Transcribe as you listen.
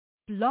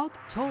Blog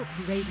Talk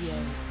Radio.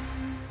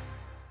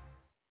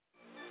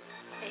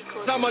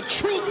 I'm a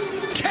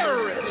truth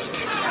terrorist.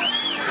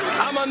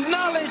 I'm a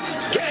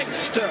knowledge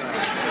gangster.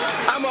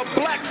 I'm a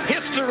black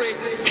history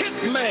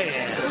hitman.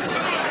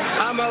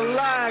 I'm a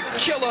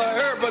lie killer,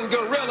 urban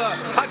gorilla.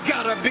 I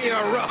gotta be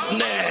a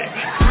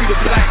roughneck. Free the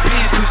Black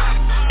Panthers,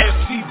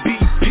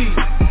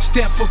 FCBP,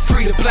 stand for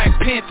Free the Black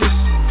Panthers,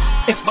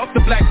 and fuck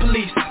the black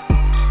police.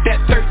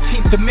 That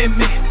 13th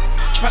Amendment,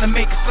 trying to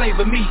make a slave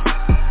of me.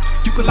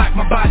 You can lock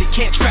my body,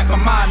 can't trap my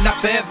mind,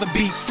 not forever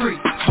be free.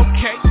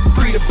 Okay,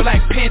 Free the Black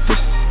Panthers,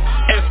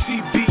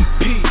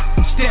 FCBP,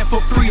 stand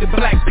for Free the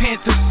Black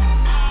Panthers,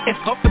 and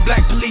fuck the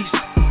black police.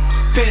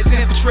 Feds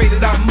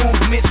infiltrated our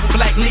movements for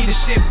black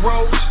leadership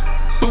roles,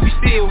 but we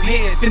still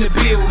here, finna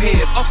build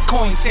here, up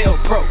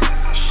COINTELPRO.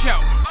 Show,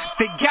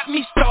 they got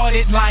me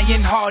started,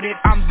 lion-hearted,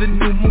 I'm the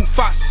new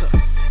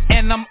Mufasa.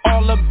 And I'm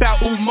all about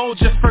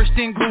Umoja, first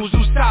in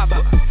Guzu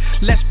Saba.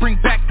 Let's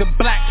bring back the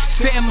black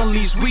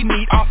families, we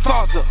need our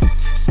father.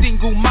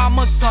 Single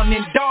mama, son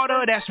and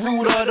daughter, that's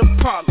root of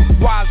the problem.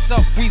 Wise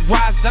up, we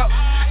rise up,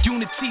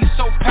 unity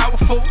so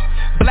powerful.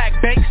 Black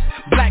banks,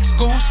 black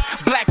schools,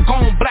 black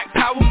on, black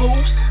power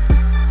moves.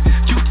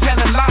 You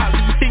telling lies,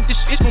 you think this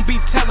shit gon' be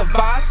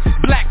televised?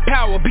 Black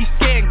power, be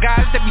scared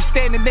guys that be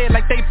standing there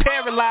like they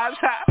paralyzed.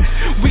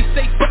 We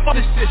say fuck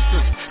the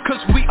system,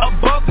 cause we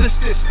above the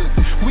system.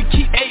 We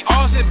keep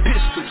ARs and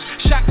pistols,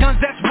 shotguns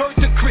that's worth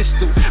a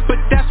crystal, but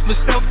that's for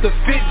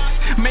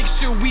self-defense. Make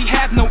sure we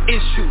have no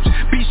issues,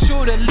 be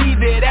sure to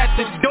leave it at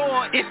the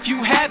door if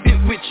you have it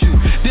with you.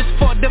 This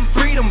for them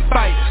freedom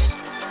fighters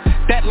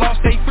that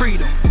lost their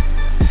freedom,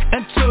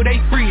 until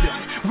they freedom,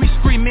 we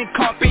screaming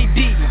carpe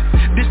diem.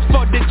 This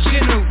for the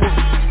general,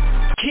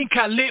 King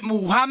Khalid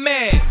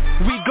Muhammad.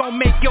 We gon'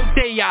 make your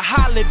day a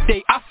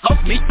holiday, I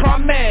fuck me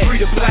promise. Free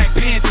the Black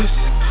Panthers,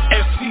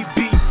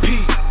 FCBP,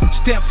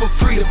 stand for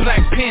Free the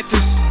Black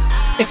Panthers,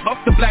 and fuck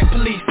the black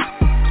police.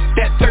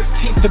 That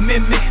 13th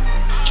Amendment,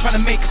 trying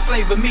to make a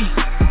slave of me.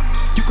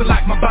 You can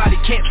lock my body,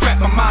 can't trap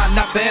my mind,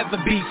 not forever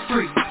be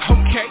free.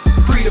 Okay,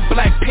 Free the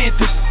Black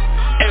Panthers,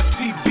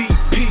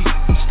 FCBP,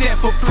 stand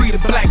for Free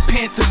the Black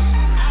Panthers,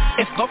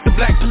 and fuck the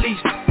black police.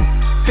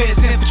 Feds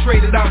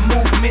infiltrated our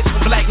movements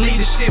for black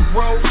leadership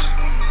roles,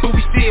 but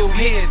we still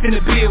here,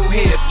 finna build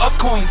here, up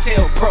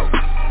COINTELPRO.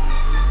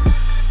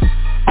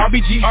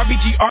 RBG,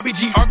 RBG,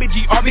 RBG,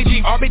 RBG,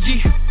 RBG,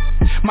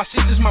 RBG. My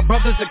sisters, my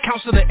brothers, the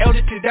council, the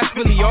elders, that's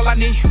really all I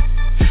need.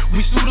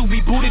 We suited,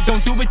 we booted,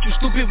 don't do it, you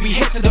stupid, we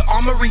head to the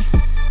armory.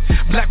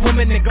 Black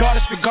woman and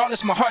goddess, regardless,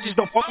 my heart just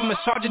don't fuck with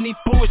misogyny,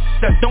 bullshit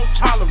that don't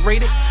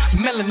tolerate it.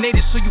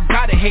 Melanated, so you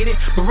gotta hate it.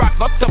 Barack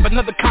fucked up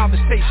another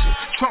conversation.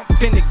 Trump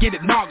finna get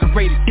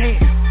inaugurated,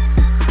 damn.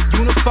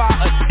 Unify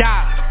or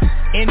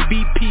die,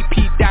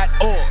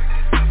 NBPP.org.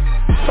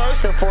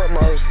 First and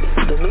foremost,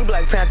 the new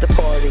Black Panther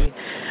Party,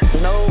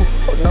 no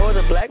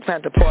other Black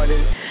Panther Party,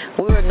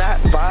 we are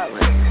not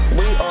violent.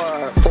 We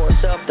are for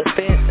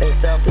self-defense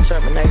and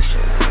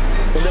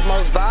self-determination. The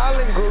most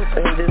violent group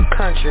in this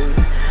country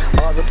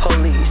are the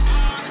police.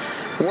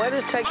 What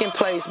is taking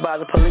place by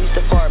the police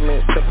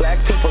departments to black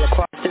people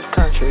across this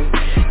country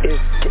is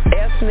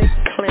ethnic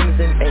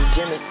cleansing and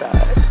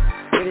genocide.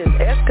 It has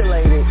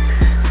escalated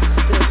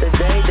since the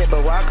day that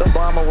Barack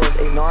Obama was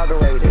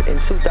inaugurated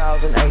in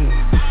 2008.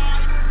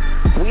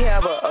 We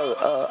have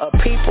a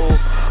people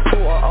who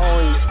are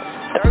only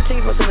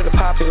 13% of the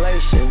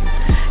population,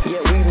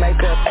 yet we make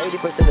up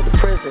 80% of the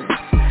prisons.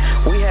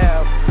 We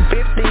have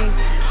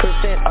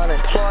 50%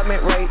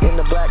 unemployment rate in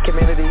the black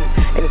community,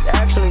 and it's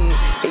actually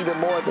even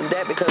more than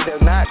that because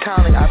they're not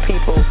counting our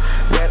people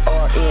that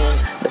are in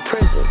the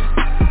prisons.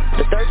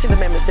 The 13th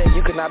Amendment says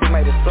you cannot be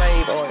made a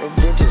slave or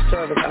indentured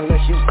servant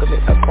unless you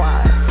commit a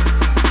crime.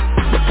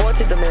 The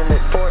 14th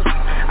Amendment forced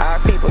our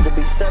people to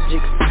be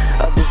subjects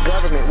of this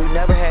government. We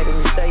never had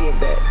any say in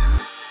that.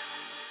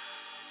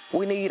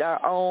 We need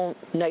our own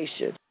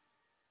nation.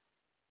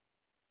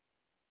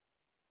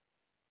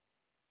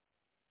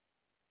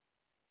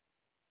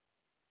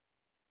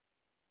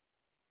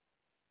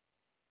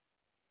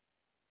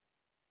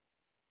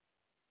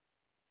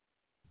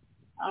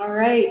 All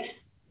right.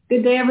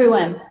 Good day,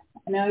 everyone.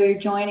 I know you're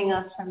joining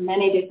us from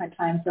many different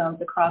time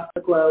zones across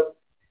the globe.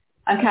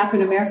 I'm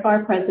Catherine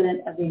Amirfar,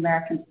 President of the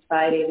American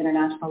Society of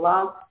International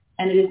Law,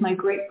 and it is my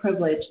great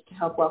privilege to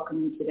help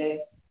welcome you today.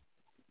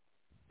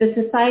 The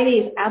Society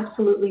is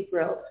absolutely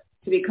thrilled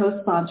to be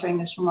co-sponsoring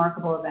this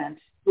remarkable event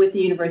with the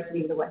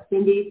University of the West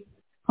Indies,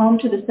 home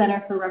to the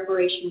Center for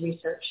Reparation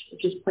Research,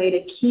 which has played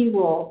a key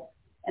role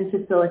in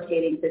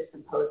facilitating this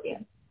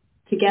symposium,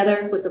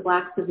 together with the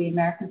Blacks of the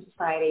American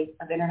Society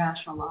of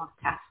International Law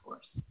Task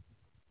Force.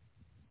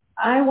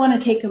 I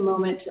want to take a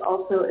moment to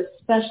also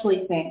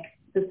especially thank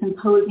the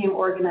symposium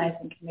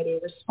organizing committee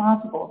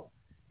responsible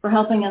for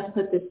helping us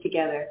put this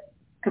together,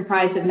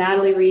 comprised of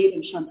Natalie Reed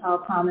and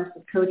Chantal Thomas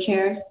as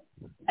co-chairs,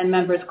 and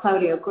members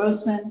Claudio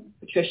Grossman,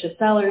 Patricia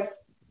Sellers,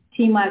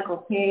 T. Michael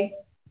Pei,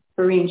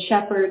 Vereen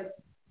Shepard,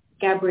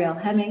 Gabrielle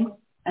Hemmings,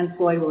 and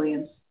Floyd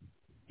Williams.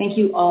 Thank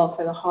you all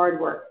for the hard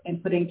work in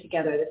putting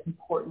together this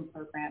important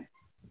program.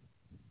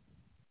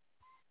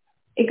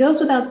 It goes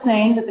without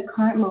saying that the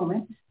current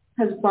moment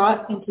has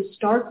brought into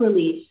stark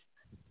relief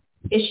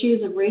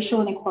issues of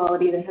racial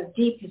inequality that have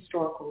deep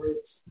historical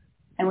roots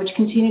and which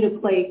continue to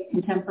plague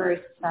contemporary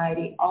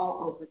society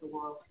all over the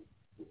world.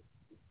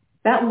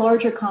 That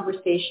larger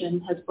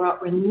conversation has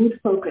brought renewed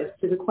focus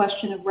to the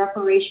question of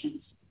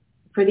reparations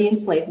for the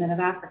enslavement of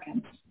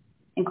Africans,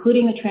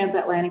 including the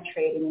transatlantic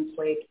trade in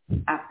enslaved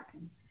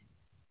Africans.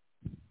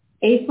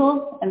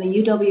 ASIL and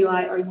the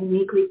UWI are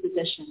uniquely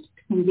positioned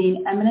to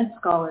convene eminent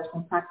scholars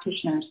and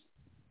practitioners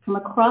from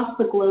across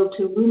the globe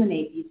to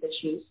illuminate these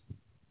issues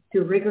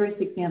through rigorous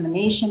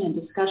examination and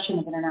discussion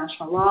of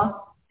international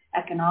law,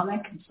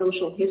 economic and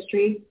social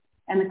history,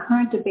 and the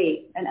current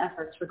debate and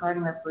efforts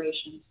regarding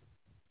reparations.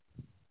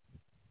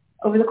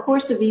 Over the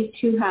course of these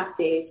 2 half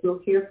days, we'll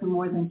hear from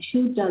more than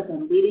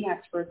 24 leading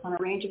experts on a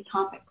range of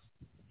topics,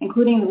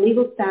 including the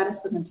legal status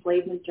of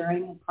enslavement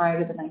during and prior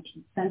to the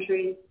 19th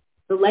century,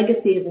 the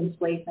legacy of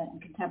enslavement in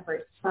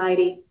contemporary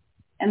society,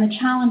 and the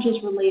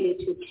challenges related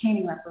to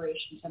obtaining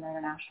reparations under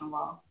international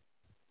law.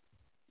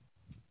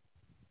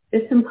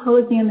 This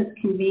symposium is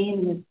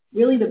convened and is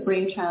really the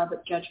brainchild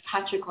of Judge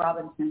Patrick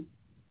Robinson,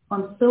 who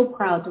I'm so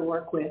proud to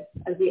work with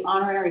as the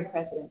honorary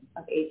president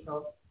of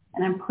ASIL,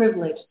 and I'm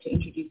privileged to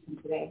introduce him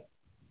today.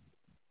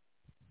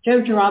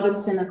 Judge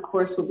Robinson, of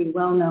course, will be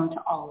well known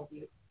to all of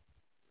you.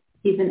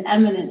 He's an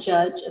eminent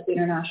judge of the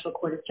International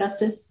Court of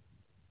Justice.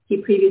 He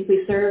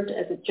previously served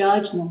as a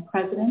judge and then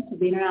president of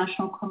the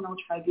International Criminal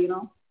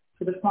Tribunal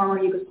for the former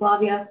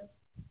Yugoslavia,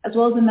 as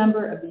well as a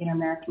member of the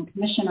Inter-American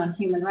Commission on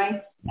Human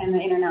Rights and the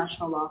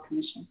International Law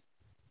Commission.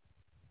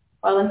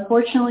 While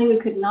unfortunately we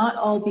could not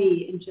all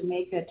be in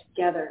Jamaica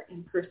together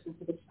in person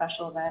for this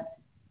special event,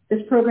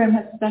 this program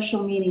has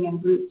special meaning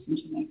and roots in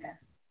Jamaica.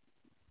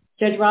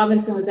 Judge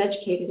Robinson was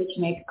educated at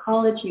Jamaica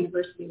College,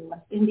 University of the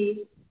West Indies,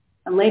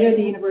 and later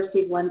the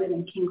University of London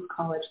and King's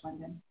College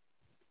London.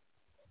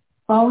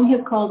 Following his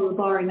call to the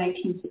bar in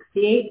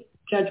 1968,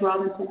 Judge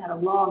Robinson had a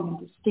long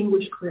and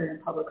distinguished career in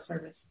public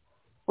service,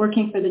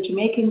 working for the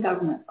Jamaican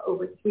government for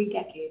over 3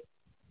 decades.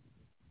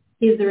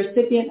 He is the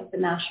recipient of the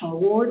National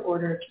Award,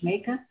 Order of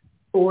Jamaica,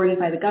 awarded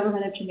by the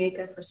government of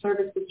Jamaica for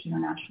services to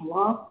international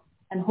law,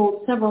 and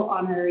holds several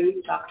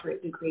honorary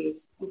doctorate degrees,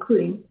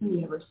 including from the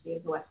University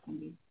of the West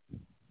Indies.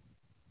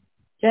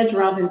 Judge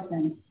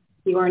Robinson,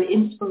 you are an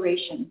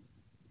inspiration.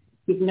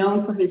 He's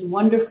known for his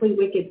wonderfully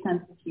wicked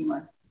sense of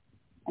humor,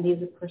 and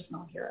he's a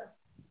personal hero.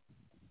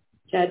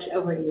 Judge,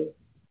 over to you.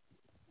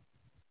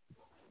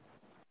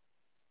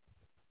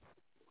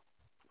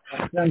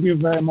 Thank you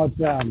very much,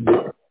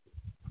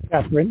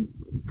 Catherine.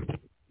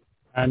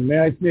 And may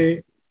I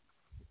say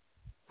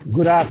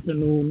good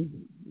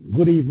afternoon,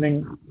 good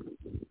evening,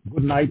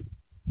 good night,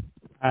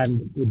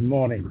 and good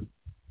morning.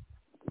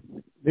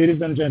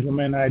 Ladies and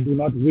gentlemen, I do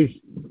not wish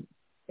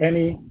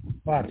any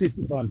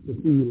participant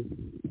to feel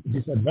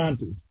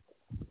disadvantaged.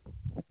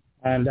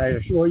 And I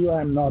assure you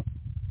I'm not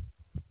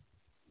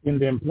in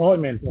the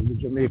employment of the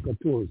Jamaica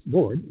Tourist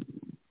Board,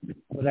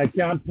 but I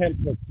can't help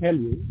but tell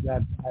you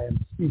that I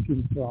am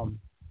speaking from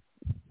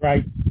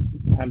bright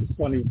and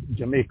sunny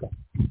Jamaica.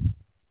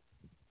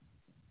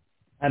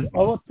 And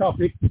our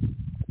topic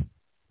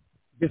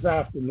this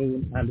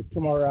afternoon and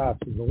tomorrow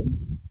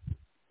afternoon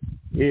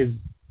is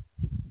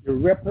the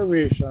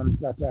reparations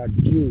that are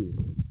due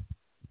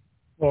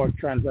for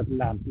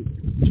transatlantic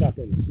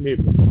chattel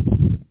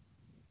slavery.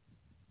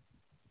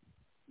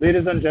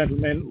 Ladies and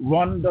gentlemen,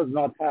 one does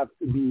not have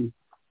to be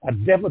a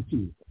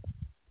devotee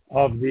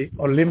of the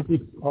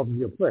Olympics of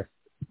the oppressed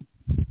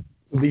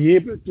to be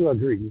able to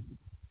agree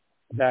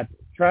that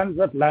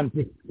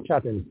transatlantic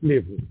chattel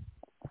slavery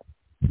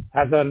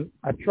as an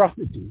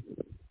atrocity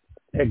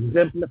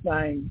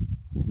exemplifying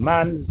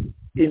man's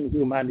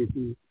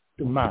inhumanity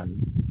to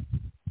man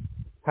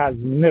has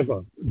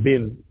never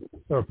been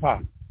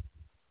surpassed.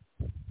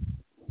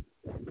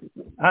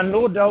 And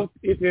no doubt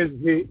it is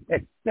the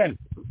extent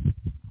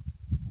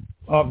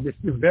of the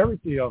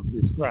severity of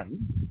this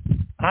crime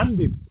and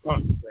its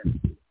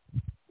consequences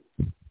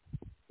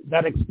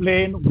that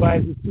explain why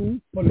the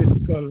 2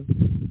 political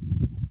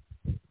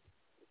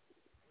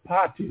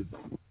parties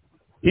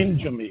in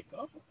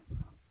Jamaica,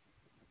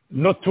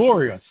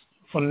 notorious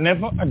for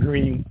never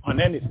agreeing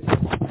on anything,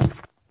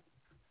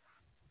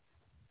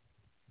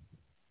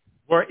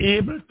 were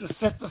able to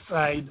set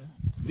aside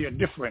their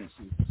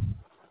differences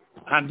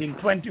and in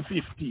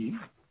 2015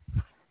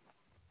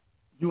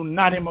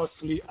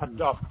 unanimously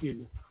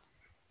adopted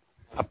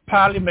a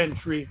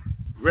parliamentary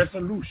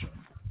resolution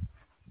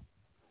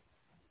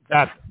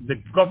that the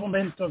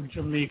government of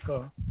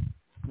Jamaica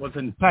was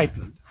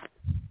entitled,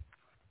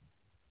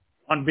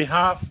 on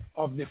behalf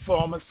of the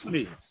former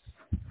slaves,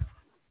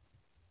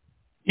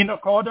 in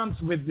accordance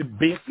with the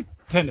basic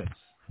tenets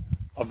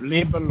of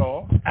labor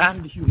law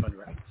and human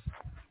rights,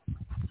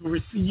 to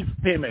receive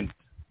payment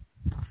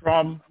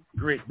from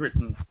Great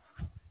Britain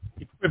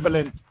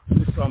equivalent to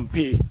the sum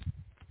paid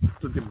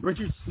to the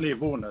British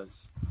slave owners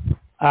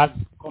as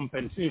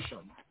compensation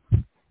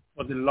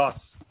for the loss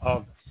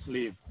of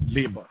slave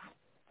labor.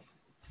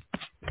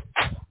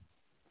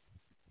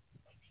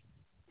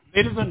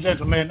 Ladies and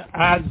gentlemen,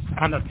 as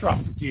an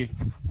atrocity,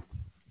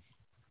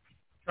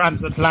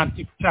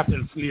 transatlantic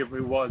chattel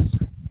slavery was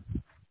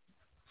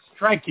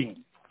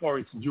striking for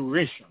its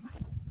duration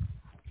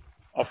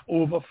of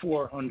over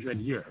 400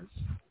 years,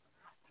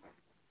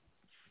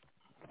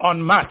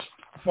 unmatched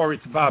for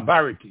its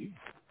barbarity,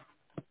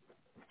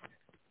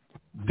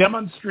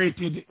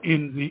 demonstrated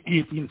in the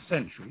 18th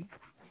century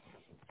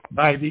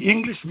by the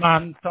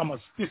Englishman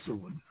Thomas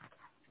Thistlewood,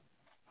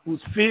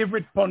 whose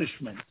favorite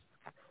punishment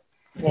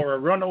for a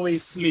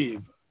runaway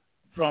slave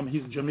from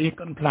his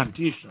Jamaican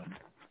plantation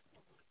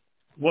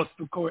was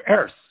to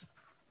coerce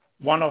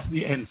one of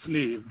the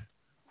enslaved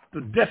to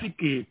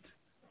defecate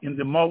in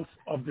the mouth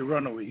of the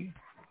runaway,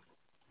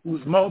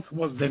 whose mouth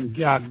was then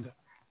gagged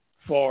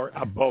for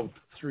about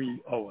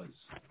 3 hours.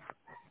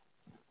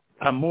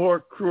 A more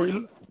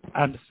cruel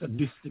and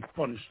sadistic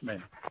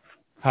punishment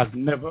has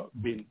never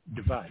been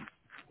devised.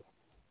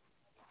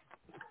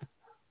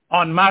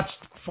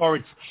 Unmatched for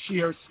its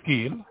sheer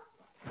scale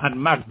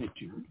and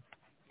magnitude,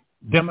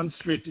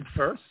 demonstrated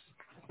first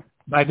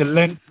by the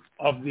length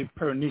of the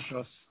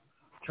pernicious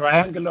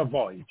triangular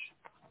voyage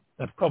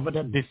that covered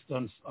a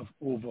distance of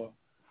over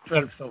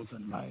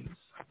 12,000 miles.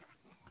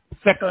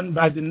 Second,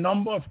 by the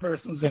number of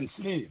persons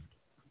enslaved,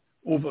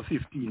 over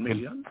 15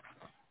 million.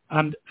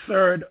 And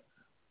third,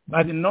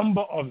 by the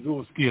number of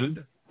those killed,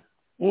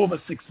 over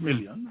 6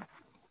 million,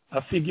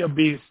 a figure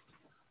based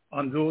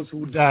on those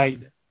who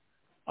died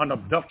on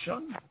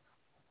abduction,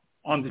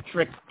 on the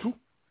trek to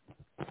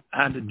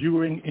and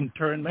during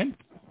internment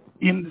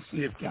in the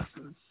slave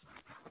castles,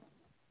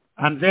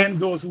 and then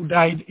those who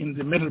died in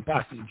the Middle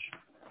Passage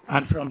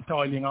and from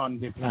toiling on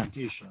the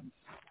plantations.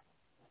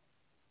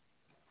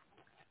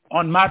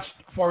 Unmatched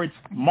for its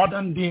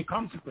modern-day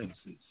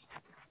consequences,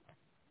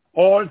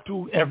 all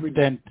too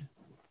evident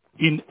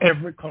in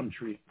every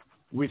country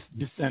with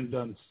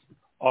descendants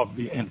of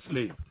the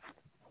enslaved.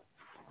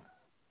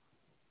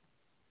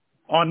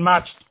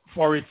 Unmatched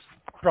for its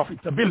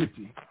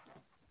profitability,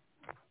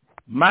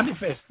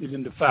 manifested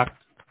in the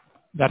fact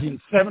that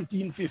in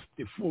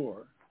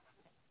 1754,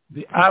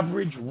 the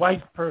average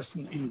white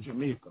person in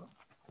Jamaica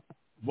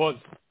was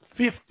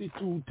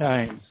 52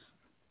 times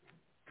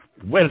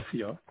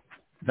wealthier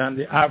than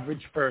the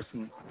average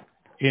person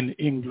in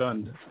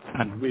England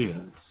and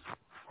Wales,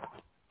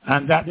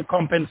 and that the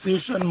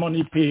compensation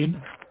money paid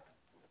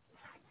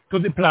to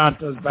the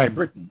planters by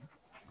Britain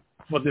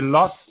for the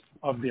loss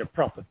of their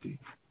property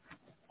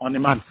on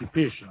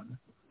emancipation,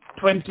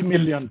 £20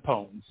 million,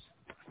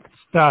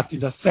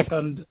 started a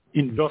second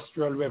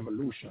industrial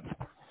revolution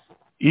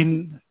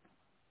in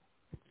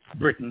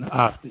Britain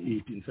after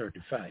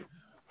 1835.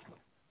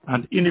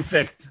 And in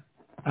effect,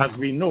 as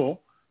we know,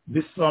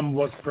 this sum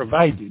was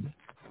provided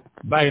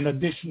by an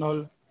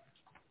additional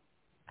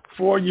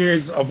 4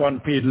 years of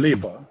unpaid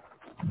labor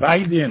by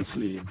the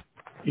enslaved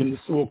in the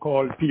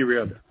so-called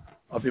period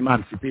of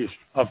emancipation,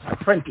 of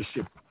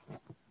apprenticeship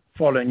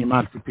following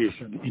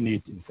emancipation in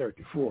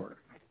 1834.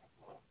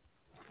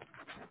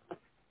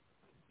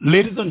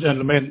 Ladies and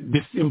gentlemen,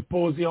 this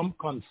symposium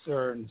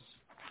concerns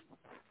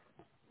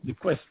the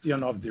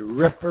question of the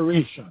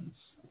reparations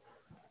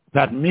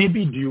that may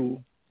be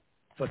due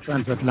for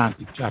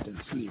transatlantic chattel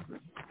slavery.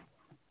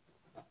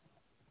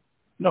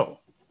 No,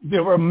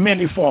 there were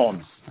many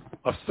forms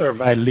of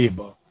servile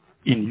labor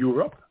in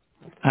Europe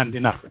and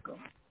in Africa,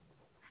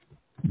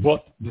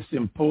 but the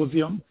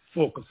symposium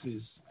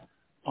focuses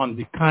on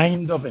the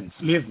kind of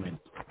enslavement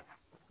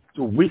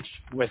to which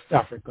West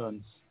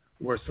Africans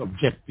were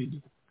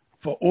subjected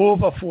for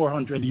over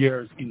 400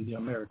 years in the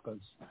Americas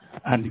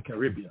and the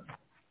Caribbean.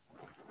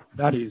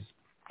 That is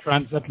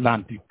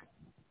transatlantic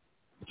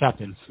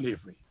chattel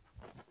slavery.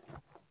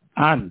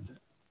 And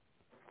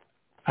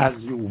as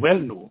you well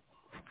know,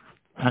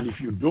 and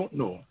if you don't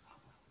know,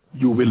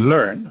 you will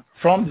learn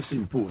from the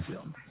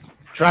symposium,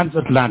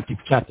 transatlantic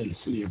chattel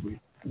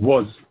slavery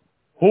was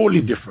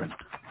wholly different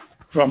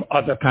from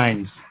other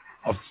kinds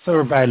of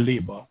servile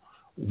labor,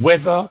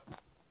 whether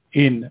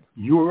in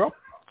Europe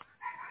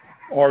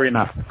or in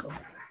Africa.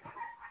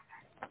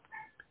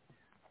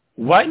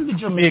 While the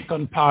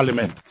Jamaican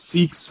Parliament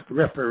seeks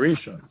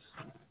reparations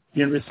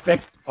in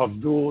respect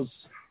of those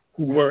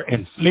who were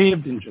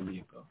enslaved in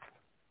Jamaica,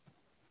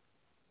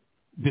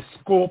 the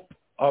scope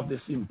of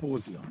the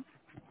symposium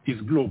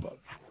is global.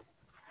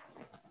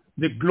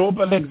 The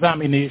global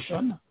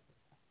examination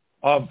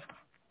of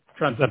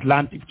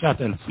transatlantic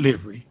chattel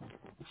slavery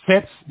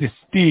sets the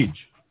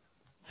stage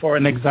for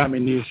an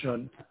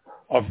examination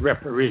of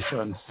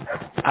reparations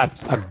at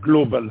a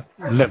global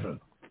level.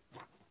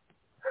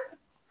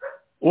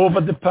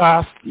 Over the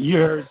past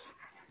years,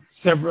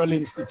 several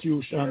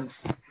institutions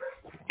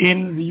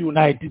in the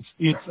United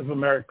States of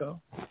America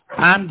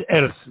and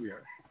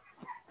elsewhere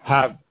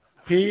have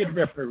paid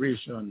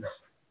reparations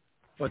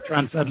for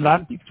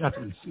transatlantic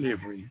chattel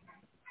slavery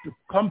to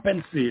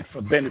compensate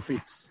for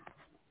benefits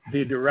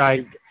they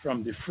derived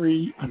from the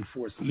free and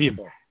forced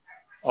labor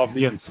of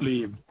the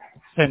enslaved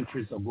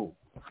centuries ago.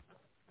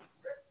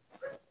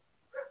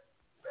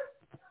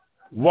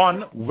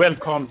 One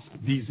welcomes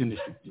these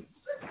initiatives.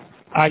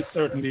 I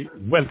certainly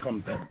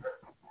welcome them.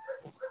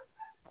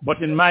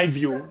 But in my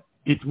view,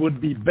 it would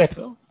be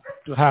better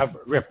to have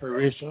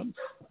reparations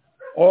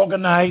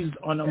organized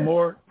on a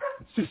more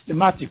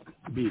systematic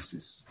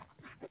basis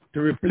to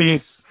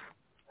replace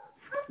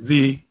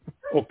the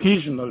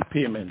occasional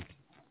payment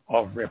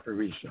of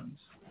reparations.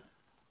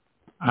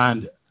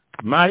 And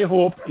my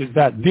hope is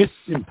that this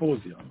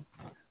symposium,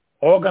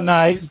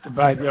 organized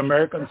by the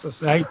American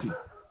Society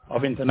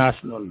of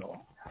International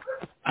Law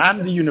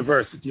and the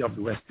University of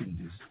the West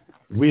Indies,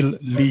 will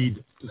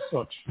lead to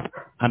such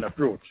an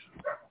approach.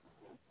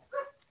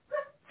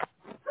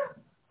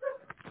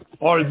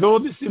 Although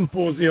the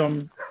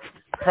symposium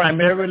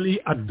primarily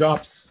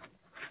adopts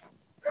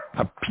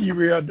a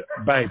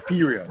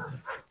period-by-period,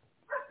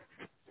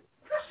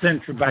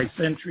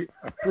 century-by-century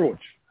approach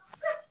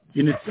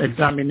in its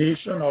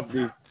examination of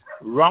the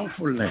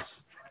wrongfulness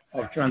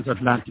of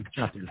transatlantic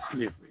chattel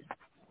slavery,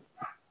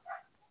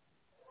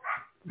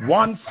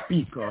 one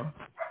speaker,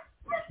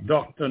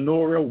 Dr.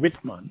 Nora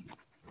Whitman,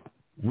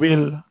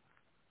 will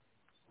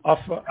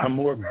offer a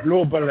more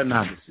global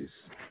analysis,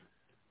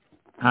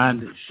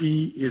 and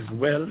she is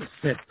well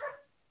set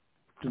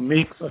to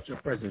make such a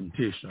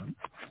presentation.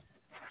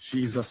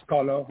 She is a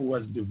scholar who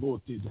has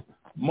devoted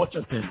much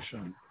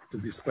attention to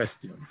this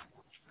question.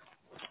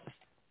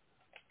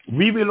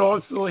 We will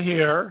also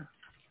hear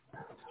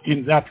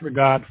in that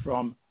regard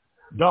from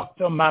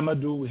Dr.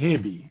 Mamadou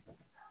Hebi,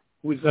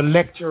 who is a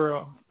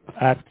lecturer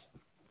at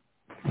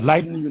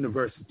Leiden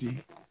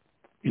University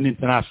in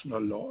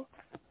International Law,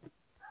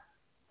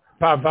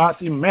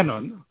 Parvati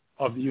Menon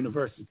of the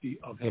University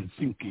of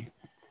Helsinki,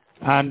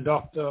 and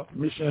Dr.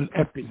 Michel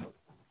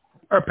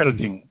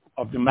Erpelding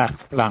of the Max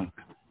Planck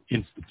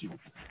Institute.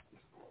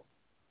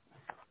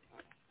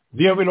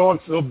 There will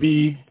also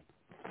be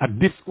a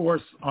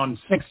discourse on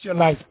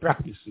sexualized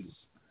practices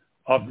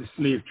of the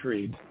slave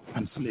trade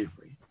and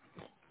slavery,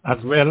 as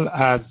well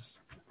as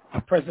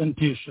a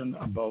presentation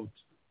about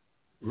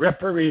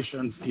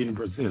reparations in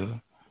Brazil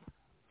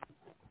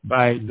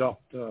by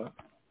Dr.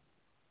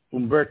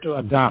 Humberto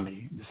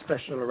Adami, the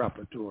special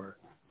rapporteur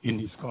in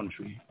his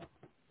country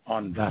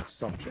on that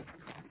subject.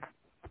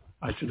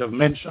 I should have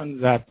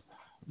mentioned that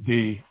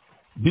the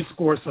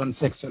discourse on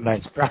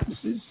sexualized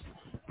practices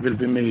will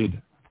be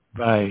made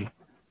by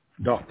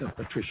Dr.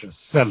 Patricia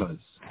Sellers.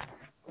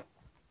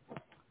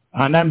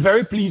 And I'm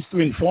very pleased to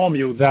inform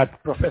you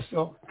that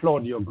Professor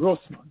Claudio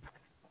Grossman,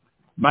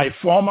 my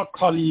former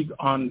colleague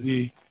on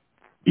the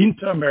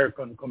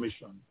Inter-American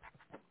Commission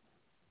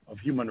of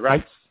Human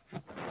Rights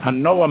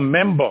and now a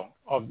member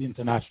of the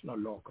International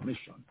Law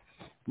Commission,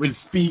 will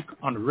speak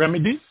on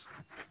remedies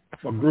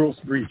for gross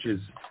breaches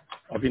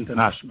of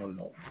international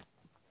law,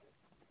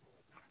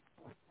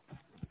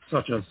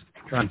 such as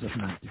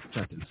transatlantic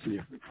chattel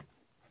slavery.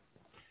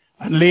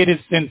 And ladies,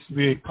 since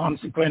the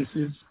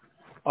consequences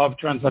of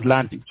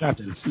transatlantic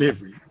chattel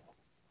slavery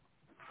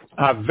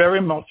are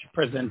very much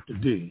present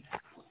today,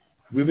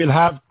 we will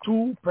have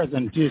two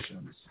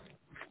presentations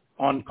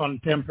on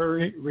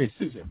contemporary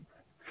racism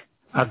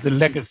as the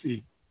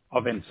legacy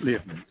of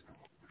enslavement.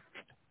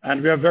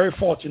 And we are very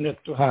fortunate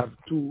to have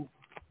two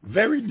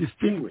very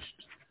distinguished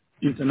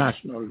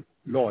international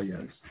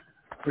lawyers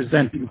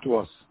presenting to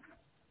us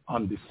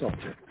on this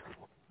subject.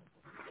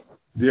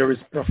 There is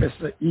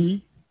Professor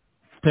E.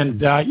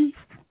 Tendai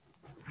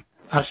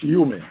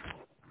Ashiume,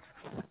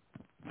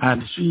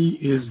 and she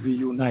is the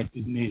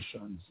United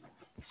Nations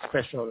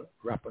Special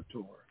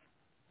Rapporteur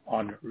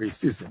on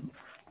Racism,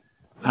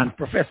 and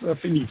Professor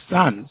Philippe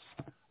Sands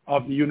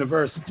of the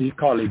University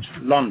College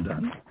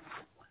London.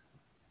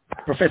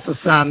 Professor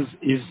Sands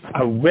is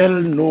a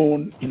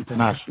well-known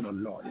international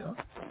lawyer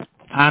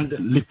and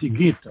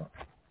litigator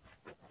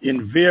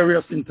in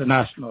various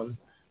international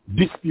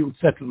dispute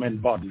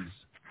settlement bodies,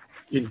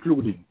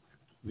 including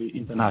the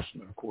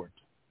International Court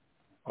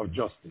of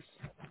Justice.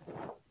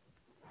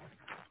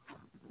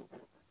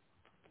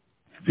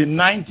 The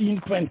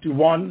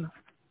 1921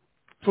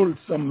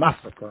 Tulsa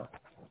Massacre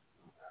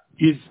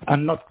is a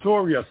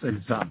notorious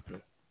example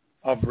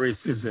of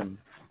racism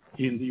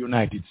in the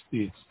United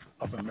States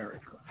of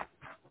America.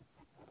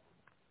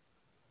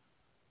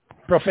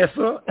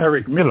 Professor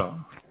Eric Miller,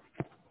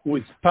 who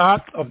is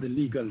part of the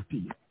legal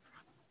team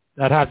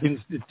that has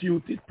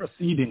instituted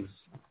proceedings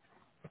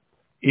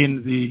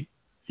in the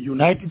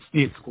United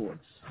States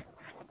courts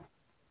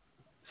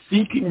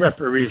seeking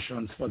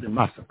reparations for the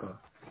massacre,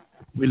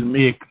 will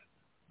make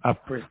a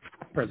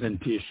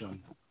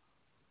presentation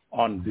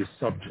on this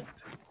subject.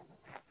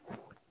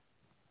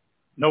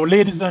 Now,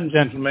 ladies and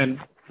gentlemen,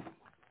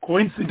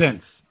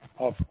 coincidence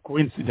of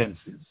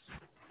coincidences,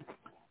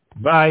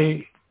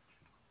 by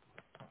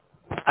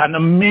an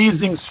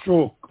amazing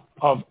stroke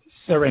of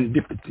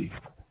serendipity,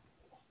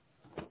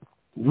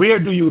 where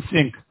do you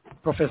think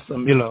Professor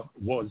Miller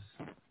was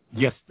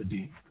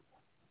yesterday?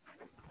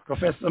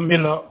 Professor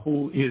Miller,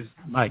 who is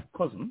my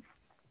cousin,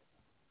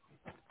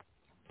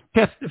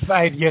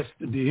 testified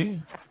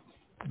yesterday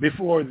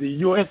before the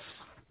U.S.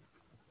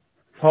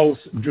 House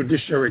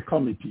Judiciary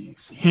Committee's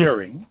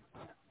hearing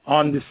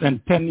on the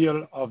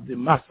centennial of the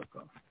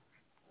massacre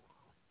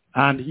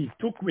And he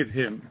took with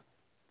him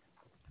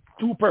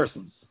two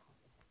persons,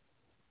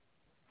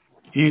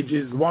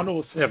 ages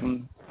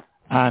 107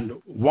 and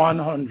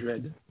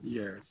 100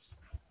 years,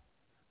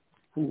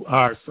 who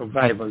are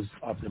survivors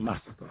of the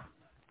massacre.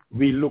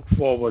 We look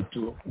forward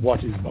to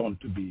what is bound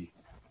to be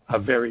a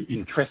very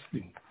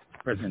interesting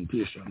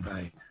presentation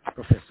by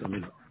Professor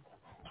Miller.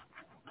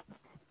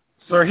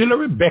 Sir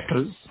Hilary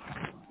Beckles,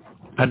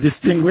 a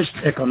distinguished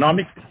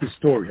economic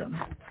historian,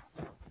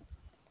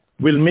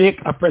 will make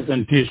a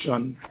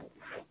presentation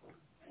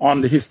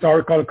on the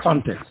historical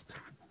context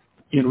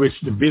in which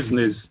the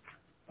business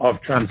of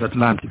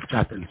transatlantic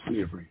chattel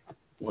slavery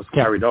was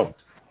carried out.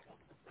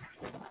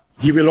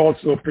 He will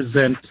also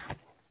present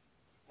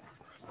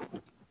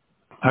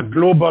a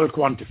global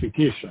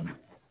quantification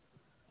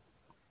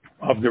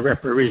of the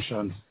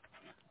reparations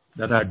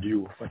that are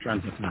due for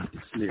transatlantic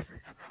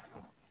slavery.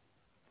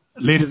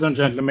 Ladies and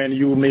gentlemen,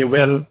 you may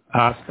well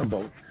ask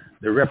about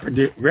the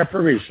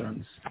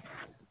reparations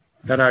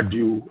that are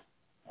due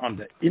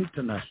under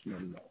international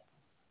law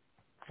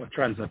for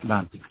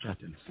transatlantic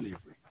chattel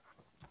slavery.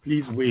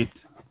 Please wait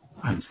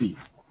and see.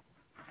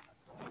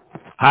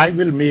 I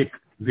will make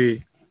the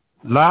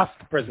last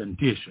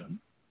presentation,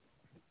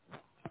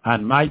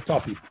 and my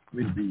topic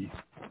will be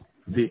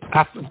the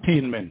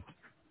ascertainment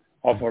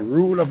of a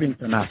rule of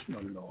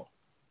international law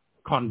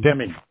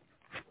condemning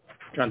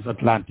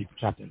transatlantic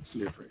chattel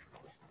slavery.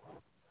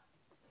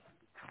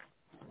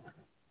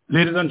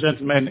 Ladies and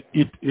gentlemen,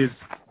 it is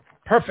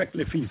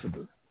perfectly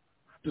feasible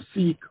to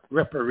seek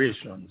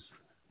reparations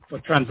for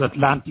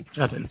transatlantic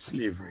chattel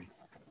slavery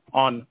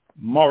on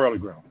moral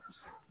grounds,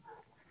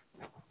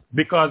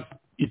 because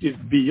it is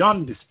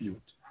beyond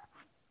dispute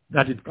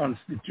that it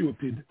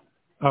constituted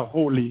a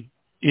wholly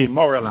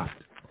immoral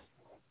act.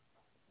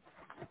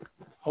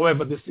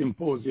 However, the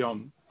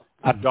symposium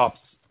adopts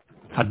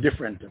a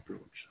different approach.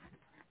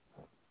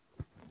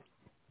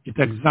 It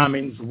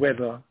examines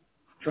whether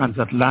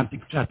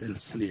transatlantic chattel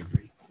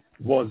slavery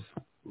was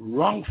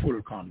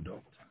wrongful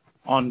conduct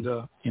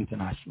under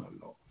international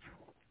law.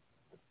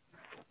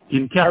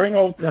 In carrying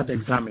out that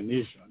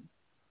examination,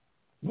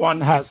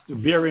 one has to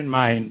bear in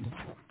mind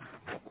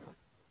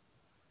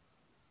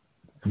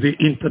the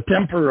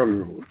intertemporal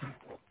rule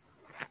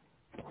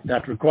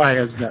that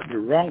requires that the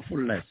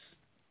wrongfulness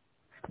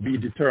be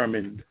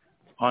determined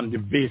on the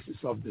basis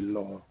of the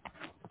law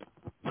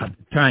at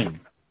the time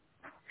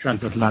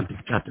transatlantic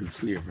chattel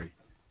slavery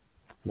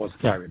was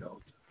carried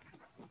out.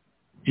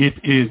 It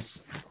is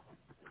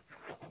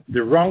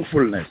the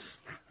wrongfulness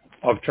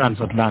of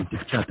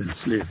transatlantic chattel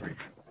slavery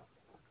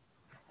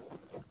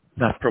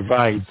that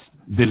provides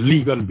the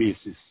legal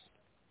basis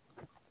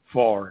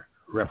for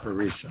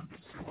reparations.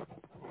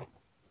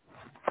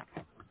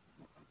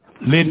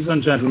 Ladies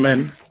and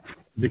gentlemen,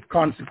 the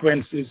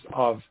consequences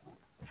of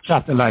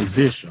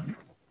chattelization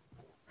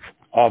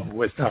of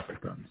West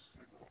Africans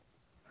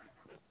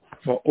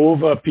for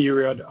over a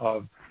period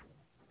of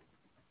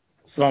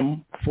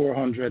some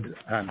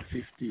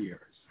 450 years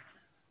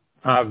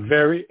are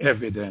very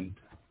evident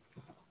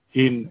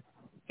in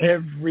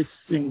every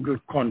single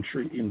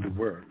country in the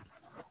world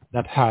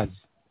that has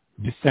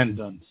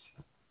descendants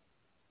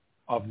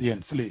of the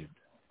enslaved.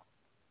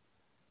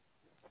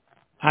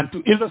 And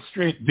to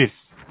illustrate this,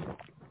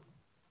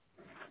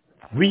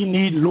 we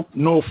need look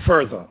no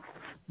further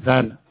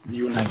than the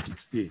United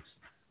States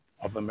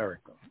of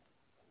America.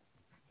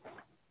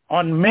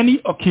 On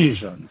many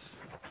occasions,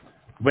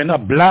 when a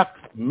black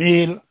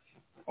male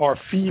or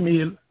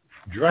female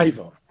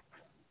driver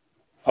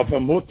of a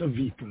motor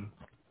vehicle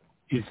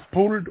is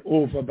pulled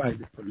over by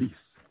the police,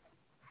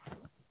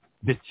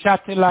 the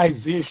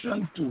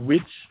chattelization to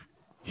which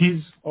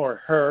his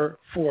or her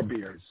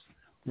forebears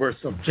were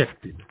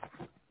subjected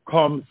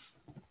comes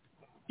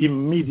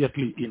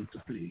immediately into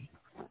play,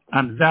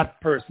 and that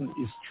person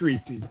is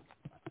treated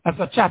as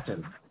a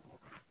chattel,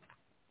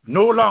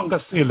 no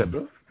longer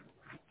saleable,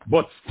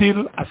 but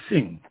still a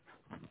thing,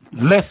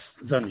 less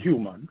than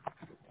human,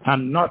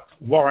 and not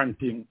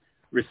warranting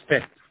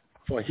respect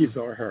for his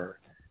or her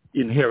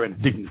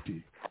inherent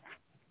dignity,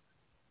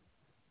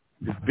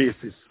 the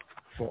basis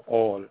for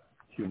all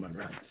human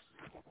rights.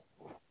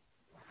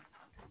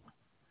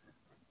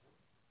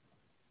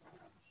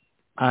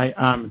 I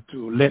am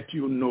to let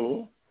you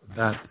know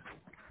that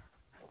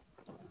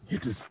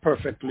it is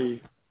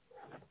perfectly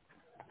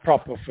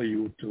proper for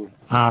you to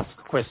ask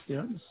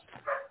questions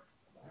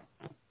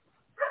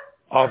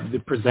of the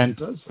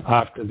presenters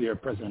after their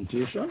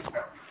presentation,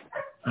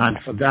 and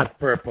for that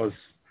purpose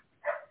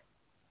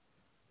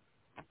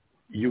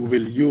you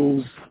will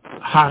use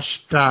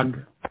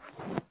hashtag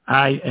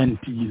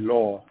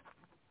INT-law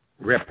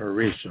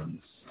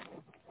reparations.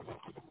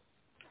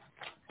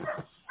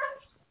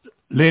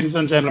 Ladies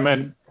and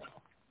gentlemen,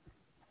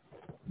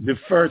 the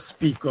first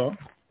speaker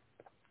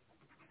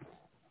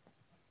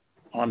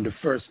on the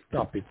first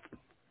topic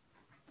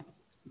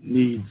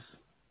needs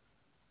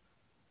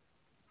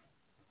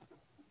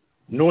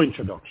no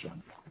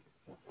introduction,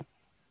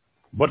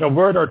 but a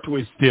word or two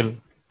is still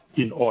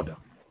in order.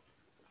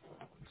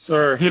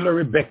 Sir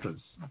Hilary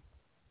Beckles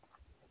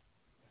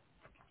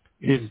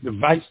is the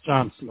Vice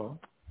Chancellor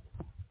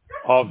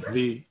of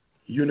the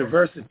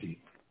University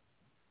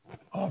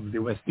of the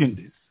West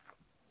Indies,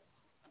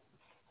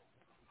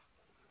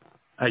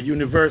 a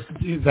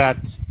university that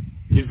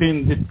is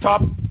in the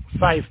top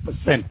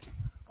 5%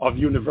 of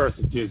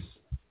universities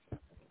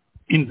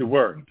in the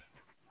world.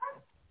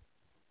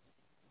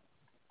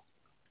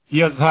 He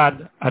has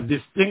had a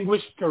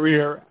distinguished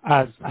career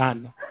as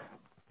an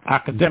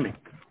academic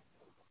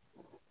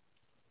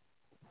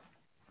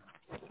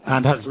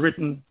and has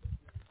written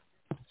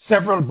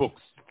several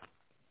books.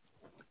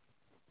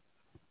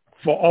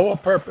 For our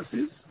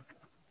purposes,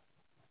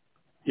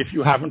 if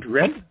you haven't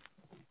read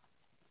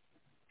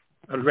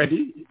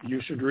already,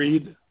 you should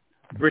read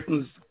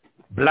Britain's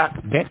Black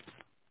Death,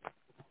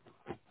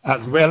 as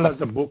well as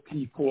a book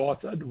he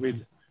co-authored with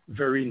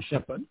Vereen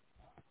Shepherd,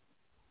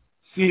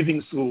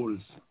 Saving Souls,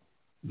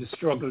 the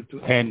Struggle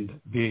to End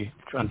the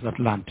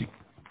Transatlantic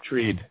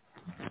Trade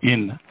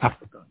in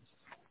Africa.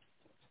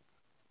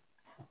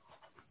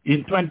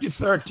 In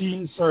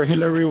 2013, Sir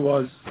Hillary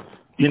was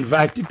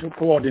invited to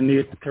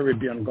coordinate the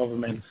Caribbean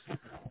government's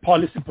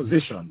policy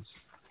positions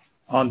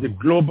on the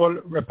global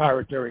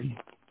reparatory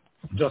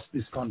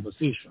justice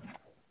conversation.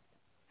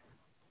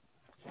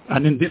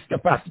 And in this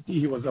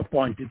capacity, he was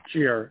appointed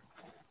chair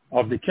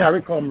of the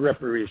CARICOM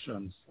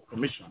Reparations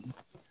Commission.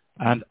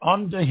 And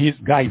under his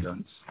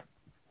guidance,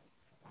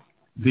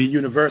 the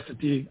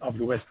University of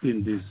the West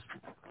Indies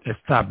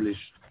established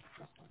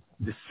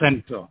the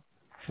Center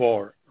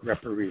for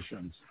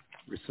Reparations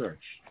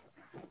Research.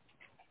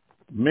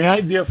 May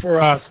I therefore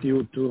ask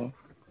you to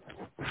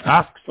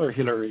ask Sir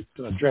Hillary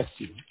to address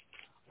you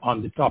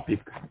on the topic,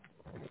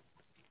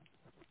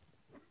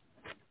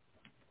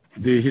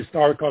 the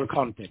historical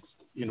context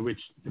in which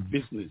the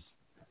business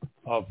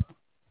of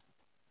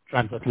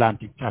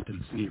transatlantic chattel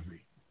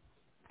slavery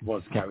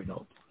was carried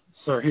out.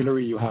 Sir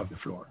Hillary, you have the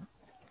floor.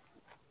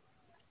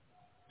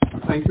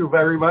 Thank you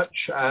very much,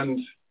 and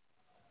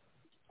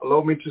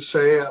allow me to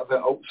say at the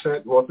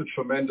outset what a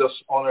tremendous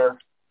honor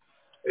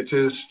it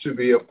is to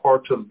be a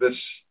part of this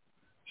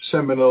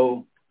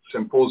seminal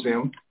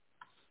symposium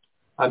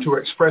and to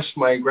express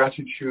my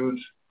gratitude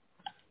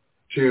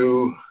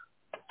to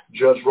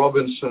Judge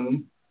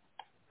Robinson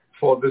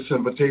for this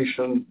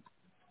invitation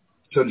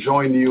to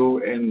join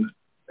you in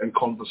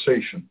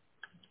conversation.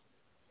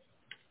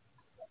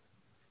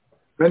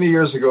 Many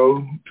years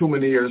ago, too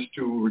many years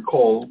to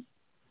recall,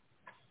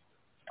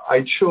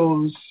 I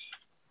chose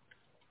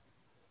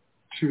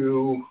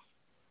to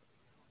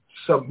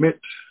submit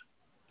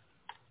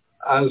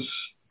as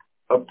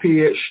a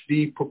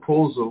PhD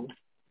proposal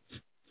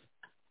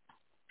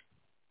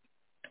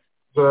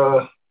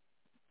the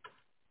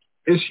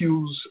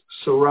issues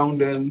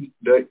surrounding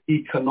the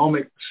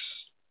economics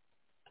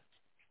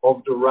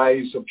of the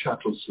rise of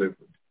chattel slavery.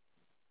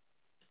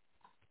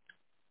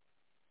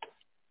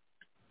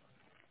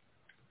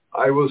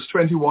 I was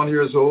 21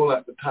 years old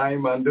at the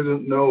time and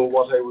didn't know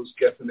what I was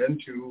getting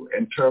into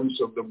in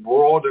terms of the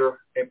broader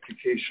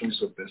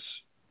implications of this.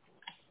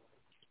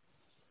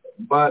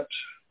 But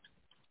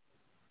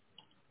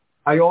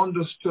I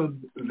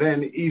understood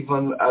then,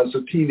 even as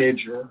a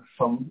teenager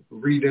from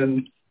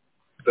reading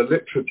the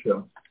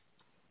literature,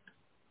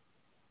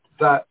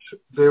 that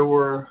there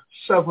were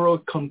several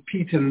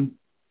competing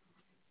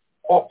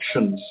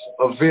options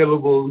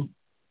available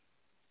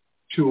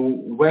to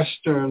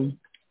Western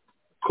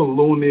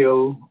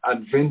colonial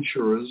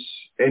adventurers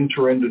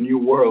entering the New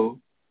World.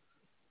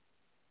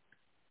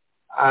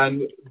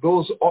 And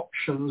those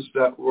options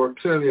that were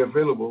clearly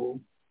available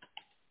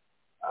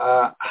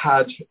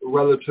had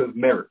relative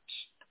merits.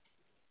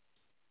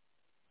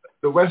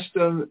 The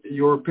Western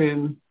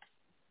European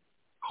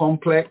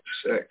complex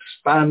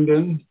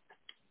expanding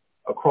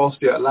across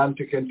the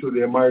Atlantic into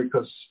the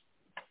Americas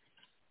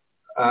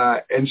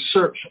in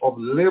search of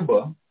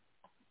labor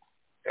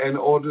in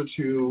order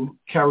to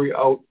carry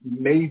out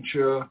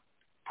major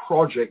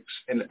projects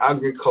in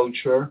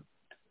agriculture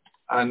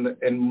and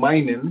in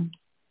mining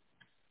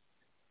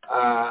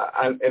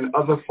and in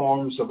other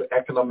forms of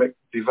economic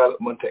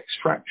development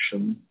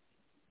extraction.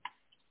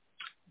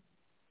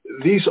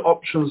 These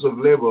options of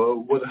labor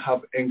would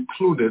have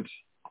included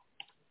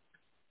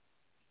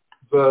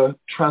the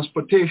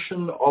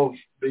transportation of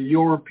the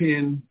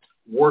European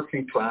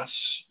working class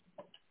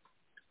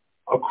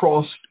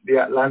across the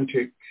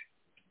Atlantic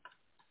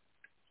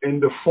in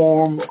the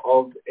form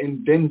of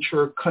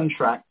indenture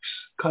contracts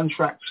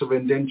of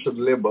indentured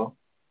labor,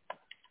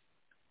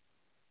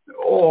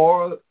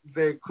 or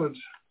they could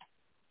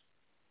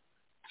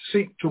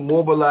seek to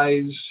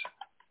mobilize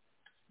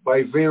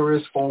by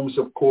various forms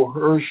of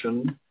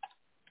coercion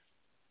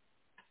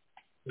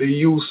the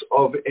use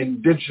of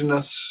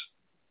indigenous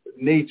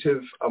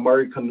Native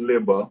American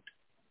labor,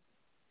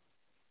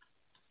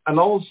 and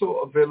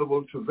also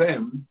available to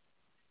them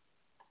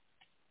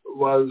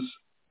was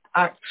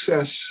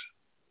access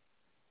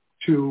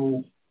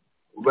to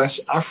West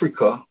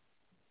Africa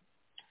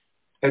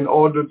in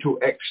order to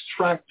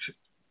extract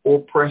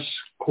oppressed,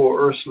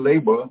 coerced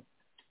labor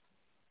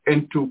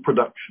into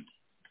production.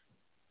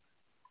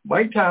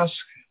 My task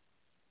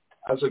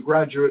as a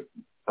graduate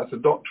as a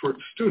doctorate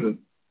student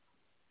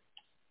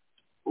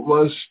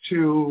was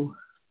to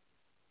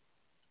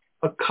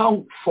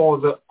account for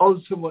the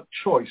ultimate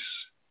choice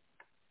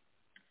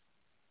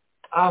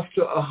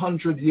after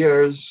 100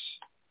 years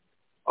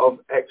of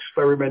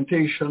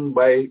experimentation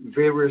by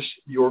various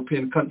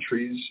European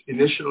countries,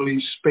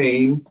 initially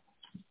Spain,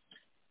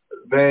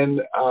 then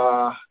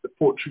the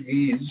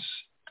Portuguese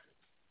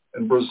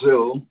and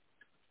Brazil.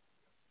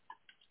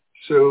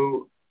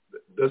 So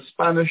the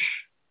Spanish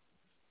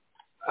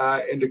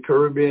in the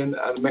Caribbean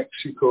and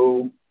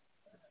Mexico,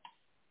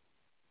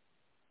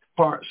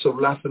 parts of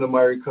Latin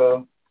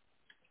America,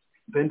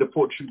 then the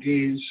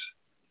Portuguese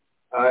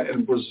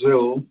in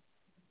Brazil,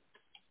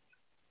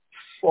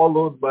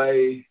 followed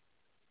by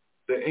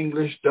the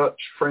English, Dutch,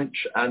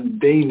 French, and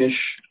Danish,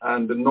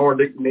 and the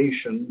Nordic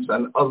nations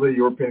and other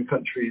European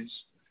countries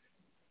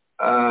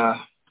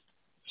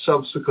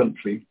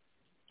subsequently.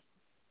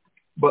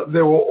 But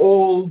they were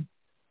all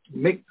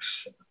mixed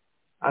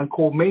and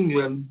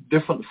commingling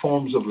different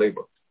forms of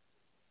labor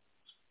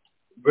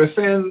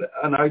within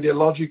an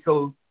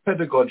ideological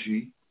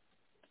pedagogy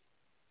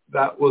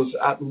that was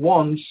at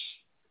once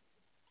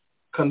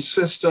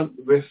consistent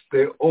with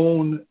their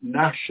own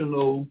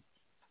national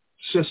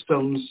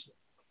systems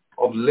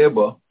of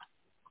labor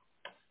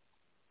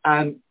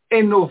and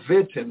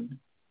innovating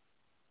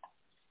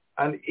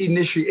and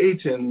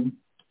initiating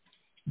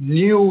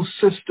new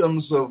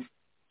systems of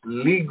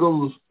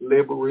legal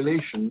labor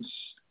relations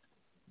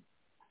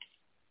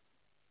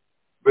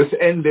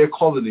within their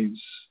colonies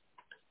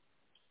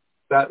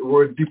that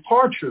were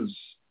departures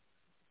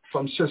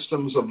from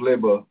systems of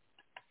labor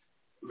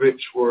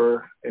which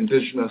were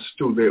indigenous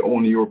to their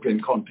own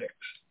European context.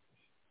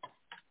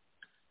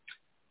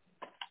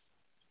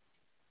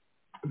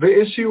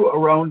 The issue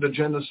around the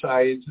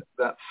genocide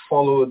that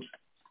followed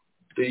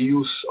the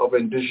use of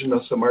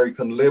indigenous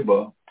American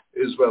labor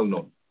is well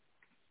known.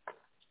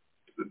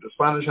 The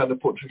Spanish and the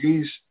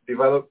Portuguese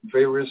developed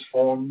various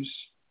forms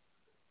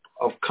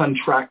of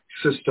contract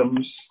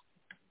systems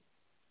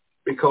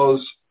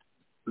because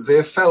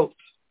they felt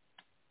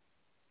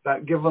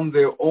that given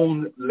their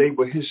own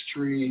labor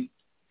history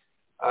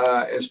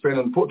in Spain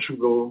and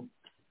Portugal,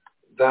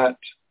 that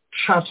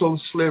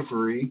chattel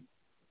slavery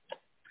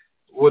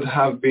would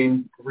have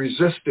been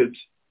resisted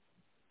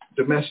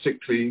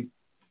domestically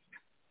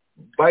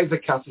by the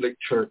Catholic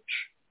Church,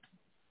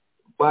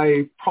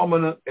 by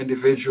prominent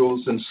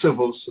individuals in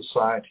civil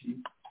society.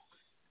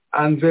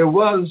 And there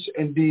was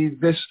indeed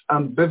this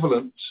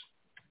ambivalent,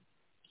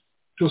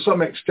 to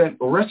some extent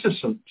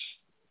reticent,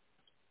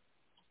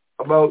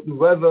 about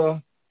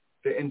whether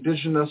the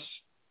indigenous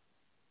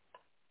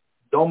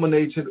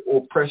dominated,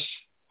 oppressed,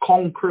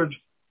 conquered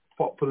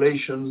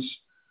populations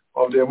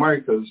of the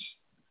Americas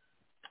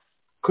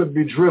could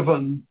be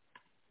driven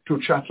to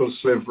chattel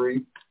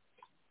slavery.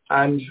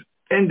 And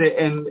in the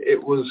end,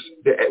 it was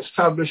the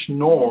established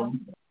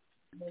norm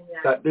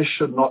that this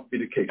should not be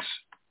the case.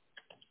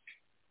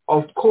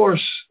 Of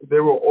course,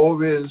 there were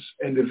always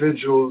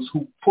individuals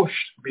who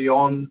pushed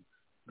beyond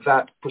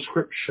that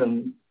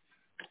prescription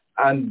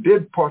and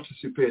did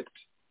participate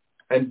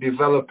in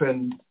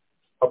developing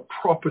a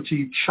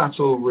property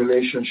chattel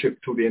relationship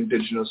to the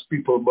indigenous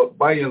people, but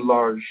by and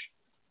large,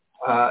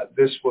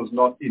 this was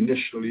not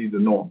initially the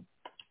norm.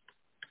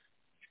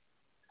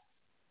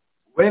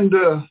 When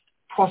the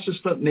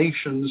Protestant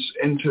nations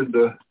entered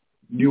the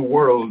New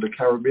World, the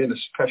Caribbean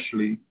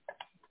especially,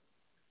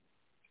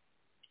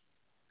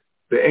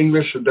 the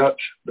English, the Dutch,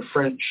 the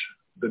French,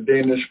 the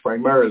Danish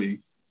primarily,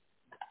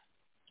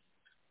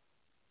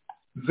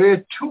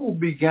 they too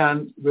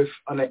began with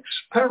an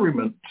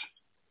experiment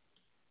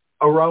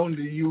around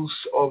the use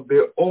of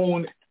their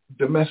own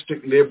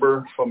domestic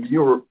labor from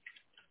Europe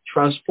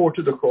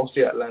transported across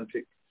the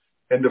Atlantic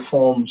in the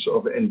forms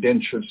of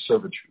indentured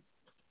servitude.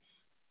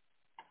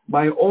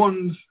 My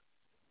own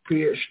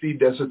PhD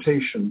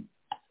dissertation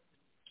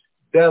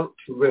dealt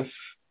with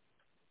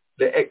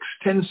the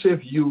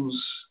extensive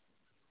use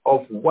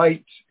of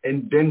white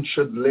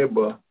indentured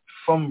labor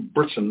from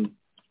Britain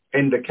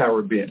in the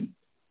Caribbean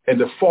in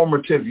the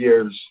formative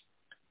years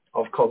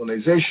of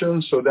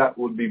colonization. So that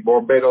would be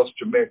Barbados,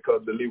 Jamaica,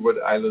 the Leeward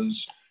Islands,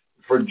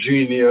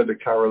 Virginia, the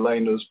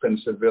Carolinas,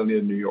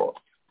 Pennsylvania, New York.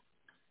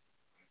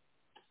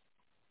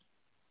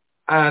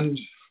 And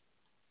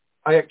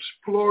I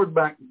explored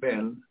back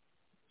then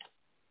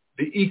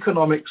the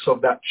economics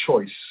of that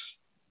choice,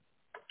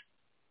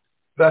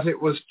 that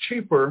it was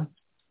cheaper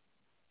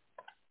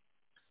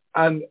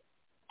and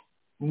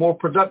more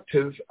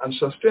productive and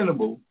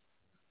sustainable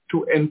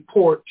to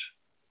import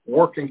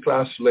working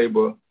class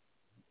labor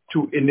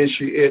to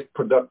initiate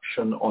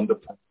production on the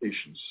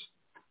plantations.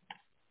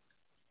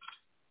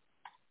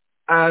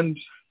 And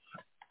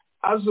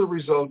as a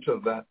result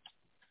of that,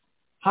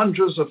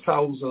 hundreds of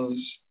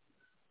thousands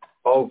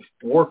of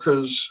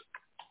workers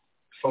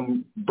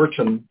from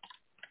Britain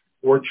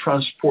were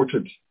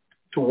transported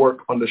to work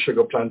on the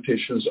sugar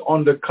plantations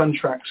under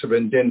contracts of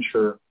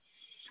indenture.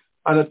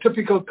 And a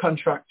typical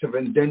contract of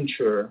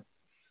indenture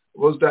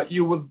was that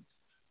you would,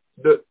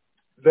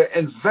 the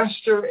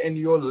investor in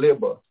your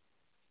labor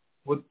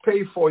would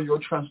pay for your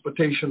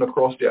transportation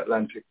across the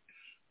Atlantic,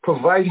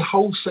 provide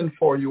housing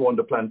for you on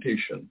the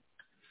plantation,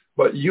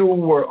 but you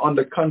were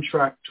under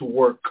contract to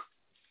work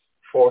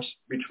for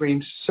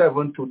between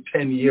 7 to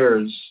 10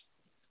 years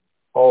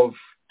of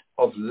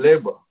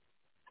labor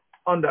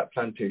on that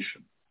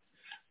plantation.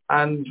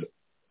 And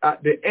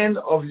at the end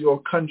of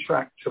your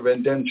contract of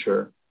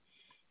indenture,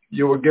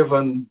 you were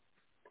given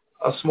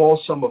a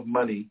small sum of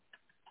money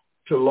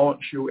to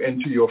launch you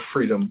into your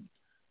freedom,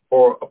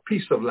 or a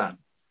piece of land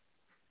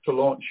to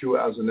launch you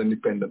as an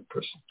independent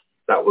person.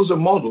 That was a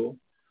model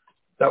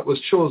that was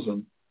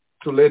chosen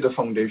to lay the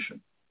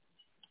foundation.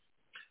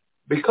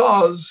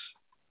 Because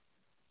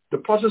the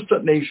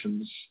Protestant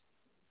nations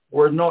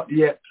were not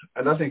yet,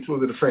 and that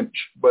included the French,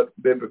 but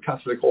they were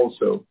Catholic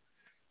also,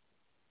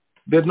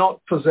 did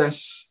not possess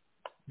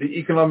the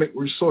economic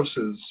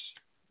resources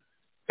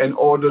in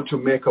order to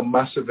make a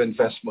massive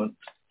investment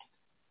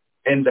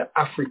in the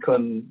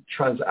African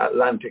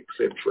transatlantic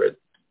slave trade.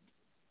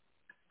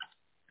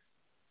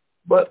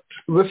 But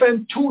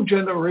within 2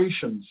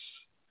 generations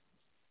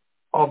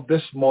of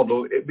this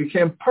model, it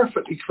became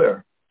perfectly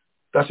clear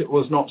that it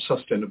was not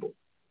sustainable,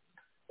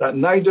 that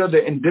neither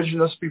the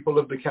indigenous people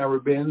of the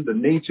Caribbean, the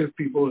native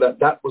people,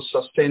 that was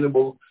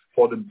sustainable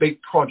for the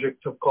big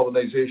project of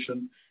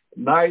colonization,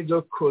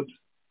 neither could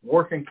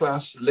working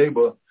class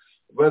labor,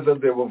 whether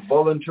they were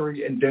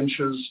voluntary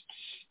indentures,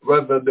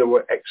 whether they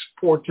were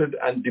exported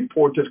and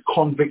deported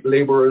convict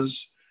laborers,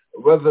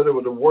 whether they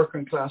were the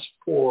working class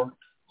poor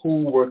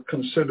who were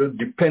considered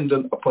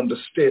dependent upon the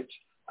state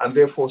and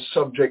therefore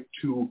subject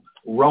to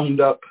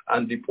roundup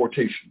and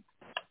deportation.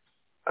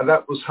 And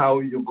that was how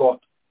you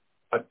got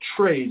a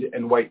trade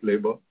in white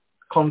labor,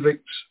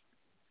 convicts,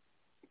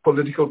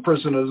 political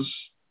prisoners,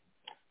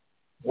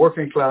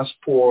 working class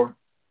poor,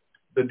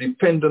 the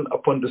dependent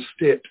upon the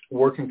state,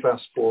 working class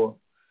poor.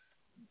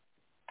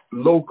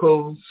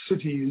 Local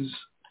cities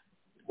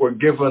were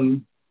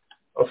given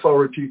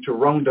authority to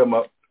round them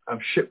up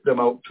and ship them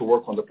out to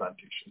work on the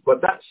plantation.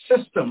 But that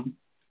system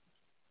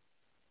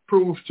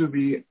proved to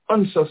be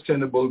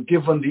unsustainable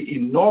given the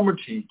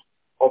enormity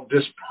of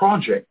this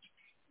project,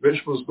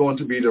 which was going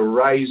to be the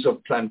rise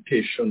of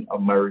plantation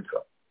America,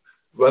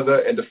 whether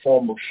in the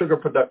form of sugar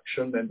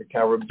production in the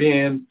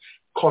Caribbean,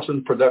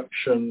 cotton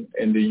production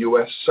in the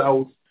U.S.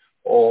 South,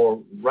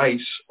 or rice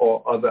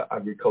or other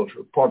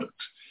agricultural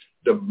products.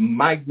 The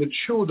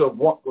magnitude of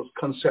what was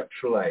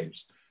conceptualized,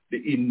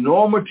 the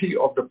enormity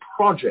of the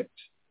project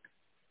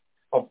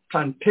of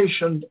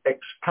plantation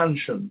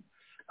expansion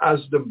as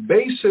the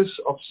basis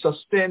of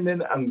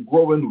sustaining and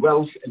growing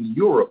wealth in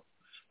Europe,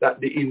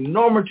 that the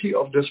enormity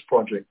of this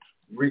project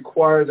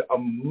required a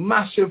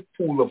massive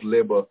pool of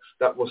labor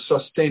that was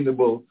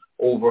sustainable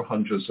over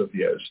hundreds of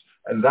years.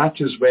 And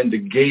that is when the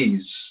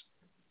gaze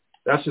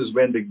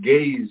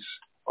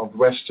of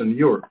Western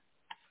Europe,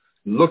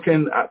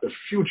 looking at the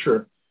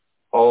future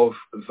of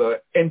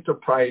the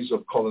enterprise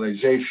of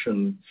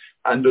colonization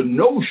and the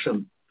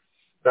notion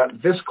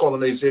that this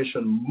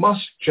colonization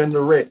must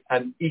generate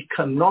an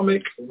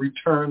economic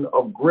return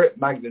of great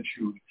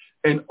magnitude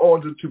in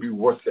order to be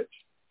worth it.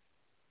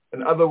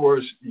 In other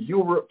words,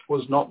 Europe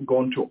was not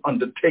going to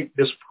undertake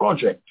this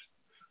project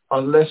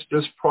unless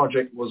this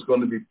project was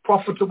going to be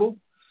profitable,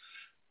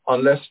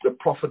 unless the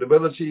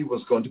profitability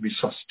was going to be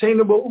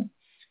sustainable,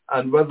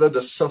 and whether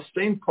the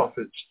sustained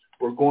profits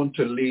were going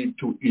to lead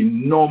to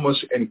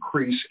enormous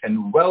increase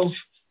in wealth,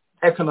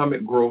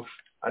 economic growth,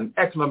 and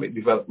economic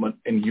development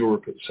in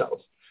Europe itself.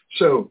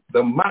 So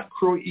the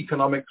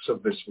macroeconomics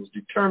of this was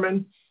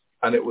determined,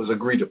 and it was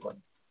agreed upon.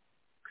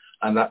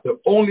 And that the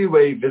only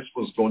way this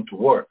was going to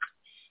work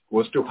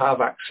was to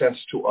have access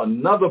to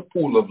another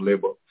pool of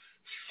labor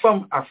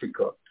from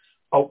Africa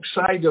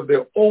outside of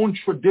their own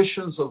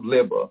traditions of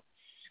labor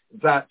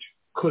that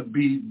could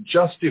be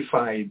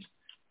justified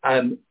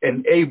and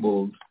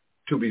enabled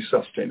to be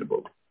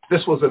sustainable.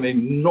 This was an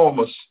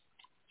enormous,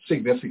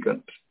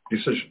 significant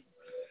decision.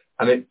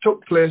 And it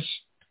took place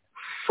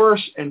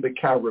first in the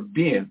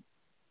Caribbean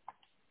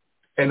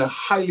in a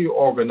highly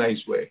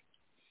organized way.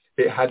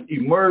 It had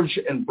emerged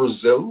in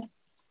Brazil,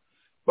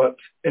 but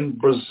in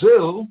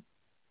Brazil,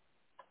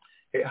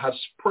 it has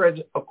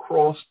spread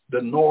across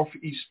the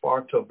northeast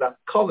part of that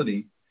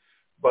colony,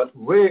 but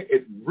where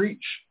it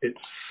reached its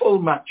full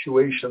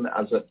maturation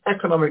as an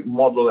economic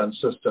model and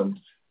system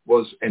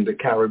was in the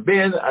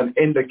Caribbean, and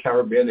in the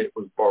Caribbean it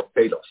was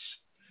Barbados,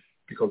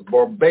 because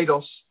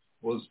Barbados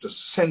was the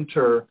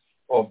center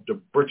of the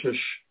British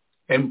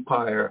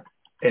Empire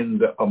in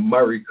the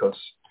Americas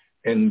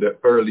in the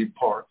early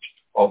part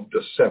of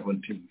the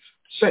 17th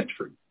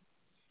century.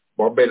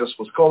 Barbados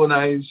was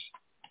colonized,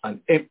 an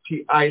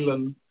empty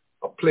island,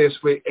 a place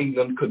where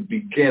England could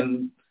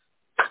begin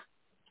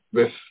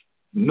with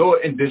no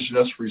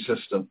indigenous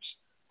resistance,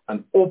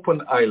 an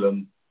open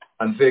island,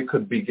 and they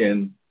could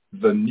begin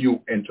the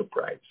new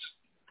enterprise.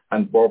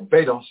 And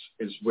Barbados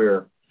is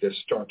where they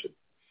started.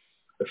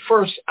 The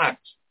first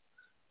act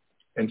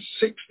in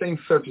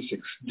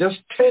 1636, just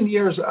 10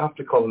 years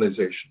after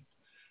colonization,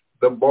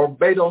 the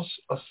Barbados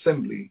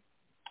Assembly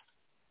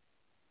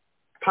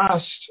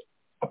passed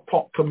a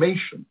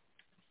proclamation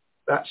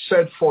that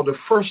said for the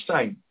first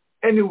time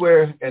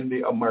anywhere in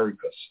the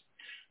Americas,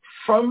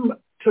 from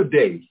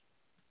today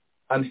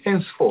and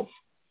henceforth,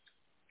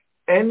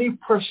 any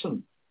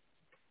person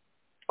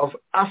of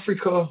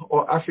Africa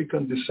or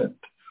African descent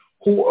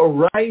who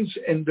arrives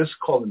in this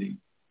colony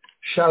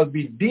shall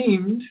be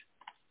deemed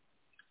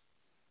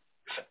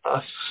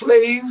a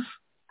slave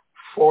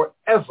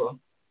forever,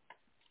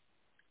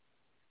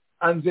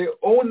 and their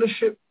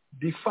ownership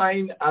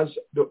defined as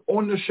the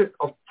ownership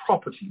of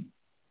property.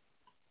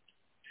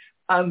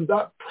 And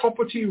that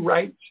property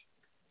right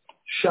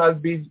shall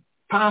be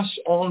passed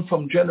on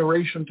from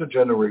generation to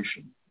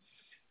generation.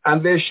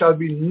 And there shall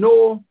be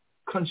no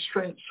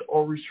constraints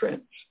or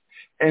restraints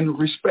in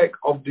respect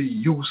of the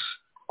use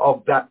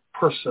of that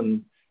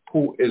person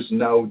who is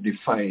now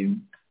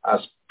defined as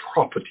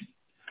property.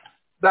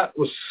 That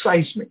was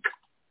seismic,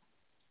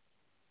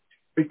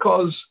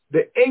 because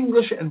the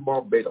English in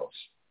Barbados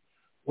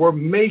were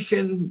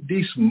making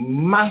these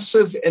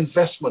massive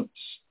investments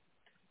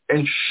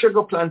in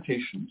sugar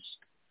plantations,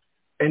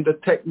 in the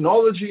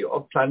technology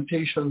of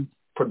plantation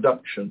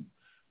production,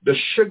 the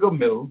sugar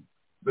mill,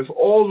 with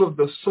all of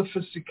the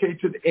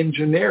sophisticated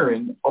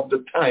engineering of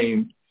the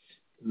time,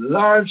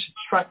 large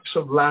tracts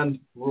of land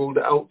rolled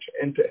out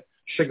into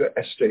sugar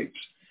estates.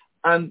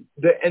 And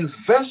the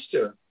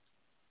investor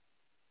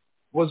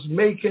was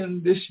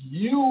making this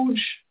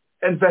huge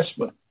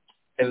investment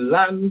in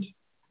land,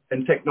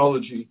 in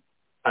technology,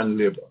 and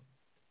labor.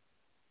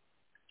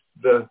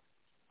 The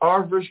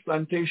average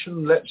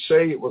plantation, let's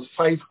say it was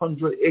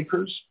 500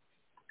 acres,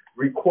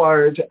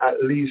 required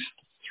at least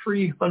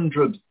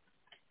 300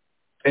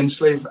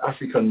 enslaved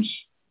Africans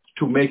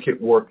to make it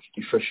work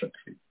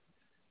efficiently.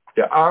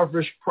 The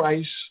average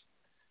price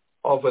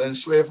of an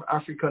enslaved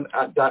African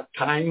at that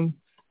time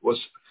was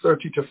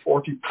 30 to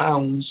 40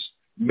 pounds,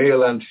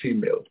 male and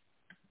female.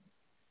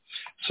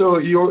 So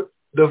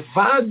the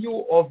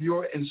value of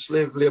your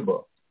enslaved labor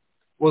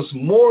was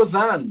more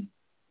than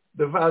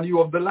the value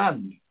of the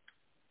land.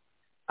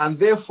 And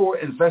therefore,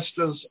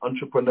 investors,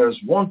 entrepreneurs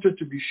wanted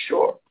to be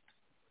sure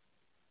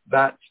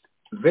that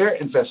their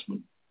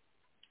investment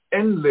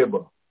in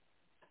labor,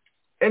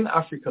 in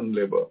African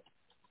labor,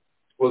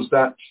 was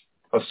that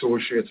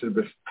associated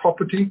with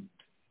property,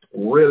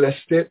 real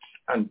estate,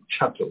 and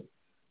chattel.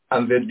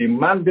 And they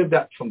demanded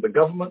that from the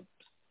government,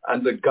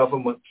 and the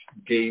government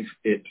gave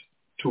it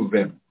to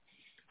them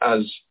as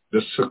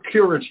the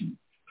security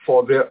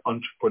for their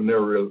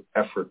entrepreneurial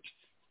effort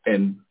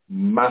in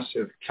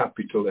massive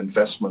capital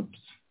investment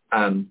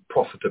and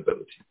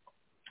profitability.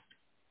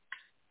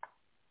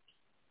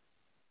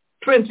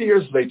 20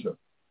 years later,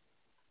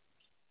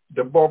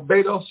 the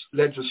Barbados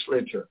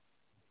legislature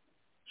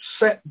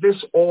set this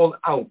all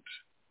out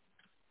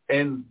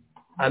in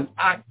an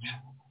act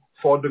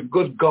for the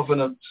good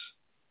governance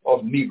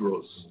of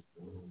Negroes.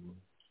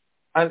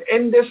 And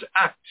in this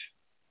act,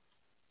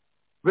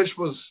 which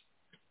was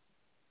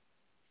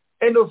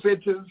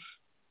innovative,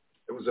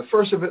 it was the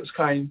first of its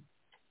kind,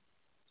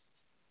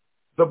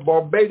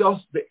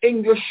 the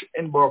English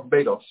in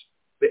Barbados,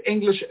 the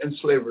English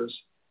enslavers,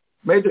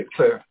 made it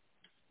clear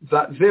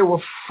that they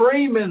were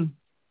framing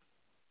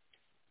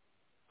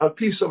a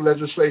piece of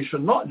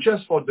legislation, not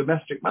just for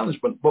domestic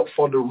management, but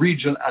for the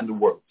region and the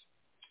world.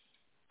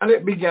 And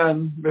it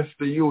began with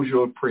the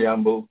usual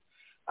preamble.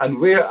 And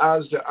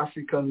whereas the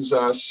Africans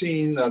are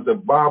seen as a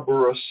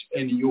barbarous,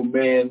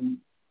 inhumane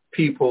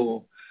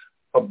people,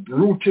 a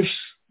brutish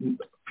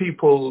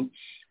people,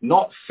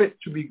 not fit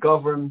to be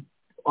governed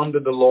under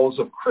the laws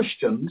of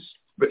Christians,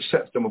 which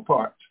sets them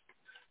apart,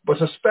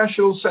 but a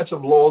special set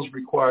of laws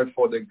required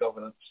for their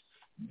governance,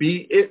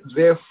 be it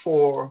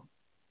therefore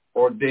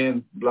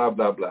ordained, blah,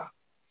 blah, blah.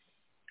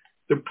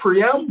 The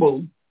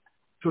preamble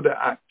to the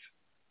act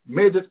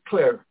made it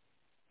clear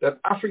that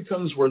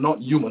Africans were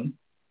not human,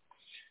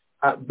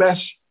 at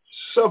best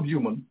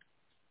subhuman,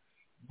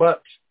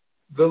 but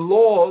the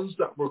laws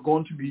that were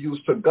going to be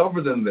used to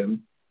govern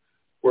them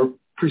were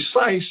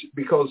precise,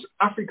 because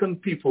African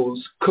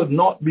peoples could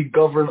not be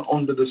governed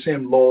under the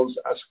same laws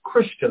as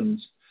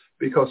Christians,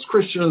 because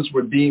Christians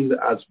were deemed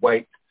as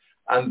white,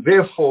 and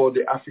therefore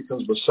the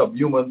Africans were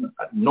subhuman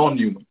and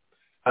non-human,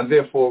 and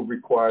therefore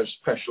required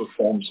special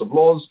forms of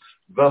laws.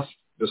 Thus,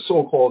 the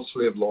so-called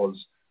slave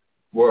laws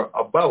were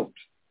about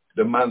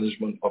the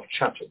management of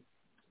chattel.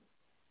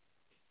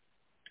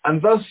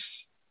 And thus,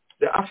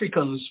 the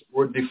Africans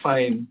were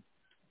defined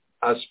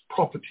as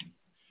property,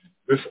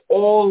 with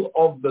all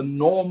of the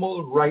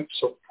normal rights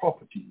of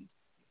property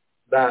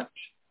that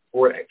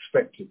were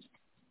expected.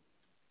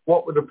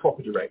 What were the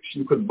property rights?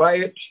 You could buy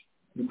it,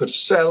 you could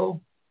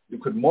sell, you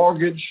could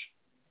mortgage,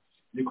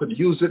 you could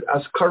use it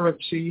as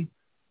currency,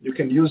 you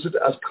can use it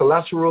as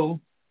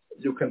collateral,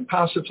 you can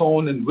pass it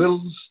on in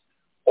wills.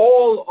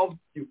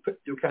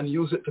 You can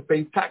use it to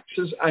pay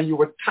taxes, and you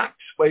were taxed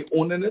by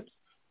owning it.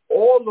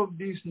 All of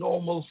these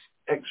normal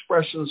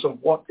expressions of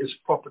what is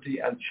property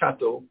and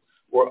chattel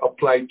were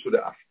applied to the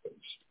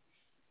Africans.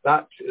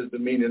 That is the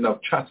meaning of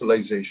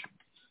chattelization.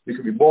 You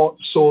can be bought,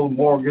 sold,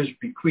 mortgaged,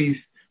 bequeathed.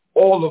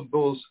 All of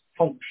those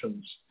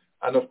functions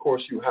And of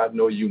course, you had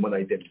no human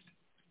identity.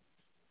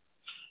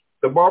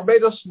 The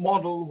Barbados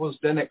model was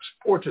then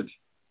exported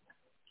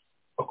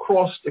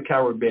across the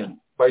Caribbean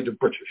by the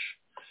British.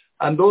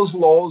 And those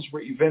laws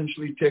were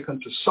eventually taken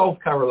to South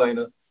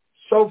Carolina.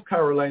 South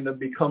Carolina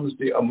becomes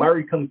the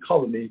American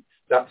colony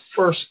that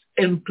first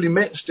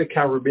implements the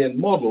Caribbean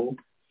model.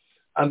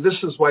 And this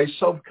is why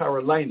South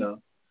Carolina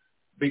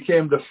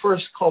became the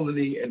first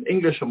colony in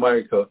English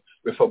America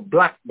with a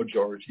black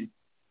majority.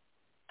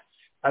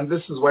 And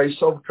this is why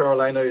South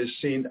Carolina is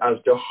seen as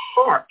the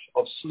heart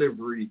of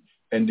slavery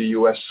in the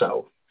U.S.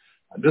 South.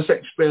 And this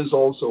explains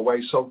also why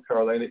South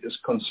Carolina is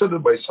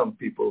considered by some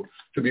people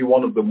to be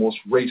one of the most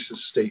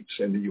racist states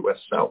in the U.S.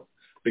 South,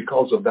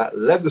 because of that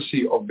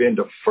legacy of being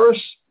the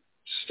first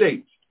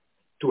state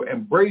to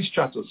embrace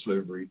chattel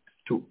slavery,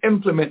 to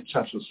implement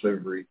chattel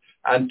slavery,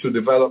 and to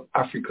develop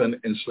African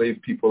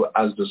enslaved people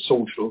as the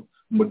social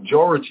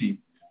majority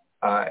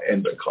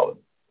in the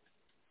colony.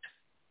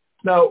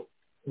 Now,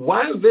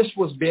 while this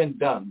was being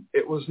done,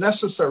 it was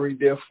necessary,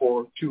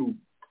 therefore, to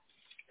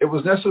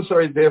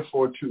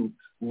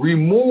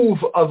remove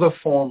other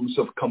forms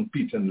of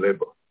competing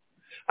labor.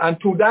 And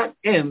to that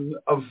end,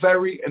 a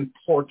very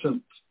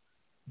important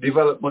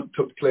development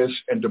took place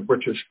in the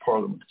British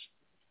Parliament.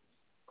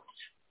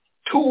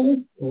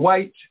 2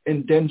 white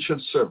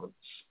indentured servants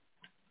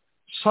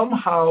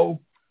somehow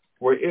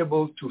were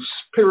able to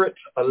spirit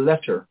a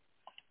letter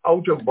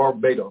out of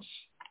Barbados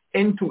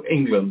into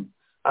England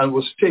and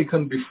was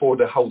taken before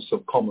the House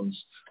of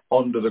Commons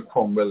under the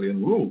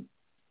Cromwellian rule.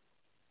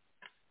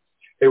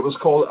 It was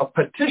called a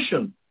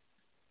petition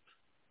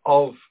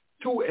of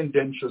 2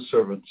 indentured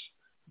servants,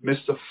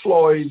 Mr.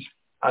 Floyd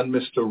and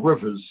Mr.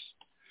 Rivers,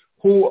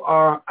 who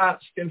are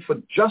asking for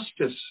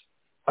justice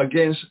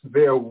against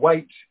their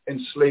white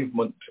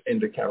enslavement in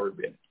the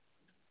Caribbean.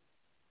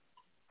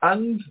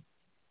 And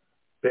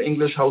the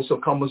English House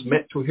of Commons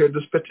met to hear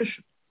this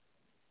petition.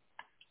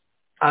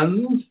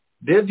 And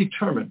they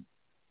determined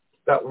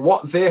that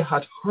what they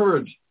had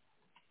heard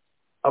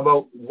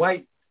about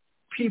white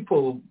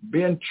people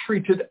being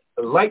treated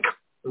like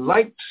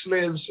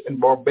slaves in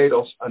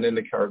Barbados and in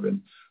the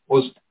Caribbean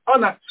was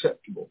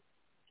unacceptable.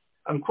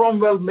 And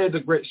Cromwell made a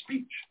great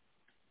speech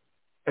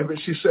in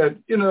which he said,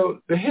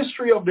 the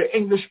history of the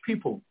English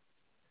people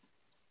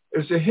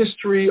is the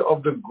history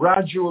of the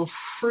gradual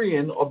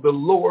freeing of the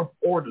lower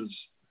orders.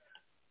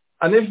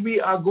 And if we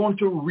are going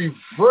to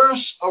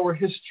reverse our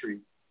history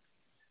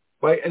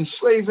by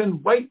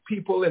enslaving white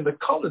people in the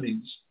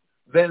colonies,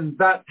 then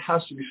that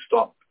has to be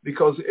stopped,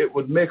 because it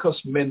would make us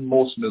men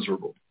most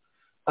miserable.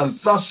 And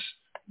thus,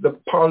 the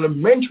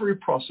parliamentary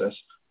process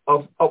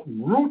of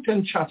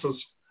uprooting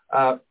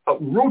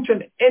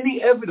uprooting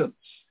any evidence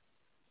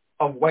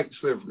of white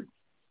slavery,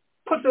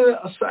 put it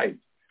aside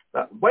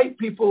that white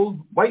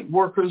people, white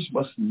workers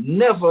must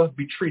never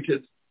be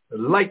treated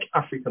like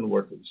African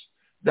workers.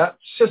 That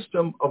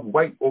system of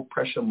white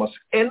oppression must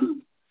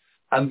end,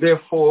 and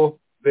therefore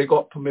they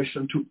got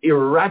permission to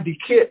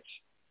eradicate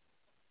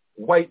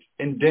white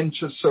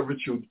indentured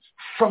servitude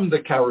from the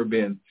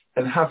Caribbean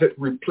and have it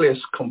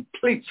replaced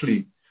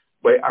completely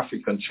by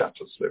African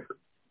chattel slavery.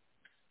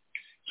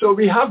 So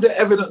we have the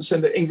evidence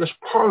in the English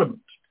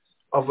Parliament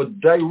of a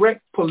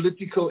direct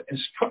political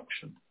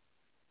instruction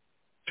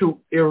to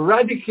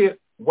eradicate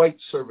white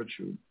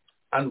servitude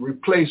and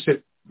replace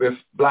it with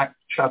black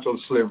chattel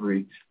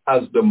slavery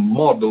as the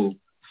model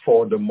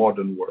for the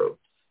modern world.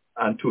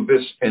 And to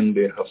this end,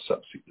 they have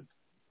succeeded.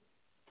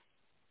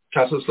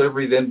 Chattel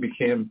slavery then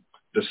became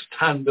the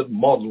standard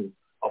model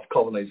of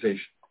colonization,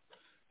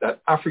 that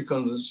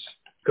Africans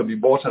could be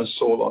bought and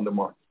sold on the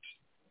market.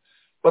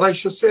 But I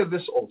should say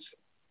this also.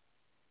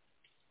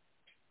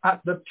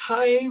 At the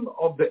time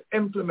of the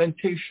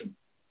implementation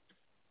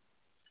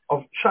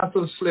of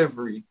chattel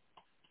slavery,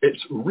 its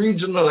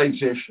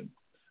regionalization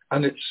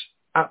and its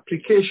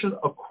application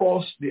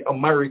across the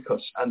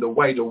Americas and the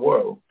wider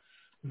world,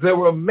 there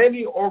were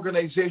many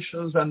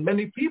organizations and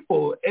many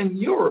people in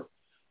Europe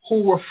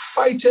who were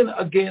fighting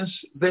against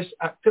this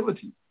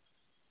activity.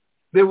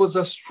 There was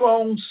a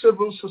strong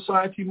civil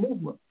society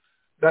movement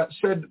that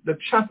said the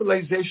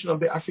chattelization of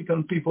the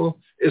African people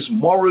is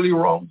morally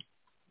wrong.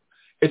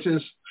 It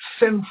is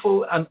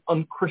sinful and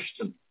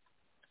unchristian.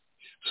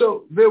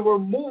 So there were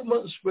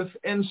movements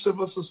within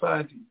civil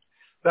society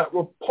that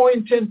were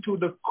pointing to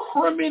the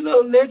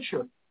criminal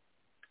nature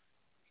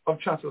of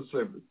chattel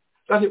slavery,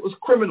 that it was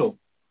criminal,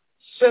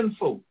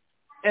 sinful,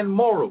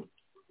 immoral.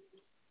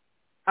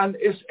 And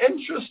it's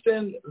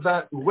interesting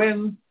that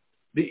when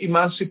the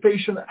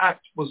Emancipation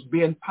Act was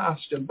being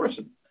passed in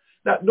Britain,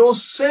 that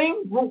those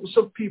same groups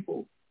of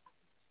people,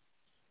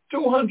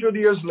 200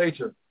 years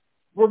later,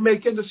 were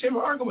making the same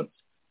argument,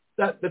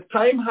 that the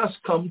time has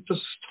come to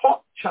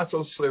stop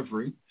chattel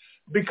slavery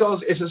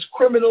because it is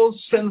criminal,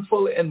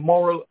 sinful,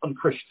 immoral,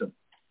 unchristian.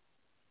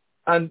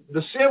 And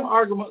the same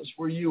arguments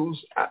were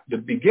used at the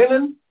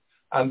beginning,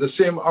 and the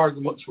same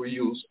arguments were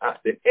used at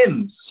the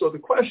end. So the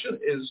question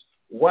is,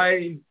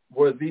 why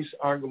were these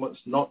arguments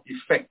not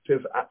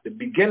effective at the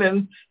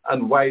beginning,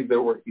 and why they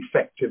were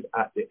effective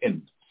at the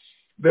end?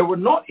 They were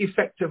not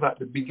effective at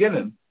the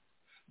beginning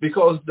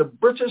because the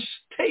British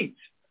state,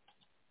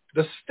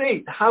 the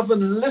state,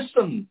 haven't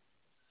listened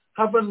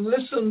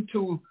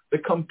to the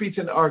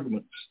competing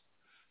arguments,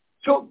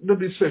 took the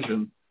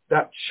decision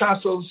that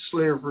chattel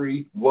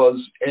slavery was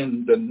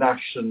in the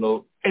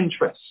national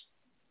interest.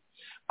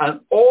 And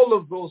all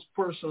of those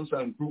persons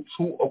and groups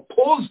who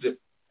opposed it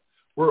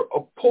were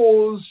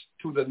opposed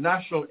to the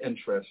national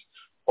interest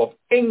of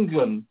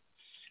England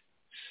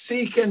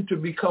seeking to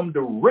become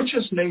the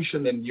richest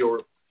nation in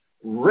Europe,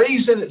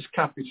 raising its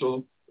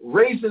capital,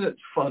 raising its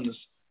funds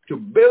to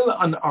build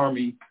an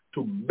army,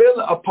 to build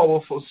a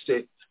powerful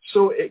state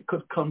so it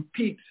could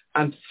compete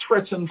and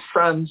threaten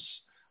France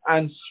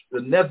and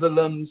the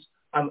Netherlands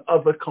and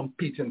other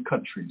competing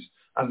countries.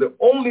 And the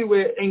only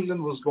way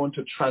England was going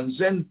to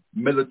transcend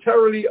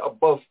militarily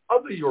above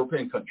other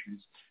European countries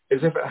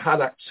is if it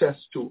had access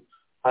to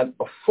a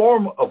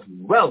form of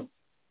wealth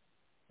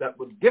that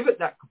would give it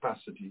that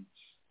capacity.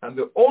 And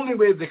the only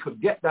way they could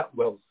get that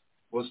wealth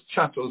was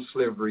chattel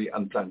slavery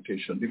and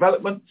plantation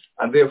development,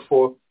 and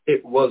therefore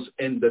it was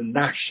in the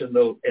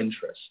national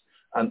interest.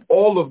 And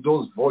all of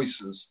those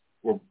voices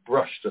were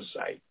brushed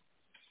aside.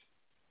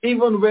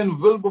 Even when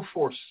William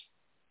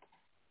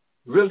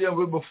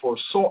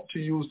Wilberforce sought to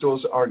use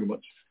those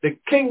arguments, the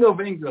King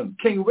of England,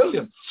 King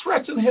William,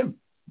 threatened him.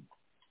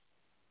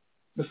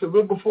 Mr.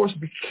 Wilberforce,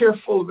 be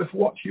careful with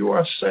what you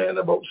are saying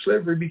about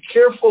slavery. Be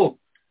careful.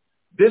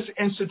 This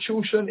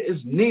institution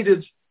is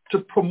needed to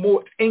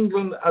promote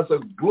England as a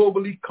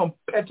globally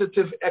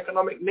competitive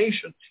economic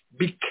nation.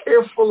 Be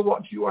careful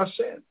what you are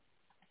saying.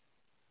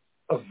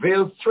 A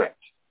veiled threat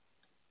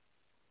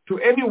to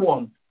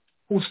anyone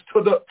who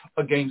stood up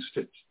against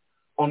it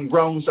on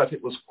grounds that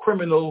it was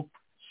criminal,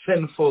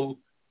 sinful,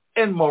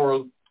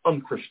 immoral,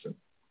 unchristian.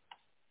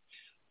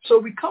 So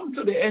we come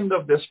to the end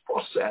of this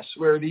process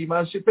where the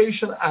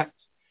Emancipation Act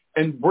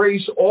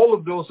embraced all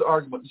of those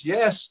arguments.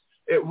 Yes,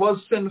 it was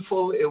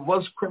sinful, it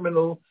was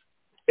criminal,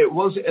 it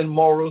was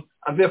immoral,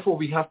 and therefore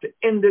we have to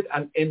end it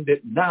and end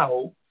it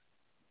now,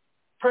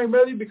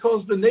 primarily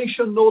because the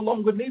nation no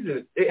longer needed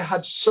it. It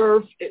had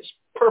served its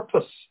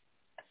purpose.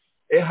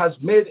 It has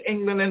made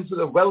England into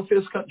the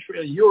wealthiest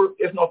country in Europe,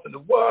 if not in the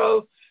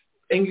world.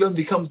 England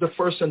becomes the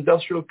first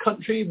industrial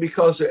country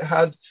because it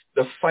had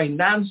the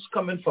finance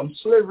coming from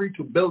slavery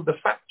to build the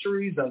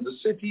factories and the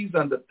cities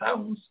and the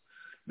towns.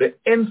 The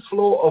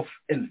inflow of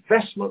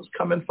investments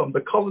coming from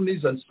the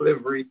colonies and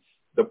slavery.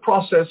 The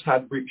process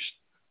had reached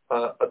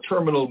a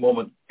terminal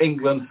moment.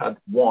 England had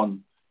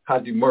won,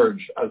 had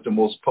emerged as the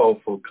most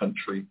powerful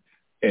country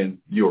in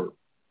Europe.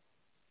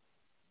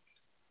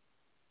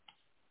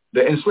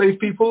 The enslaved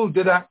people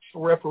did act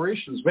for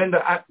reparations. When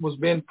the act was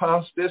being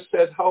passed, they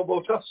said, how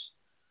about us?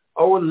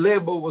 Our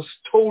labor was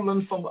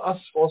stolen from us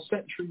for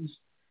centuries.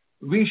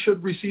 We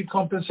should receive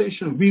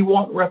compensation. We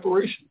want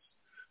reparations.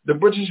 The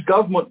British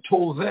government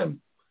told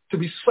them to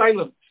be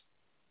silent.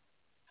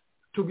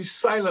 To be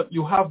silent.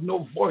 You have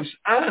no voice.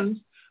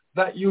 And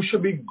that you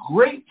should be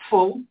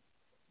grateful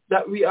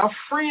that we are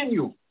freeing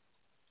you.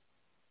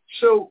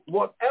 So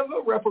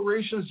whatever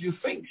reparations you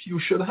think you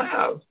should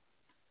have,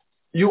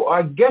 you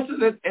are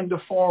getting it in the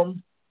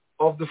form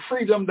of the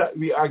freedom that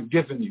we are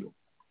giving you.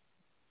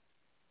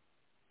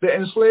 The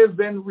enslaved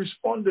then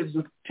responded,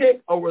 you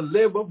take our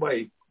labor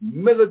by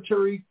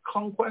military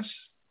conquest.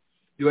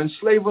 You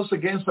enslave us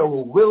against our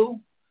will.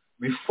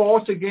 We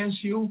fought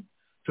against you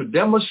to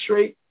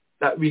demonstrate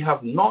that we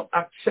have not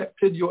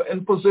accepted your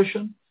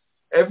imposition.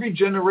 Every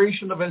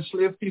generation of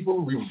enslaved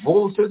people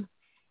revolted.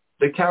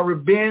 The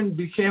Caribbean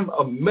became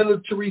a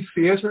military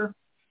theater.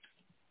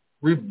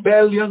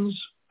 Rebellions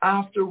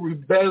after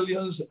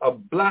rebellions, a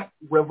black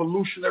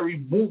revolutionary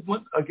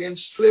movement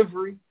against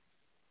slavery.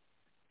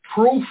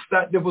 Proof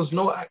that there was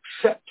no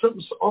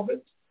acceptance of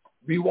it.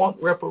 We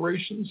want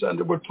reparations, and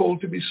they were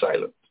told to be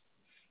silent.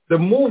 The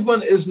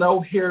movement is now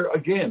here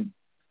again.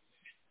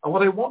 And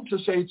what I want to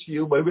say to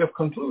you by way of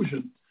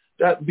conclusion,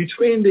 that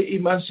between the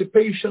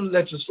emancipation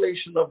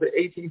legislation of the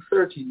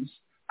 1830s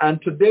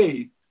and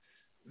today,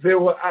 there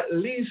were at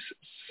least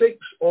 6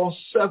 or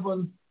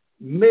 7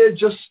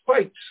 major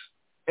spikes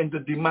in the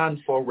demand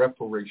for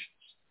reparations.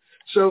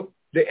 So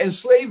the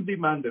enslaved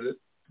demanded it.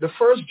 The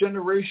first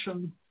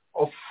generation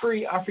of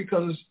free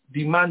Africans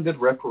demanded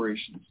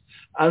reparations.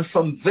 And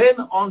from then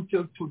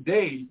until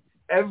today,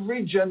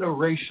 every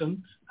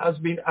generation has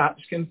been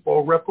asking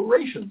for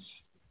reparations.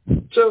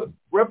 So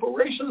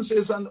reparations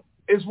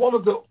is one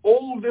of the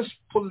oldest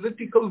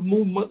political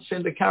movements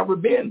in the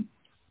Caribbean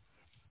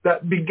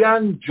that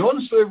began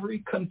during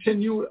slavery,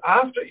 continued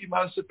after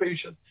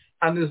emancipation,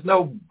 and is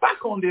now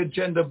back on the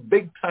agenda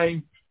big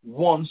time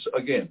once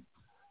again.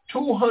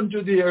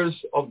 200 years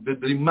of the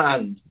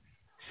demand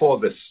for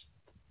this,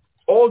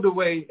 all the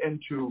way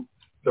into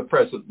the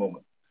present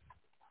moment.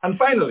 And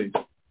finally,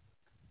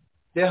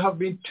 there have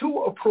been 2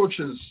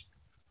 approaches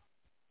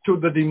to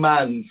the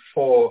demand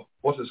for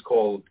what is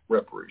called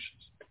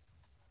reparations.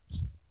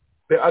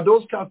 There are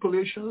those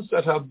calculations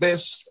that are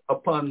based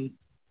upon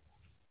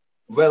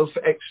wealth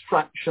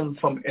extraction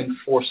from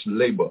enforced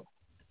labor.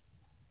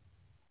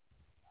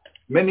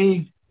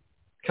 Many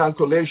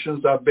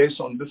calculations are based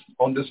on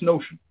this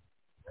notion.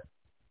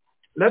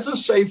 Let us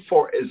say,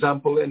 for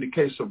example, in the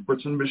case of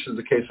Britain, which is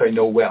the case I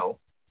know well,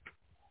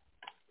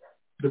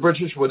 the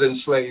British would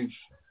enslave,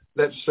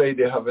 let's say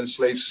they have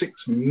enslaved 6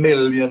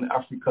 million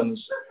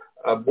Africans,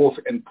 both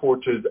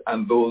imported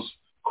and those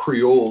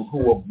Creole who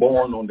were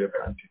born on their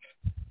plantation.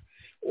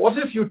 What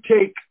if you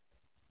take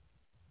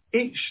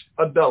each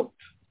adult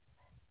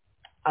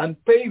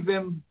and pay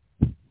them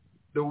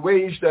the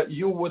wage that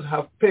you would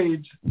have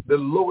paid the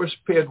lowest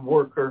paid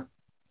worker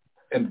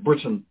in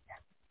Britain?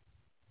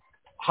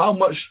 How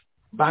much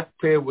back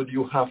pay would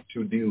you have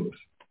to deal with?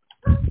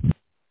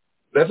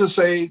 Let us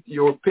say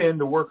you're paying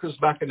the workers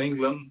back in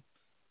England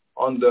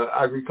on the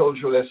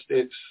agricultural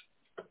estates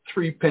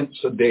 3 pence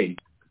a day.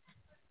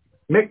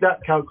 Make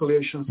that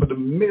calculation for the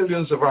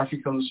millions of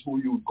Africans who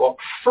you got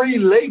free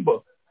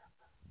labor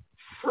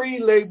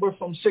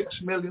from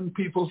 6 million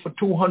people for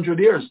 200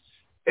 years.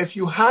 If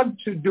you had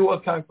to do a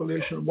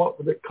calculation, what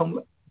would it come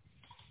like?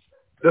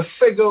 The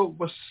figure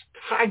was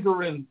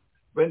staggering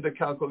when the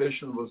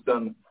calculation was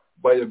done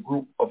by a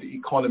group of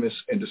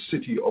economists in the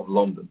city of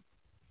London.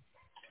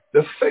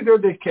 The figure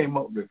they came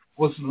up with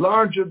was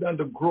larger than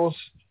the gross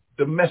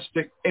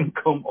domestic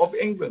income of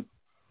England.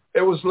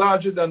 It was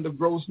larger than the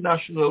gross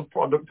national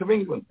product of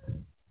England.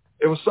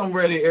 It was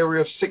somewhere in the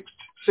area of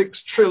 6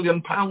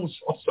 trillion pounds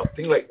or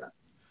something like that.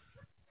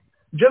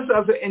 Just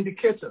as an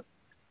indicator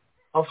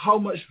of how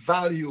much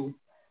value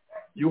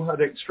you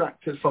had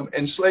extracted from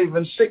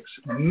enslaving 6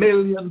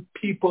 million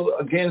people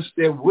against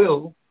their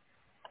will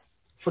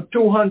for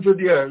 200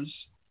 years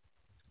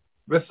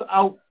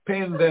without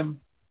paying them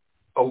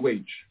a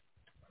wage.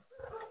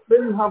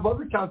 Then you have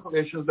other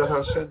calculations that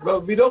have said,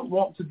 well, we don't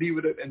want to deal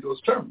with it in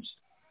those terms.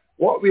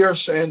 What we are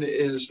saying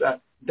is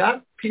that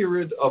that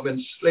period of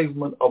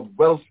enslavement, of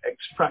wealth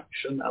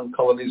extraction and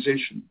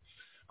colonization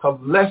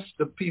have left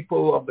the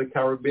people of the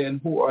Caribbean,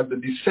 who are the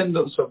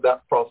descendants of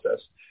that process,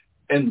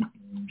 in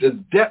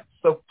the depths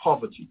of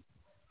poverty.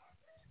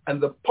 And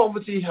the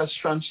poverty has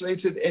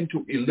translated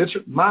into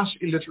mass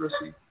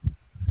illiteracy,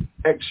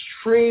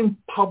 extreme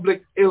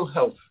public ill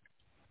health.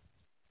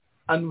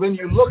 And when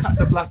you look at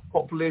the black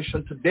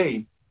population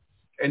today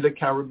in the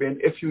Caribbean,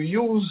 if you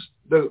use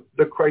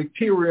the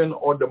criterion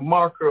or the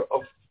marker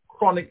of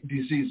chronic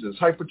diseases,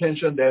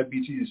 hypertension,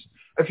 diabetes,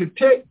 if you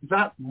take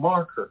that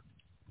marker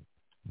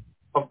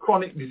of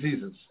chronic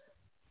diseases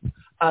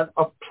and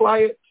apply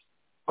it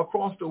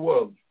across the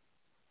world,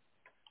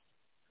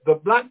 the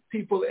black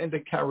people in the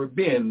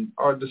Caribbean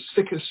are the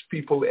sickest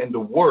people in the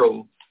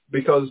world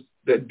because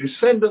the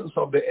descendants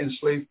of the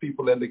enslaved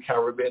people in the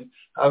Caribbean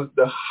have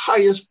the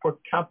highest per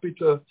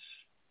capita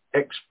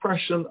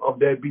expression of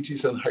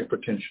diabetes and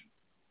hypertension.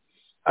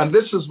 And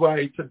this is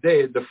why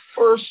today the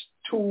first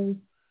two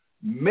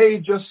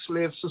major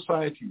slave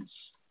societies,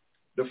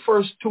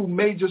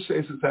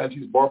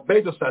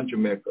 Barbados and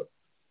Jamaica,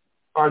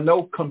 are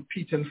now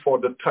competing for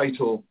the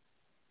title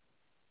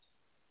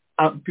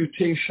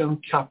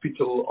amputation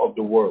capital of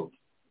the world,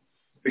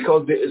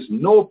 because there is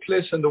no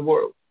place in the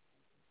world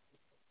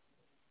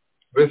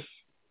with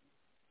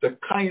the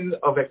kind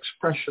of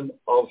expression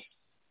of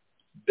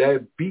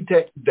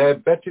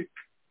diabetic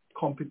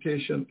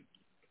complication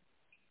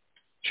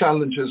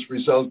challenges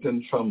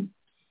resulting from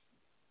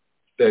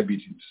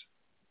diabetes.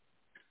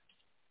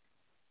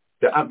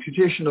 The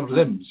amputation of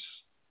limbs,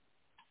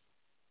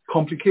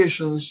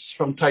 complications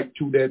from type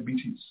 2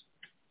 diabetes,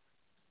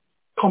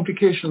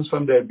 complications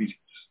from diabetes.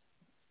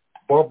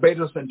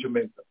 Barbados and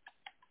Jamaica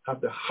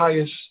have the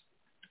highest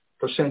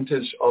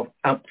percentage of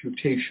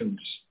amputations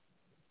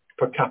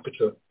per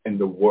capita in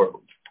the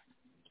world,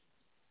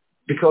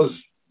 because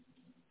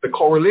the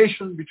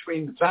correlation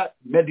between that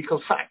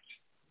medical fact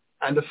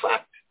and the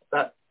fact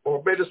that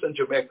Barbados and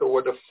Jamaica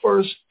were the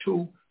first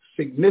two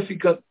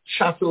significant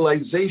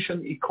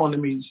chattelization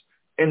economies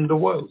in the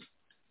world.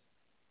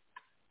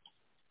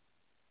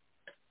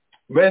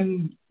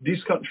 When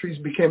these countries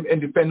became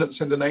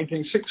independent in the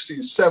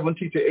 1960s,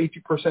 70 to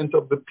 80%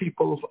 of the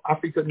people of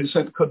African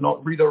descent could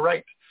not read or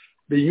write.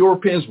 The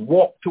Europeans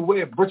walked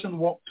away. Britain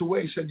walked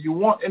away, said, you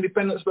want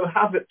independence, we'll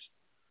have it.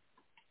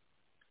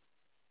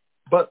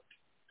 But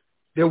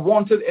they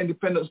wanted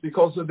independence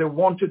because they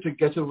wanted to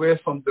get away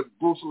from the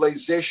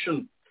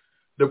brutalization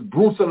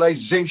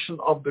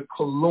of the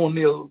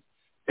colonial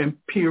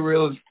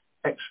imperial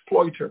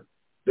exploiter.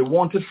 They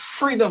wanted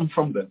freedom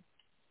from them.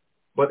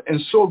 But in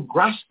so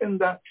grasping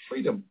that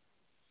freedom,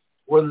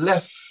 were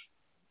left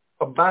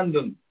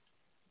abandoned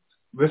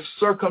with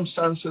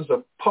circumstances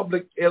of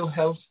public ill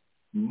health,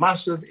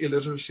 massive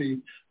illiteracy,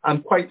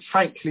 and quite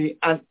frankly,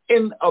 an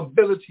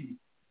inability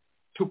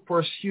to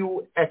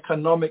pursue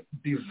economic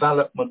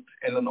development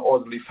in an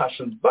orderly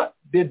fashion. But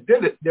they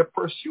did it, they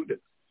pursued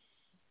it.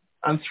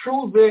 And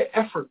through their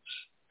efforts,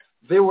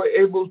 they were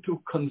able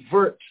to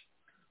convert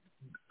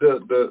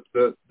the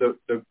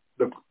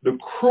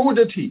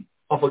crudity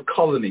of a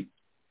colony,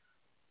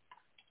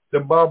 the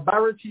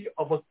barbarity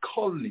of a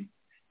colony,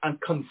 and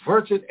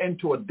convert it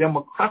into a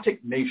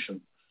democratic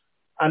nation.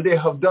 And they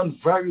have done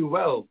very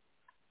well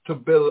to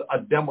build a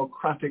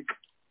democratic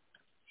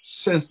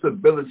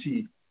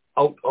sensibility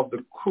out of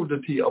the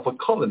crudity of a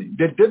colony.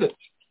 They did it.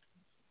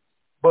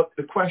 But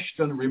the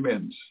question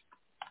remains,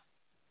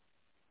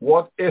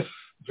 what if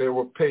they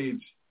were paid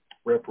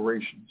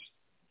reparations?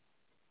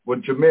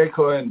 Would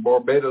Jamaica and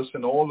Barbados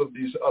and all of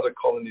these other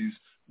colonies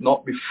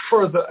not be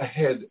further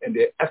ahead in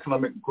their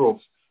economic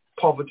growth,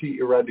 poverty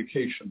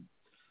eradication,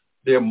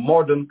 their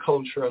modern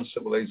culture and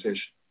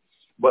civilization?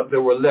 But they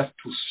were left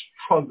to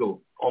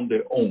struggle on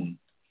their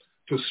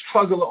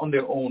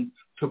own,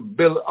 to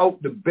build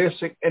out the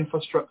basic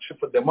infrastructure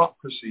for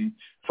democracy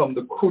from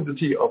the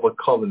crudity of a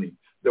colony.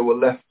 They were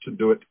left to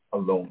do it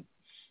alone.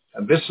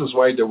 And this is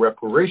why the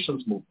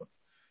reparations movement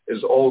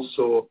is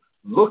also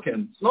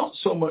looking not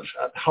so much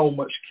at how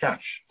much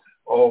cash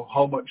or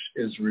how much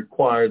is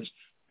required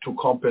to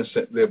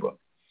compensate labor,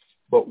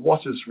 but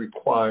what is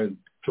required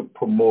to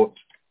promote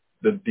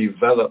the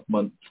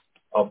development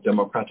of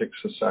democratic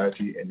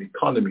society and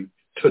economy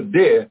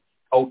today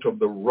out of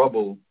the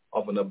rubble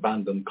of an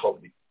abandoned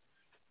colony.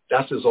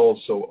 That is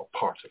also a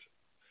part of it.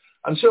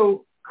 And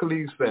so,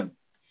 colleagues, then,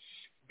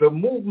 the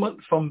movement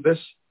from this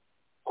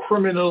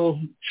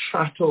criminal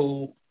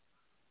chattel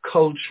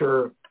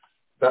culture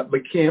that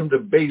became the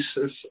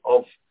basis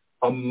of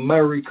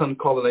American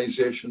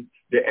colonization,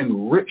 the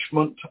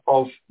enrichment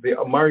of the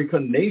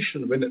American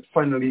nation when it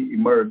finally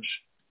emerged,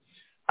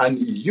 and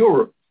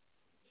Europe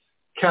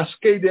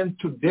cascading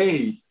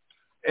today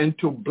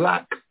into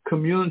black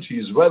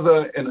communities,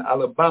 whether in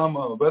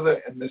Alabama,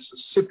 whether in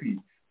Mississippi,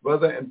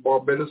 whether in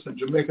Barbados and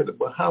Jamaica, the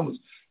Bahamas,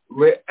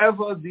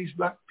 wherever these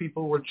black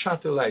people were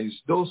chattelized,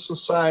 those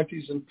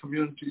societies and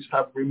communities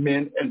have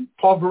remained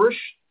impoverished,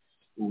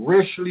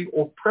 racially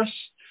oppressed,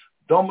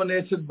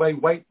 dominated by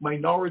white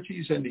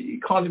minorities in the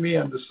economy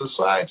and the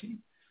society.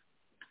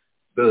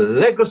 The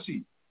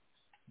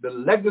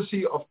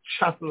legacy of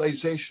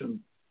chattelization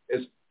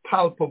is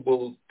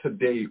palpable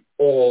today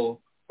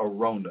all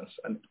around us.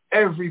 And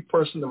every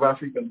person of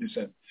African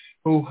descent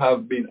who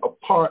have been a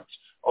part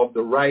of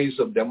the rise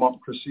of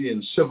democracy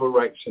and civil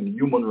rights and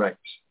human rights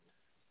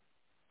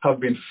have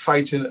been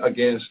fighting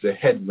against the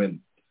headwind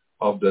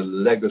of the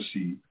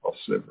legacy of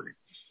slavery.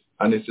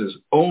 And it is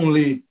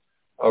only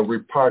a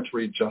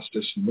reparatory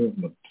justice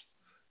movement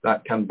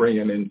that can bring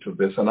an end to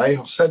this. And I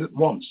have said it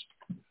once,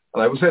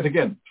 and I will say it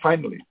again,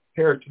 finally,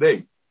 here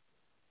today.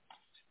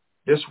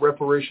 This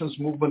reparations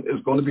movement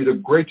is going to be the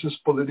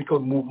greatest political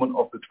movement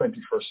of the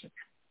 21st century.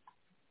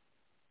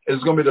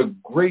 It's going to be the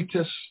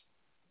greatest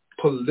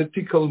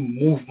political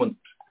movement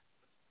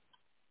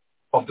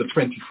of the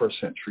 21st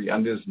century.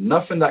 And there's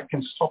nothing that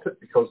can stop it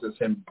because it's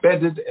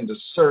embedded in the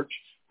search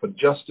for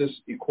justice,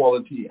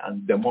 equality,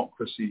 and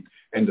democracy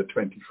in the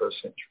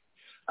 21st century.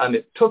 And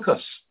it took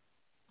us,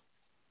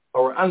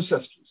 our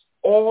ancestors,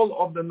 all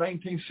of the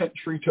 19th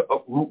century to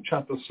uproot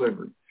chattel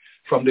slavery.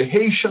 From the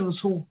Haitians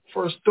who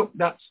first took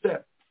that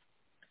step,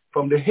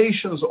 from the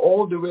Haitians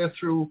all the way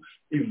through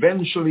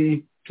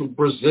eventually to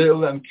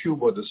Brazil and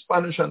Cuba, the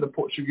Spanish and the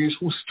Portuguese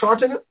who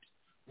started it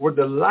were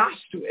the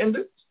last to end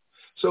it.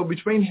 So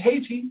between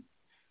Haiti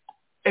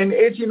in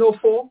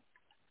 1804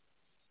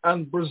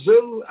 and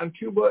Brazil and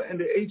Cuba in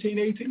the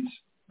 1880s,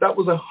 that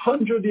was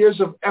 100 years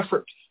of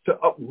effort to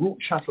uproot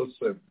chattel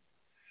slavery.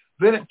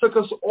 Then it took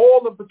us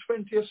all of the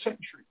 20th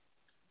century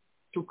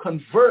to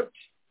convert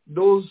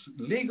those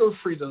legal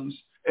freedoms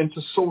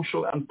into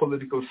social and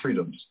political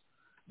freedoms,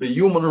 the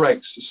human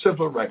rights, the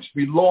civil rights.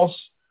 We lost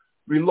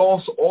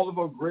all of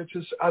our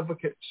greatest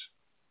advocates,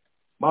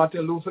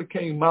 Martin Luther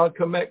King,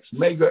 Malcolm X,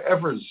 Medgar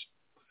Evers.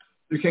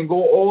 You can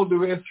go all the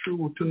way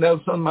through to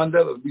Nelson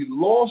Mandela. We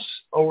lost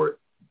our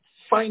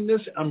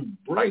finest and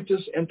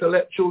brightest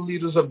intellectual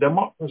leaders of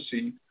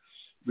democracy.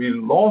 We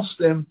lost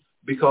them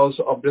because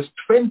of this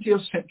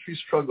 20th century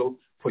struggle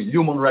for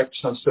human rights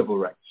and civil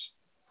rights.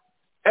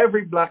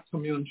 Every black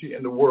community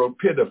in the world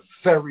paid a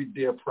very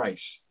dear price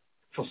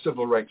for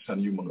civil rights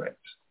and human rights.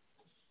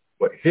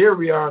 But here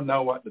we are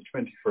now at the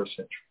 21st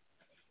century.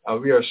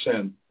 And we are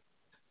saying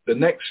the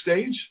next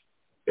stage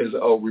is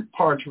our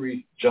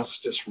reparatory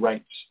justice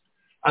rights.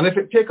 And if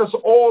it takes us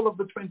all of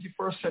the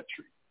 21st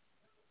century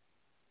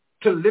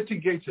to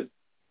litigate it,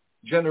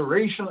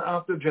 generation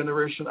after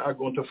generation are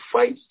going to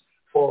fight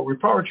for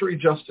reparatory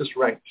justice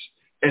rights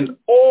in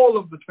all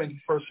of the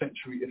 21st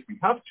century if we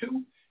have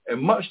to, and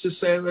much the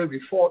same way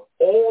we fought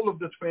all of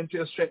the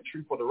 20th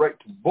century for the right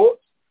to vote,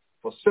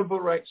 for civil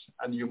rights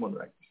and human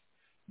rights.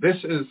 This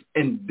is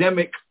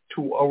endemic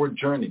to our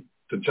journey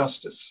to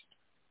justice.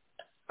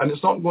 And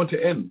it's not going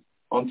to end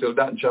until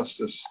that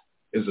justice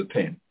is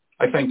attained.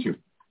 I thank you.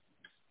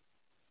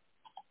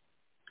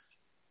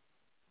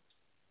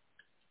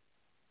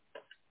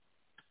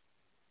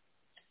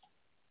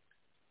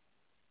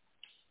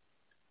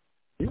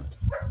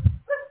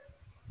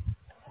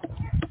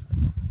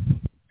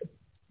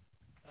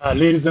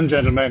 Ladies and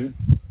gentlemen,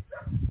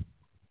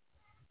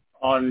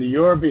 on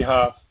your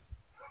behalf,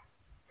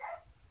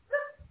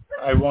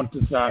 I want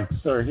to thank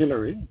Sir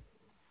Hilary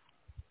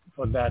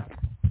for that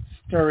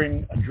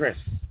stirring address.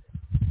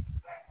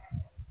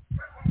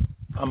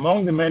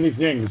 Among the many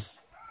things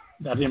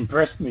that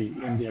impressed me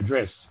in the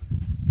address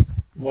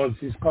was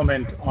his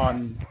comment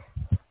on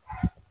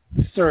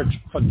the search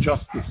for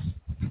justice,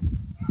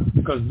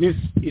 because this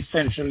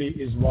essentially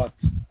is what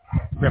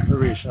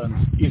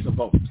reparations is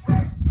about.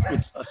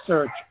 It's a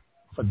search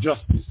for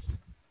justice.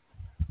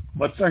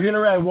 But Sir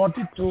Hillary, I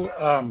wanted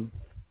to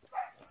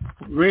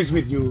raise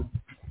with you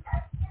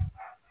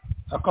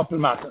a couple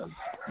matters.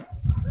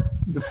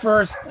 The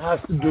first has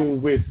to do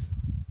with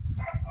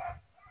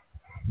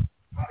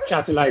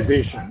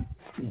chattelization.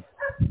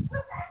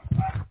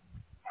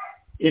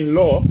 In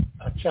law,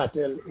 a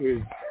chattel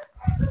is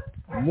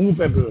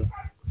movable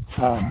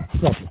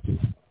property.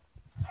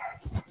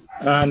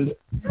 And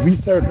we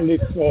certainly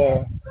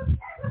saw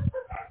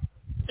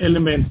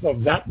elements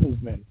of that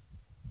movement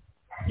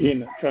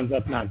in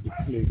transatlantic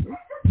slavery.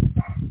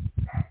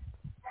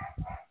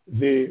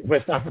 The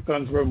West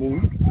Africans were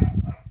moved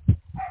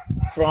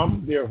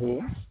from their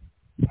homes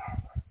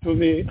to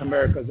the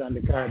Americas and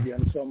the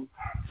Caribbean, some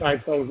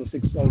 5,000,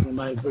 6,000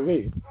 miles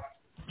away.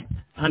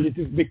 And it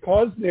is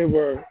because they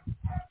were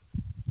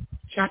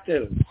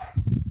chattels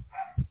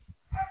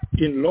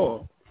in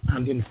law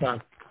and in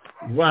fact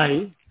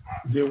why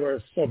they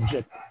were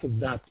subject to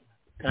that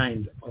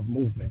kind of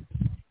movement.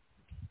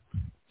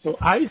 So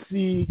I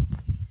see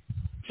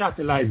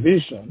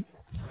chattelization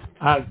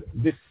as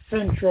the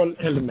central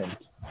element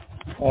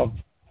of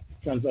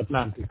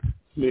transatlantic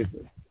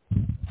slavery.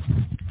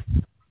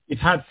 It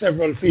had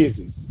several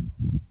phases.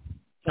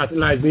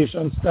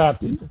 Chattelization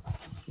started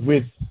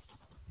with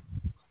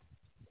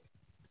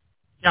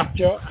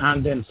capture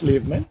and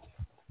enslavement.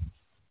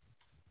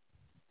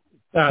 It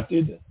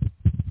started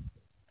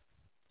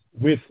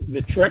with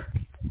the trek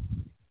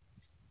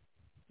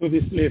to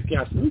the slave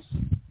castles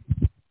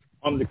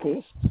on the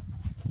coast,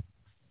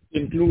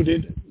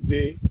 included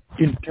the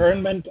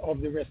internment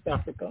of the West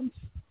Africans,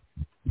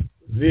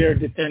 their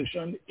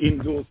detention in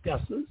those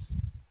castles.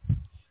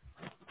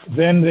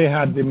 Then they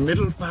had the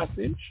Middle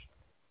Passage,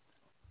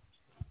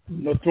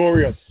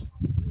 notorious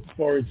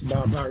for its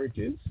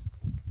barbarities.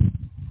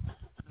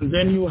 And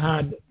then you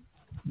had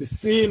the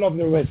sale of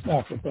the West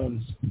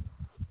Africans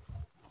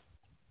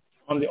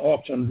on the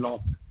auction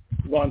block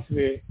once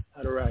they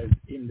had arrived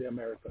in the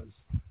Americas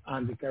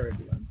and the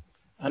Caribbean.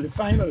 And the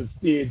final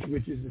stage,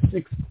 which is the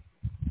sixth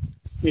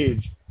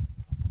stage,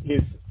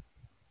 is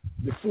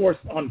the forced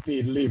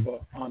unpaid labor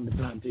on the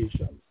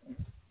plantations.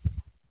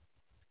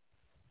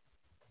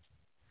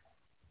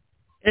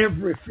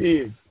 Every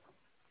phase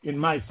in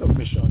my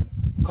submission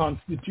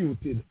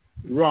constituted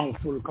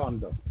wrongful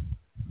conduct.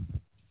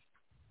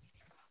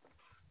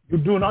 You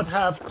do not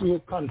have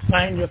to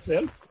confine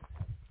yourself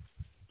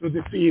to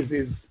the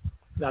phases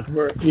that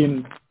were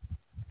in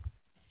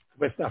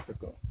West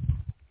Africa.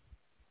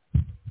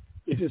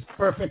 It is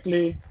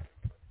perfectly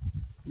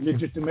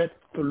legitimate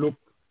to look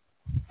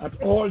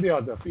at all the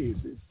other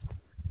phases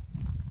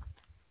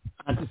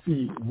and to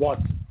see what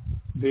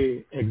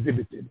they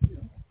exhibited.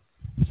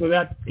 So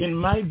that, in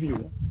my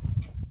view,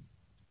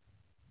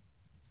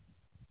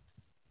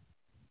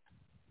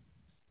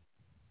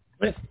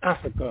 West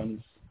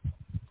Africans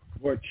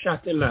were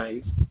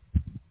chattelized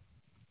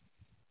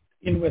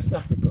in West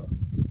Africa.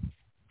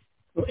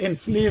 So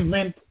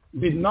enslavement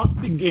did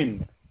not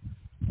begin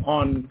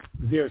on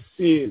their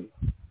sale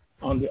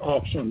on the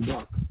auction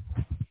block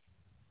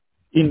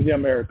in the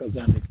Americas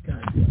and the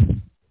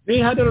Caribbean. They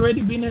had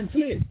already been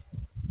enslaved.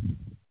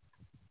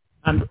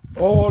 And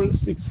all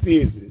 6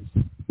 phases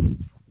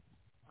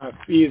are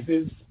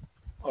phases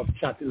of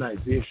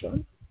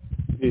chattelization,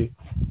 the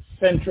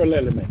central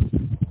element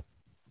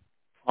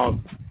of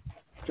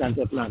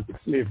transatlantic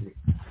slavery.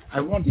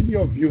 I wanted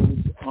your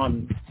views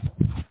on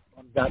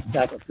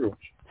that approach.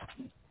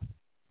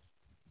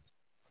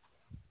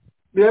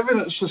 The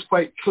evidence is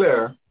quite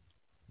clear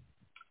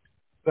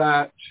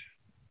that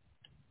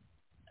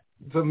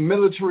the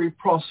military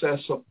process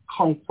of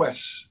conquest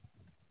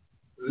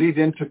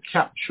leading to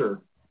capture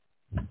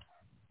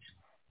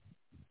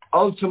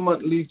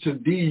ultimately to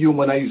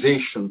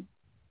dehumanization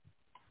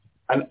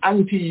and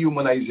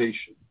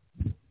anti-humanization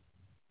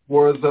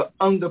were the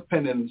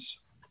underpinnings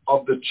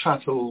of the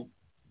chattel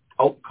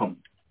outcome.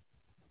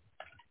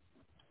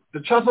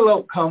 The chattel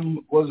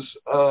outcome was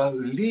a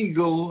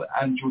legal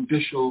and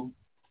judicial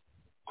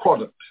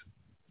product.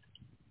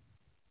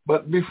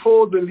 But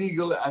before the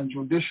legal and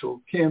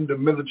judicial came the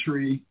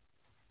military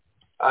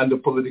and the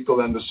political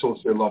and the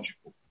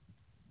sociological.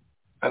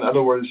 In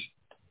other words,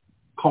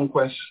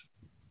 conquest,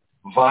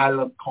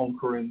 violent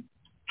conquering,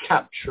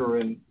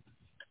 capturing,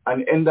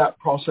 and in that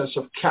process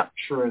of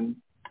capturing,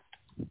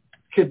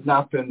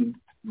 kidnapping,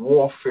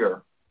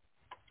 warfare,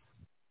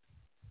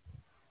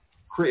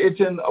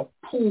 creating a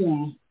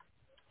pool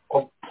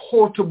of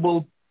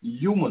portable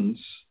humans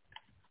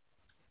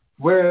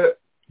where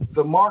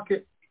the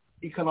market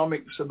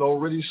economics had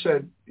already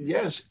said,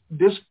 yes,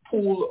 this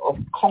pool of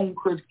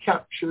conquered,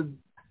 captured,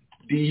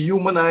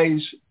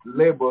 dehumanized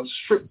labor,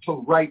 stripped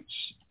of rights,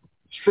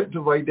 stripped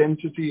of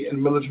identity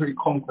and military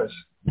conquest.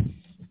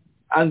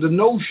 And the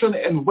notion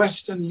in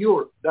Western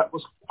Europe that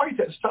was quite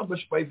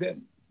established by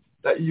then,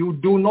 that you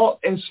do not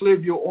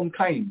enslave your own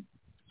kind.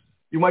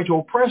 You might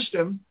oppress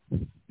them,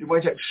 You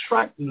might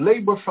extract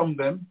labor from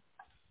them.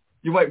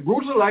 You might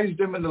brutalize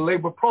them in the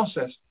labor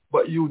process,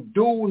 but you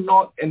do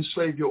not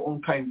enslave your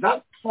own kind.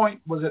 That point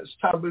was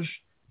established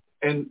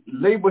in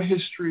labor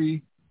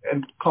history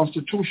and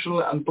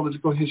constitutional and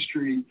political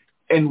history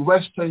in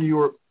Western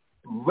Europe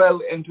well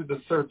into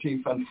the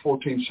 13th and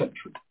 14th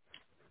century.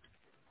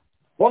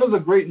 One of the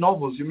great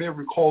novels you may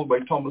recall by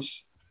Thomas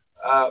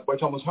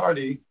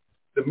Hardy,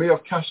 The Mayor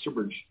of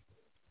Casterbridge,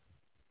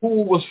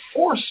 who was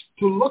forced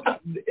to look at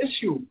the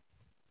issue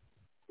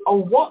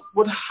of what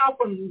would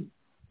happen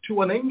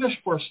to an English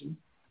person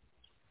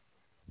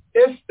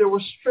if they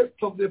were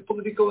stripped of their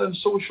political and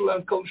social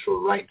and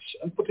cultural rights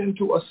and put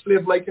into a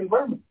slave-like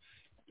environment.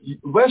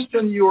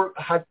 Western Europe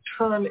had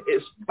turned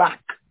its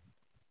back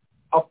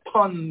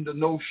upon the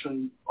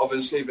notion of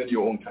enslaving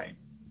your own kind.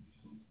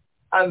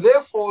 And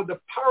therefore, the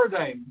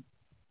paradigm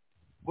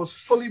was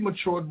fully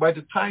matured by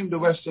the time the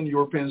Western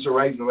Europeans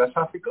arrived in West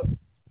Africa,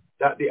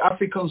 that the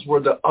Africans were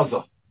the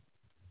other.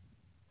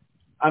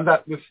 And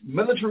that with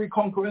military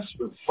conquest,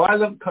 with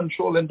violent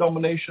control and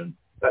domination,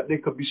 that they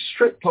could be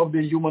stripped of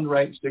their human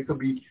rights, they could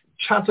be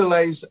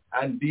chattelized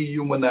and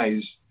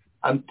dehumanized.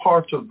 And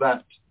part of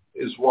that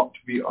is what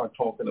we are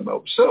talking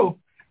about. So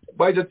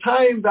by the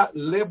time that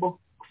labor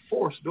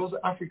force, those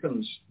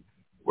Africans,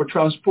 were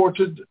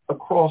transported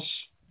across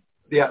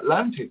the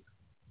Atlantic,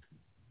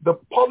 the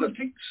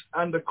politics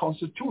and the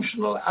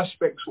constitutional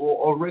aspects were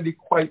already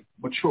quite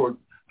matured,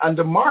 and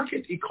the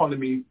market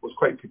economy was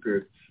quite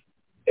prepared.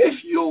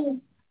 If you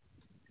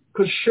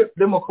could ship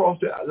them across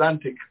the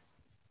Atlantic,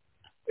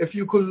 if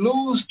you could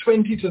lose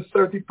 20 to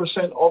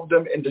 30% of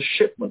them in the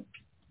shipment,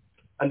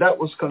 and that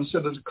was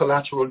considered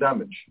collateral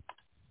damage.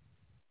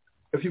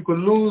 If you could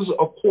lose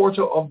a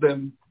quarter of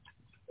them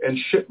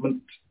in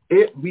shipment,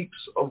 8 weeks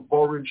of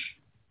borage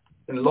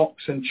in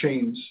locks and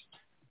chains,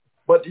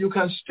 but you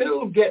can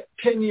still get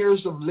 10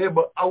 years of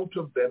labor out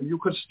of them, you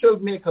could still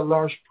make a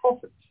large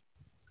profit.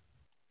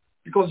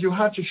 Because you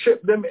had to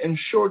ship them,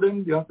 insure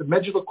them, you have to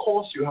measure the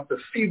cost, you have to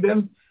feed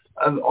them,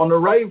 and on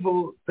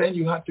arrival, then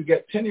you had to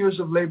get 10 years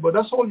of labor.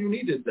 That's all you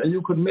needed, and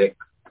you could make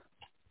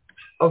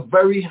a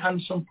very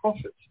handsome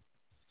profit.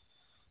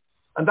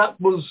 And that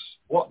was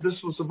what this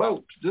was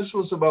about. This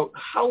was about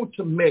how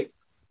to make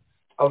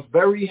a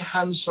very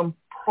handsome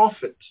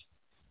profit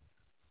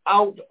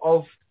out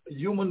of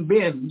human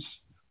beings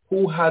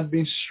who had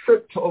been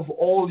stripped of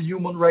all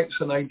human rights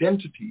and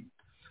identity,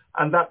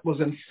 and that was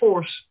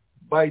enforced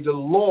by the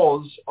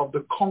laws of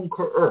the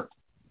conqueror.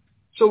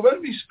 So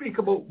when we speak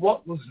about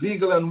what was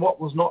legal and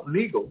what was not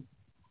legal,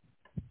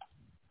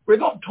 we're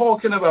not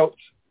talking about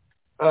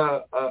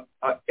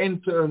an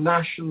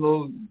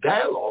international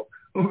dialogue.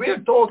 We're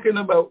talking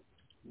about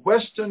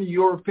Western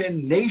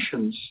European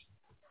nations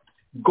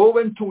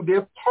going to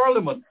their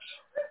parliaments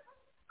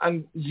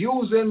and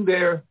using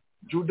their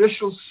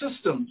judicial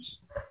systems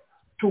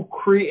to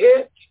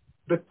create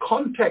the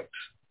context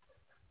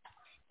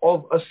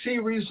of a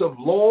series of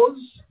laws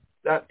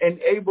that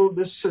enable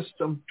this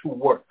system to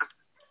work.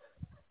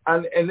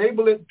 And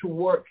enable it to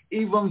work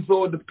even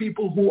though the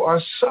people who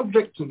are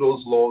subject to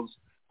those laws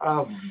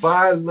are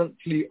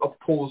violently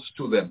opposed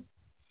to them.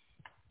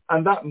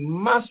 And that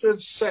massive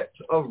set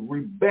of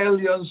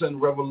rebellions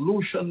and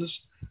revolutions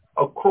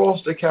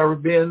across the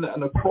Caribbean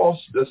and across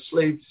the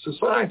slave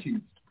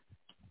societies,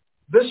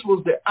 this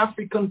was the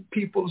African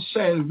people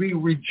saying, we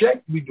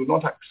reject, we do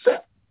not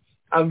accept,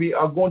 and we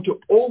are going to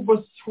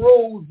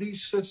overthrow these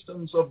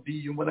systems of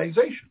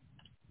dehumanization.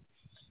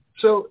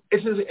 So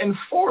it is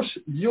enforced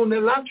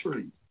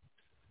unilaterally.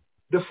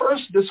 The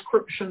first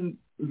description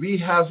we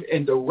have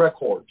in the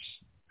records,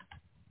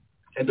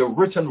 in the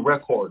written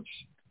records,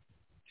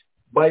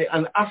 by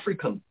an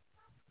African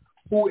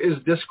who is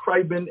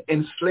describing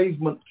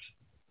enslavement,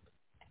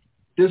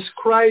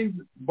 described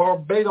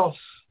Barbados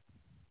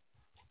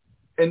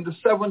in the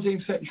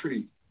 17th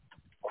century,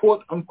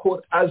 quote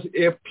unquote, as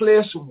a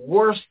place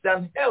worse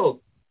than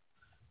hell,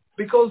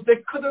 because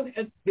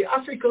the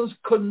Africans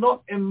could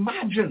not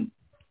imagine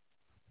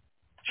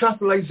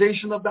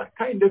chattelization of that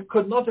kind. They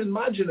could not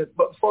imagine it,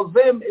 but for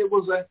them it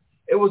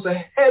was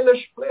a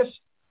hellish place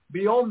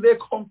beyond their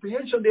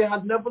comprehension. They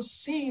had never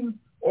seen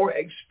or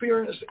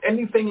experienced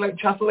anything like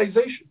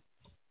chattelization.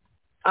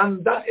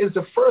 And that is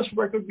the first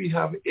record we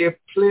have, a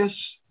place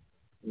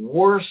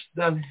worse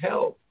than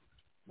hell,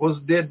 was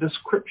their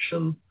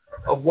description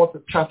of what the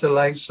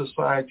chattelized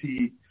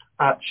society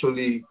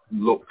actually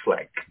looked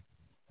like.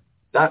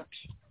 That,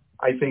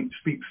 I think,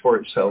 speaks for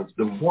itself.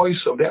 The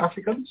voice of the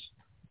Africans,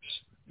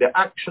 the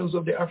actions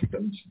of the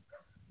Africans,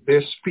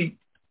 they speak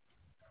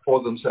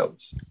for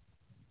themselves.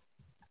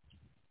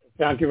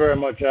 Thank you very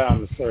much,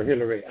 Sir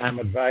Hilary. I'm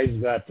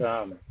advised that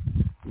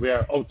we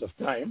are out of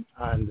time.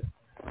 And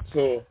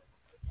so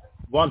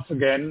once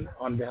again,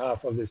 on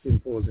behalf of the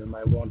symposium,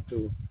 I want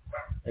to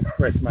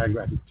express my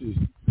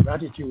gratitude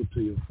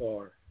to you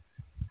for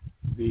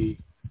the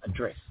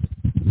address.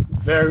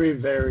 Very,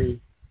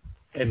 very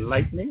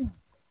enlightening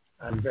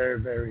and very,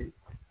 very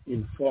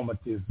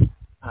informative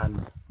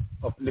and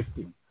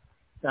uplifting.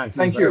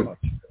 Thank you very much.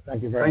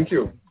 Thank you very much.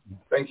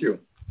 Thank you.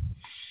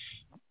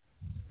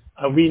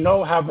 We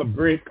now have a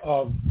break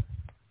of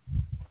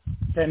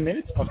 10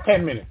 minutes.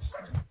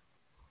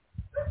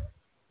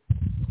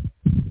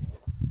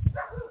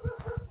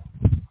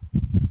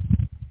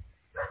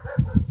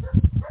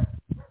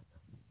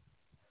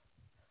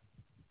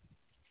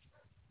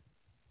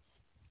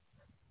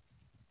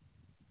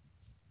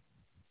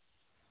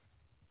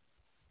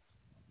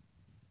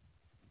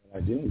 I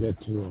didn't get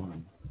to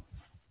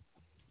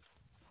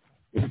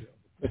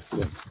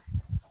question.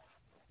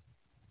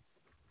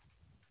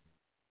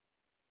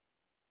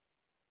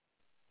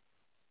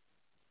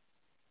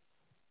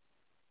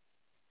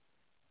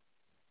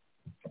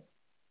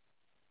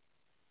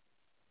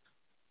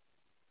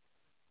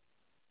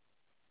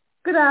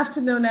 Good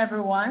afternoon,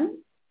 everyone.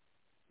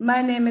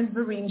 My name is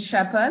Vereen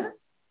Shepard,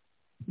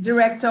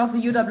 Director of the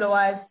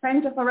UWI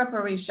Center for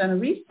Reparation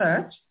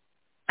Research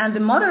and the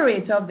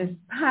moderator of this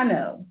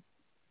panel.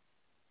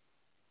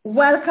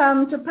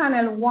 Welcome to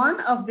panel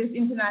 1 of this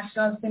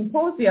International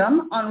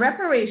Symposium on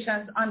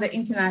Reparations under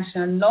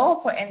International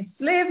Law for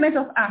Enslavement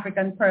of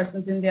African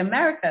Persons in the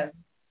Americas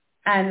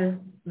and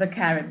the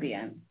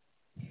Caribbean.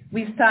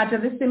 We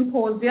started the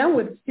symposium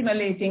with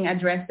stimulating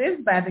addresses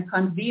by the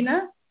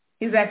convener,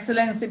 His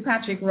Excellency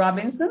Patrick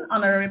Robinson,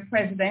 Honorary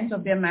President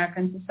of the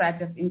American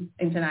Society of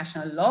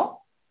International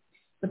Law,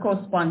 the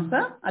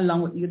co-sponsor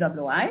along with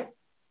UWI,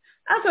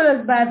 as well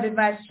as by the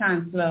Vice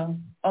Chancellor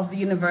of the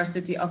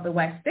University of the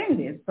West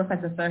Indies,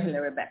 Professor Sir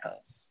Hilary Beckles.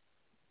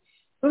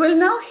 We will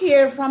now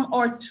hear from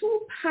our two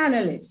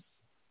panelists,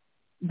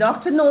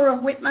 Dr. Nora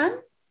Whitman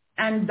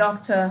and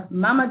Dr.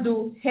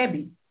 Mamadou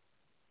Hebi,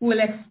 who will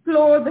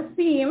explore the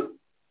theme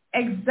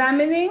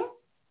examining,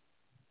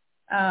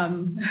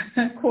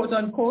 quote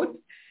unquote,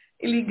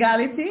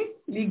 legality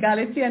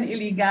and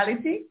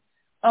illegality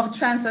of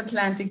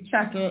transatlantic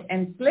chattel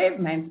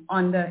enslavement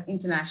under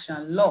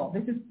international law.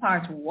 This is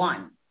part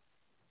 1.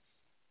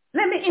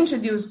 Let me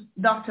introduce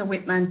Dr.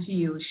 Whitman to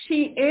you.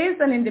 She is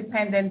an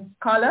independent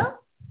scholar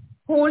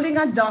holding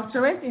a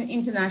doctorate in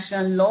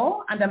international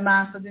law and a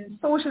master's in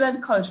social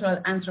and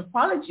cultural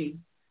anthropology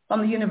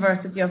from the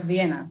University of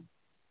Vienna.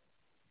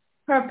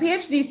 Her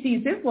PhD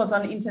thesis was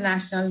on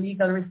international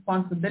legal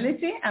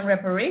responsibility and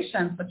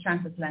reparations for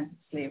transatlantic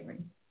slavery.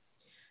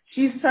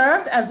 She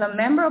served as a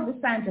member of the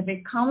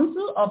Scientific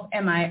Council of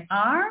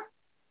MIR,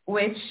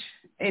 which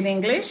in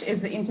English is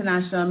the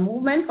International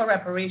Movement for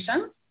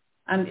Reparations,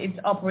 and it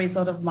operates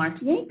out of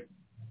Martinique,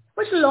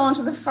 which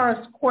launched the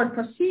first court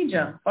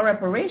procedure for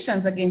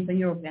reparations against a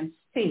European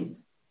state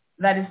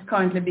that is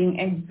currently being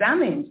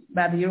examined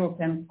by the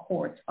European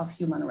Court of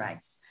Human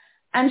Rights.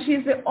 And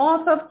she's the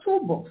author of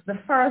 2 books. The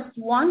first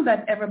one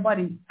that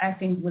everybody, I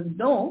think, will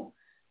know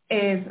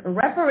is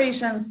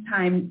Reparations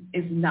Time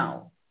is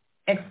Now,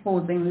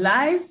 Exposing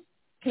Lies,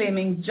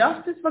 Claiming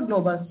Justice for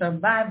Global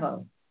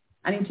Survival,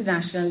 and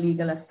International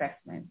Legal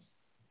Assessment.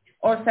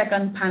 Our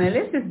second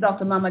panelist is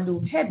Dr.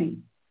 Mamadou Hebi,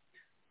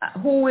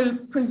 who will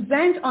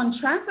present on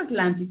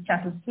transatlantic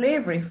chattel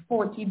slavery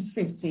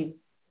 1450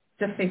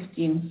 to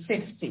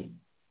 1550.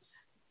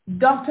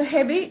 Dr.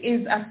 Hebi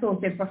is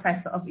Associate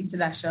Professor of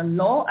International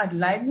Law at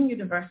Leiden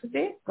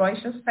University,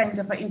 Grotius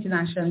Center for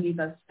International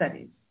Legal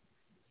Studies.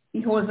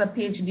 He holds a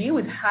PhD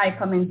with high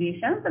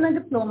commendations and a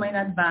diploma in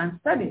advanced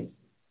studies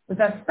with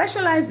a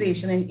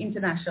specialization in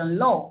international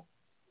law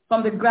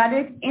from the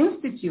Graduate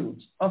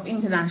Institute of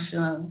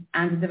International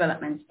and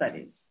Development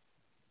Studies.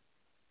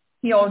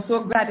 He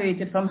also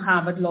graduated from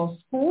Harvard Law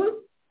School,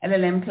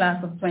 LLM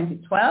class of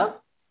 2012,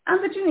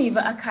 and the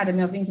Geneva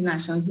Academy of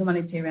International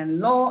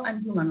Humanitarian Law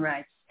and Human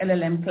Rights,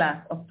 LLM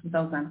class of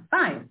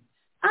 2005,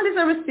 and is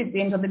a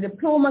recipient of the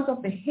diplomas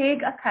of the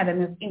Hague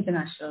Academy of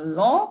International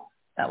Law,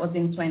 that was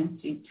in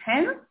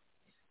 2010,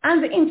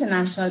 and the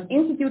International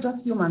Institute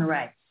of Human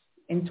Rights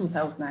in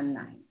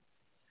 2009.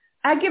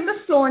 I give the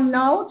floor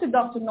now to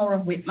Dr. Nora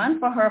Whitman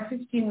for her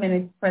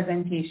 15-minute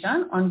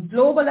presentation on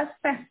global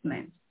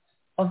assessment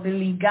of the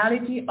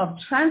legality of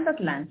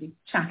transatlantic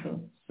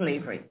chattel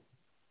slavery.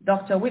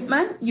 Dr.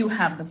 Whitman, you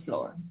have the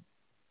floor.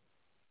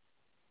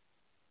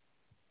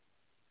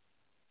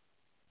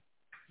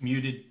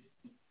 Muted.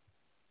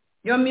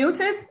 You're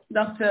muted,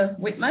 Dr.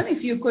 Whitman.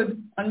 If you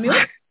could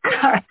unmute,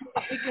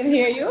 we can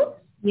hear you.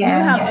 Yeah.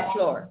 You have the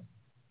floor.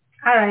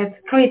 All right.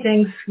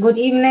 Greetings. Good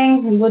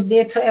evening and good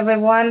day to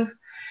everyone.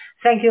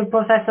 Thank you,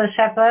 Professor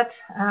Shepard.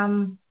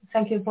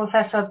 Thank you,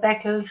 Professor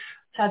Beckles,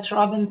 Judge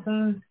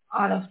Robinson,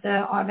 all of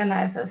the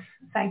organizers.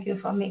 Thank you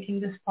for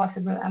making this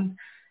possible and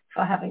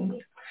for having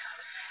me.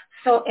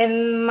 So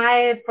in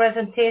my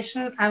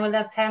presentation, I will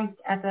attempt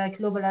at a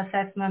global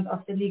assessment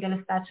of the legal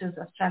status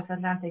of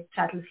transatlantic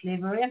chattel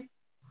slavery.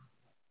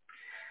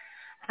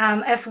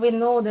 As we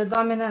know, the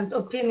dominant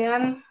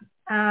opinion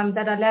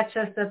that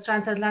alleges that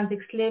transatlantic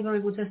slavery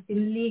would have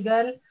been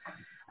legal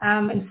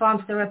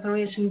informs the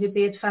reparation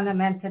debate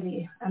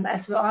fundamentally. And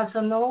as we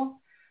also know,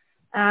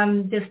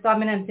 this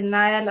dominant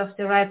denial of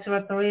the right to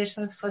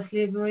reparations for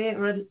slavery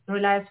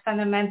relies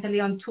fundamentally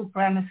on 2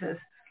 premises.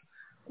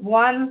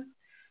 One,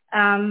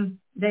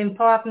 the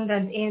important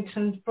and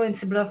ancient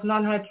principle of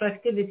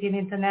non-retroactivity in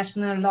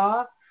international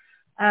law,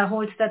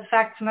 holds that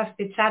facts must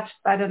be judged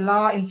by the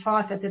law in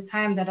force at the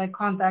time that a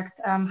conduct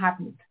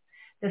happened.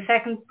 The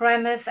second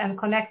premise, and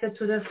connected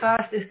to the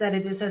first, is that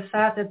it is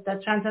asserted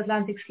that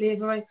transatlantic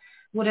slavery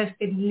would have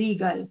been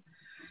legal.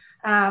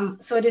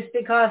 So it is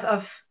because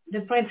of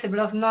the principle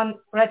of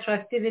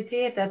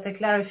non-retroactivity that the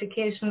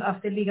clarification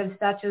of the legal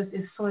status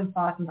is so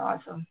important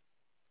also.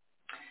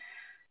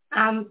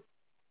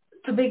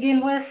 To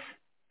begin with,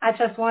 I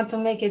just want to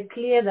make it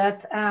clear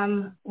that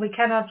we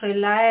cannot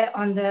rely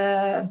on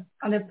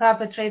the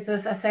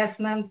perpetrator's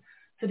assessment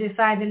to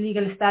define the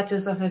legal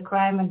status of a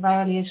crime and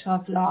violation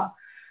of law.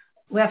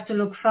 We have to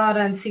look further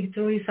and seek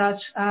to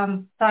research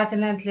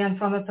pertinently and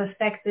from a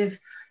perspective,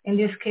 in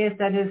this case,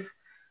 that is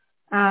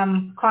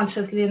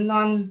consciously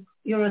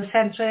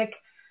non-Eurocentric,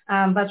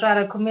 but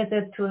rather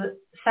committed to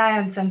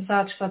science and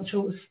search for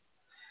truth.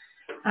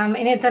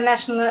 In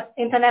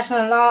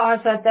international law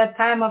also at that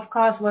time, of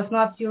course, was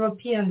not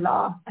European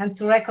law, and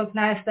to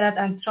recognize that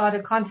and draw the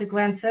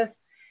consequences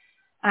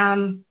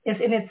is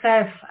in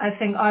itself, I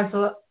think,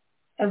 also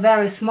a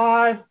very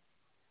small,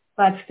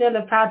 but still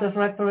a part of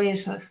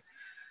reparations.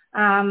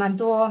 And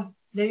though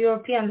the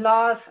European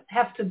laws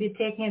have to be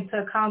taken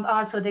into account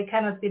also, they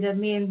cannot be the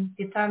main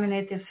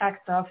determinative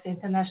factor of the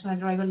international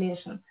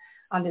regulation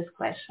on this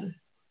question.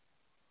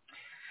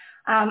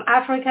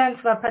 Africans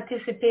were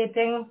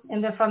participating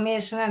in the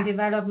formation and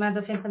development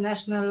of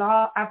international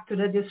law up to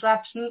the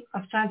disruption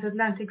of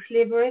transatlantic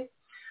slavery,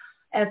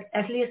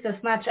 at least as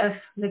much as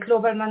the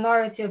global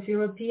minority of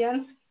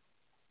Europeans.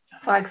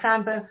 For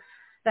example,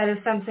 that is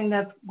something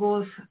that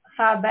goes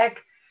far back.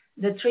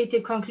 The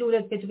treaty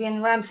concluded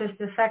between Ramses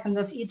II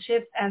of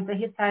Egypt and the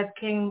Hittite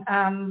king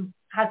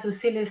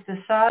Hattusilis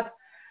III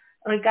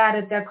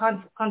regarded their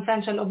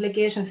consensual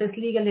obligations as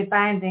legally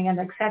binding and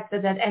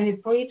accepted that any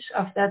breach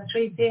of that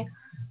treaty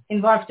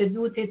involved the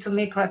duty to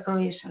make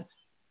reparations.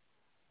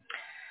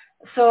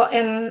 So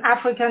in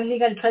African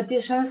legal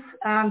traditions,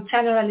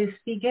 generally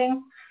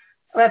speaking,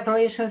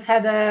 reparations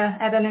had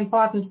an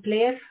important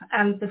place,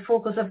 and the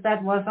focus of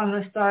that was on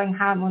restoring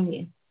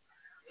harmony.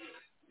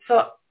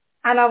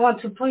 And I want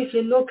to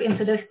briefly look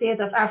into the state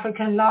of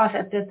African laws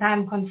at the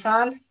time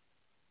concerned,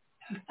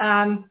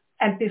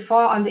 and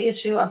before on the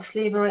issue of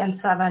slavery and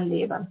servant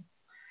labor.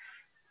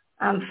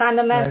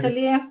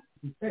 Fundamentally,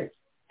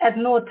 at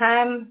no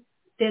time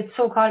did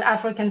so-called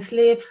African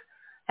slaves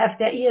have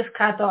their ears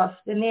cut off.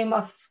 The name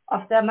of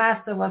their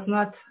master was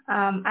not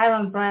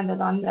iron branded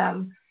on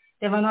them.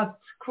 They were not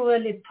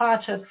cruelly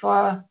tortured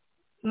for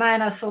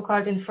minor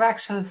so-called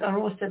infractions or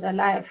roasted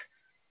alive.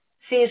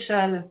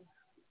 Facial,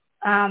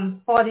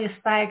 body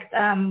spiked,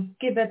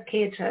 gibbet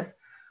cages,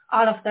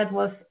 all of that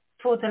was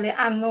totally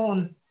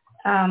unknown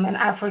in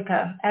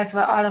Africa, as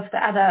were all of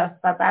the other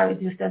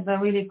barbarities that were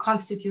really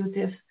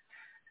constitutive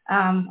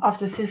of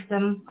the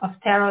system of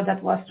terror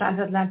that was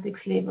transatlantic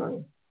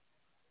slavery.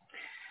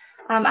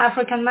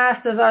 African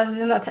masters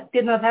also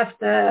did not have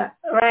the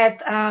right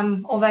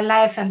over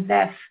life and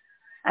death,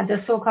 and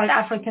the so-called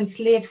African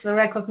slaves were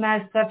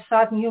recognized to have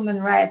certain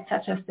human rights,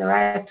 such as the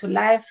right to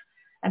life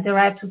and the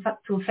right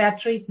to fair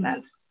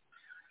treatment.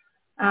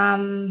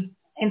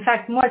 In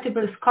fact,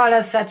 multiple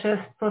scholars, such as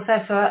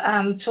Professor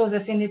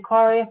Josephine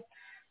Corey,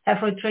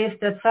 have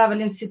retraced that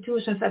several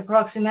institutions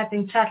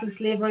approximating chattel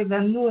slavery were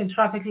new in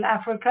tropical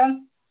Africa,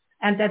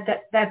 and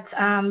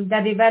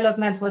that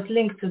development was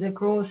linked to the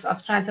growth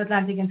of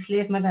transatlantic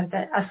enslavement and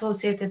the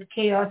associated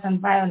chaos and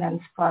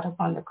violence brought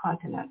upon the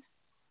continent.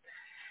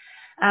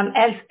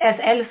 As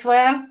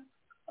elsewhere,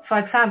 for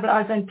example,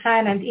 also in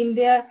China and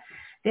India,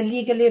 the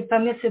legally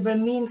permissible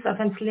means of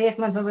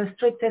enslavement were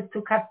restricted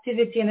to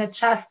captivity in a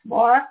just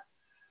war,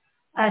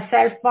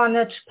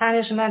 self-bondage,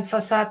 punishment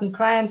for certain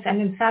crimes,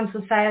 and in some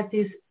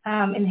societies,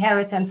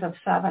 inheritance of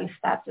servant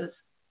status.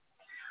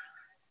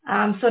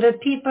 So the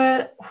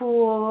people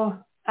who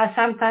are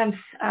sometimes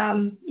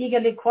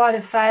eagerly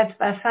qualified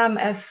by some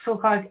as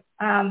so-called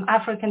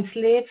African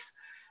slaves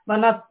were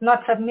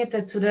not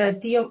submitted to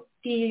the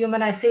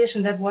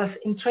dehumanization that was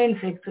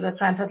intrinsic to the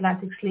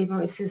transatlantic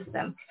slavery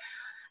system.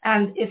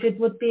 And if it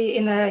would be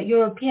in a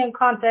European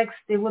context,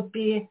 they would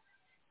be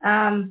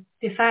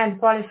defined,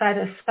 qualified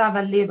as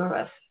servant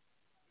laborers.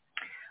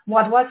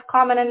 What was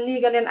common and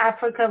legal in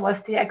Africa was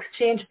the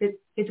exchange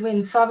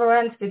between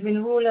sovereigns,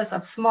 between rulers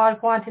of small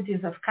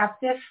quantities of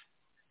captives.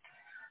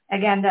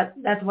 Again,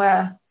 that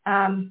were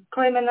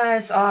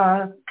criminals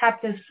or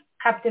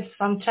captives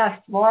from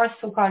just wars,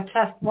 so-called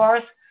just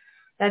wars,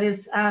 that is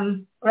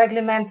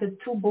regulated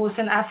too both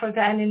in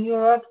Africa and in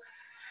Europe.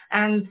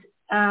 And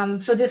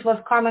so this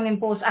was common in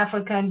both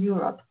Africa and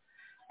Europe.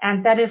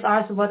 And that is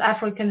also what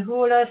African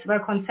rulers were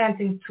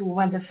consenting to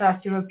when the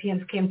first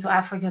Europeans came to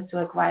Africa to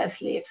acquire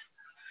slaves.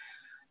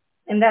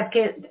 In that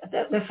case,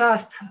 the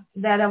first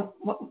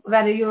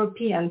were the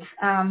Europeans,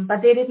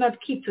 but they did not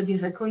keep to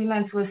these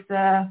agreements with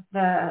the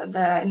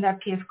in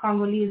that case,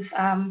 Congolese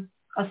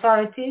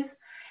authorities.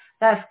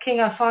 Thus, King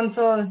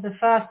Afonso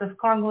I of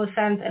Congo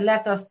sent a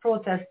letter of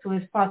protest to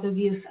his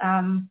Portuguese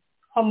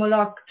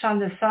homologue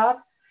John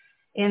III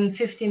in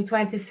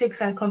 1526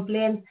 and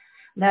complained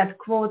that,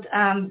 quote,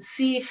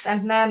 thieves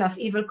and men of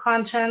evil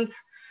conscience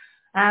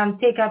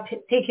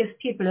take his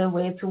people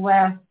away to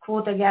where,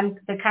 quote again,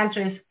 the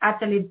country is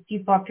utterly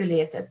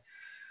depopulated.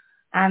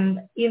 And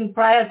even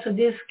prior to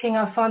this, King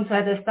Alfonso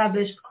had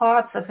established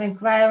courts of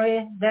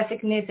inquiry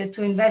designated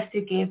to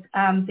investigate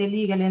the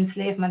illegal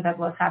enslavement that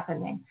was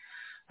happening.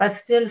 But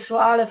still, through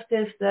all of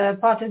this, the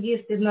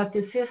Portuguese did not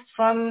desist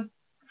from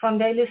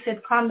the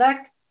illicit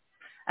conduct.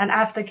 And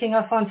after King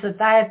Alfonso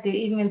died, they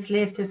even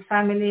enslaved his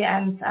family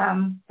and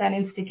then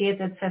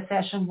instigated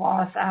secession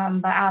wars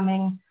by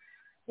arming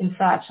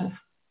insurgents.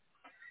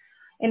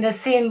 In the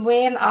same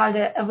vein, all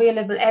the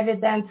available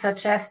evidence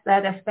suggests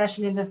that,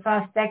 especially in the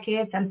first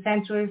decades and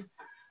centuries,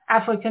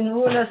 African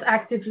rulers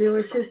actively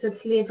resisted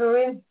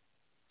slavery,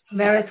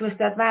 whereas with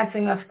the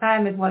advancing of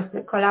time, it was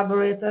the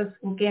collaborators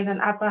who gained an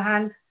upper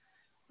hand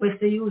with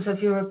the use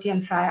of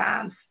European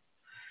firearms.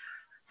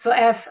 So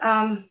as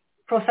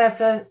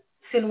Professor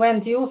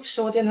Sylvain Diouf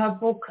showed in her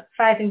book,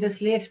 Fighting the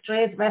Slave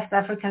Trade, West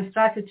African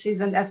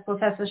Strategies, and as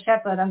Professor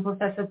Shepard and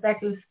Professor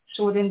Beckles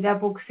showed in their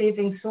book,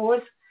 Saving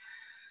Souls,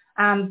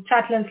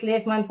 chattel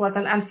enslavement was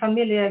an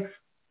unfamiliar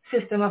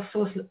system of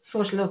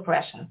social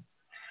oppression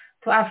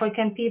to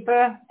African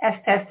people, as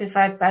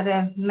testified by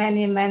the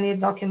many, many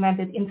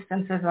documented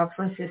instances of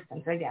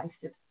resistance against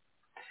it,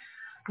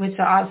 which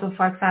are also,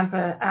 for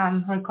example,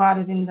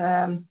 recorded in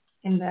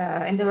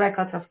the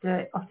records of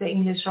the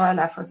English Royal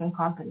African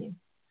Company.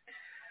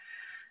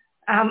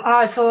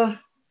 Also,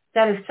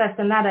 that is just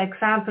another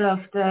example of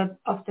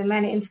the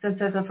many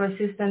instances of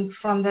resistance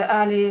from the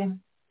early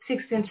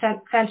 16th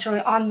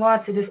century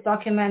onwards. It is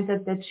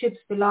documented that ships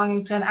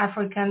belonging to an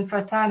African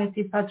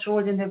fraternity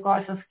patrolled in the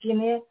Gulf of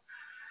Guinea,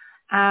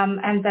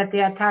 and that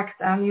they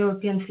attacked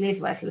European slave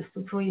vessels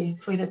to free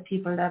the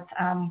people that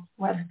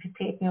were to be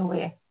taken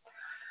away.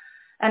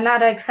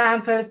 Another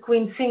example,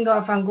 Queen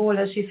Singa of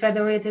Angola, she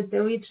federated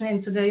the region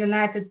into the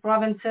United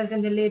Provinces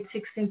in the late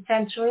 16th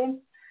century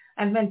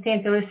and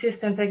maintained a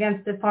resistance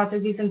against the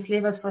Portuguese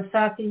enslavers for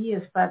 30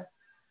 years, but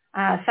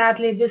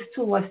sadly, this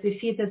too was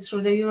defeated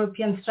through the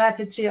European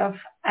strategy of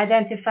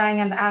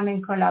identifying and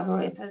arming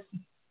collaborators.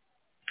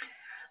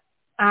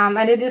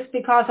 And it is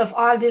because of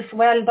all this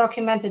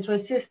well-documented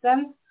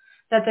resistance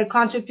that the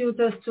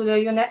contributors to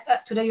the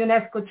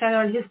UNESCO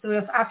General History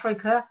of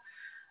Africa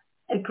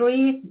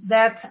agree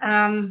that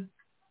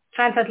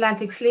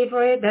transatlantic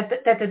slavery,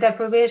 that the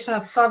deprivation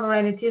of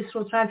sovereignty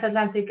through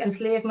transatlantic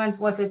enslavement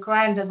was a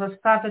crime that was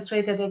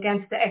perpetrated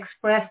against the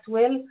expressed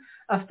will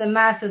of the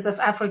masses of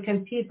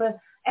African people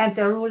and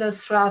their rulers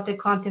throughout the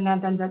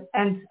continent and the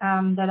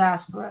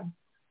diaspora.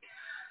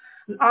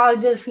 All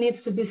this needs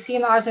to be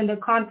seen also in the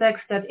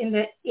context that in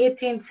the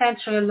 18th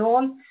century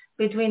alone,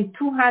 between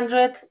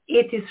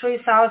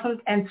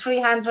 283,000 and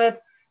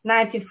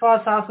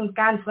 394,000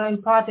 guns were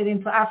imported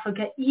into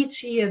Africa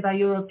each year by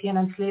European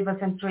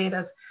enslavers and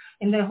traders.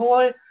 In the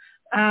whole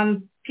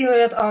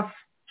period of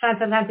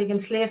transatlantic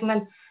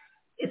enslavement,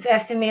 it's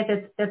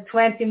estimated that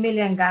 20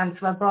 million guns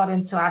were brought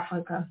into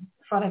Africa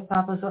for the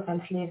purpose of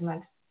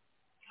enslavement.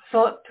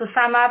 So to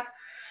sum up,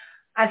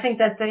 I think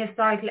that the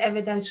historical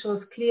evidence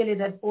shows clearly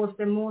that both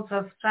the modes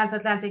of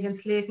transatlantic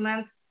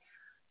enslavement,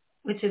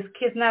 which is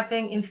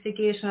kidnapping,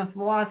 instigation of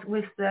wars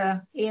with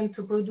the aim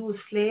to produce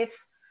slaves,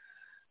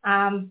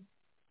 all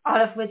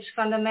of which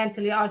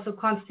fundamentally also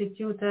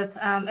constituted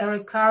a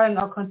recurring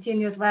or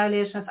continued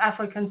violation of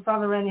African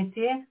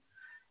sovereignty,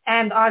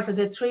 and also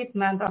the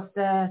treatment of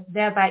the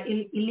thereby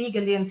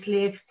illegally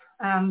enslaved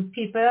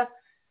people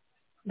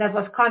that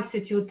was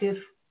constitutive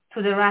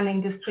to the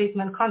running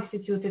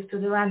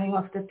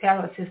of the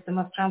terror system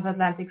of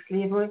transatlantic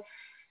slavery,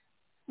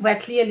 were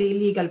clearly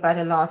illegal by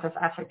the laws of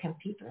African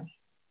people.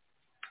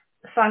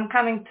 So I'm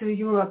coming to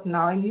Europe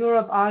now. In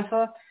Europe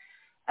also,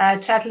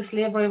 chattel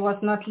slavery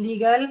was not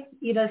legal.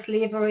 Either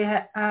slavery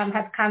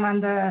had come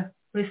under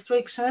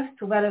restrictions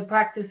to whether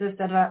practices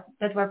that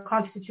were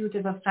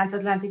constitutive of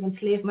transatlantic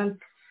enslavement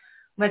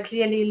were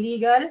clearly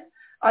illegal,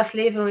 or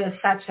slavery as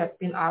such had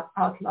been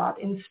outlawed.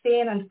 In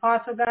Spain and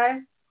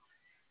Portugal,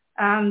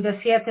 the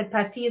Siete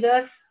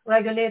Partidas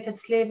regulated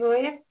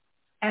slavery,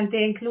 and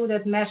they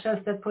included measures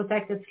that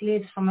protected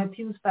slaves from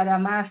abuse by their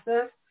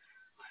masters,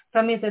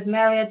 permitted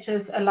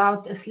marriages,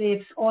 allowed a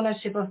slave's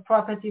ownership of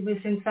property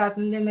within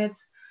certain limits,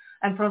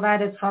 and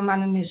provided for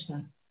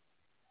manumission.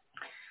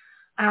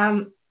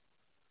 And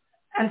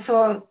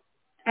also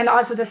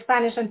the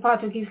Spanish and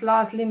Portuguese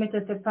laws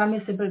limited the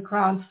permissible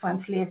grounds for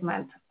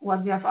enslavement,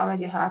 what we have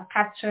already heard,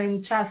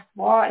 capturing, just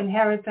war,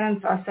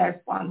 inheritance, or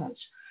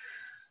self-bondage.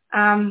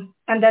 And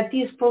that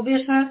these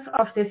provisions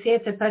of the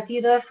Siete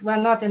Partidas were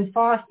not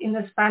enforced in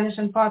the Spanish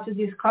and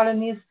Portuguese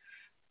colonies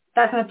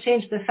does not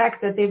change the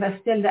fact that they were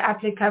still the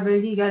applicable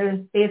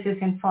legal basis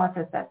in force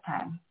at that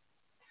time.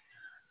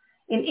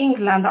 In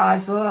England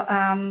also,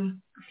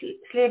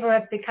 slavery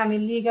had become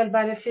illegal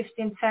by the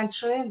 15th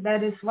century.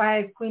 That is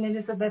why Queen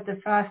Elizabeth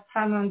I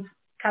summoned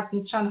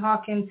Captain John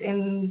Hawkins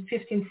in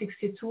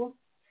 1562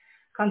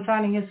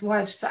 concerning his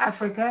voyage to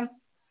Africa,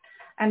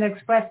 and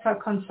expressed her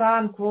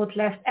concern, quote,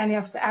 lest any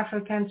of the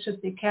Africans should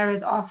be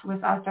carried off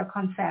without their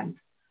consent.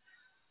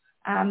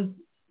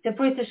 The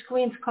British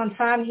Queen's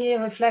concern here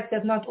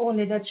reflected not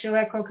only that she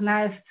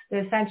recognized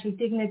the essential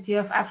dignity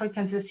of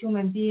Africans as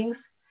human beings,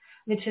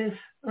 which is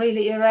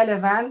really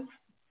irrelevant.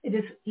 It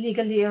is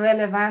legally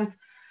irrelevant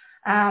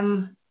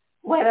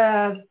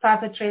whether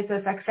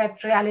perpetrators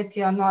accept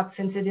reality or not,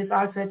 since it is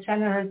also a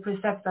general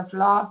precept of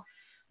law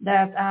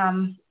that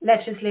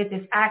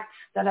legislative acts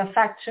that are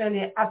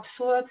factually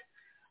absurd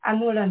are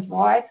null and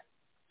void.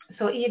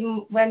 So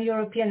even when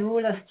European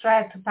rulers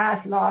tried to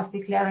pass laws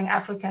declaring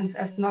Africans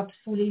as not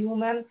fully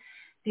human,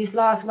 these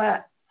laws were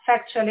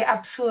factually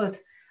absurd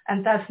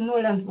and thus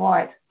null and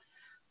void.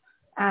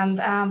 And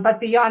but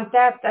beyond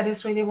that, that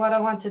is really what I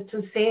wanted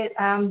to say.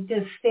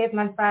 This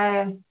statement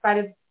by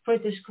the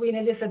British Queen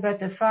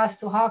Elizabeth I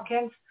to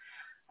Hawkins,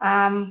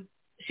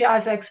 she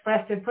also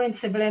expressed a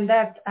principle in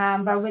that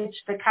by which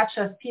the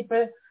capture of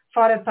people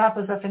for the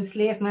purpose of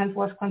enslavement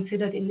was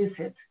considered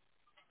illicit.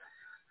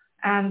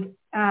 And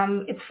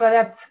it's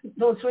for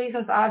those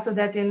reasons also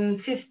that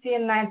in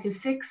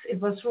 1596 it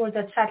was ruled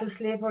that chattel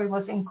slavery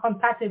was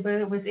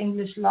incompatible with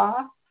English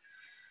law.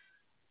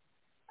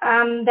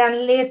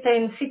 Then later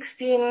in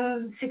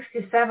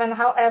 1667,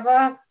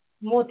 however,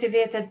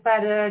 motivated by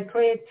the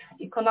great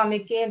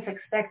economic gains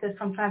expected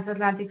from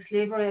transatlantic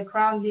slavery, a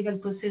crown legal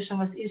position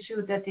was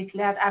issued that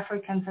declared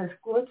Africans as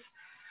goods.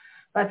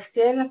 But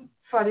still,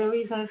 for the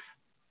reasons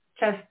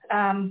just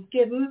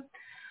given,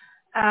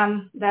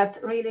 that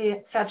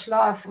really such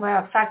laws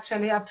were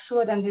factually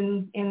absurd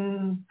and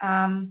in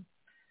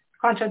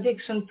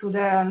contradiction to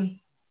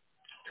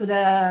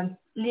the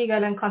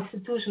legal and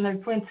constitutional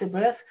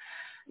principles,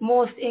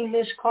 most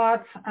English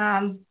courts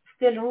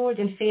still ruled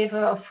in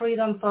favor of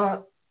freedom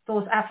for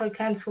those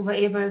Africans who were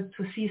able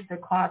to seize the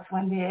courts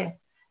when they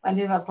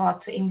were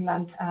brought to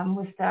England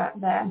with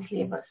their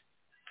enslavers.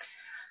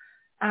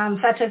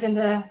 Such as in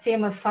the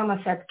famous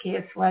Somerset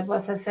case, where it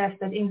was assessed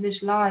that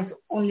English law is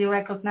only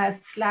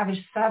recognized slavish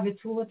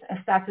servitude,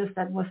 a status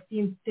that was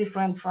deemed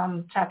different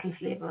from chattel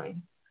slavery.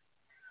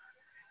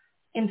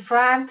 In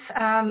France,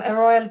 a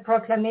royal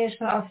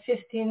proclamation of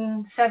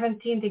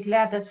 1517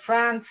 declared that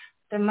France,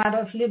 the mother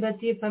of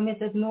liberty,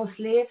 permitted no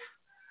slaves,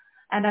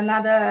 and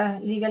another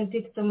legal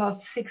dictum of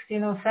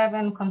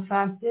 1607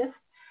 confirmed this.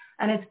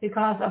 And it's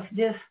because of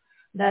this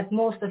that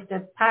most of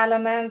the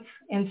parliaments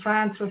in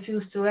France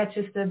refused to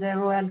register the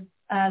royal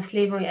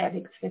slavery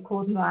edicts, the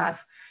Code Noirs.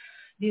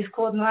 These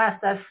Code Noirs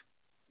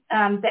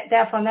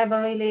therefore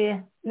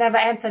never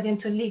entered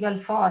into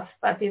legal force,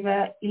 but they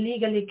were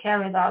illegally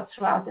carried out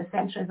throughout the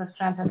centuries of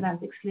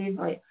transatlantic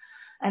slavery.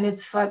 And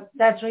it's for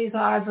that reason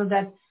also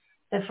that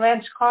the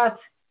French courts,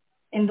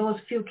 in those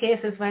few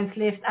cases when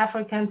enslaved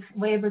Africans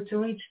were able to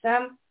reach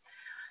them,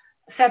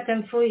 set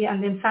them free,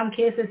 and in some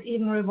cases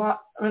even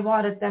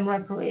rewarded them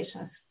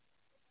reparations.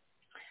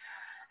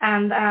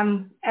 And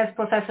as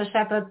Professor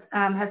Shepard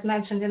has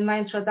mentioned in my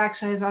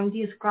introduction, is on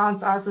these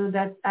grounds also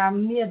that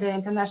near the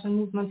International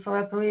Movement for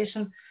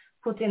Reparation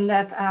put in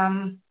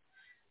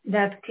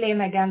that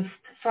claim against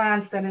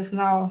France that is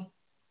now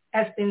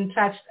has been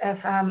judged as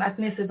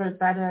admissible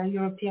by the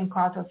European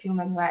Court of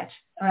Human Rights,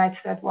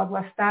 that what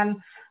was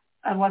done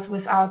was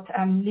without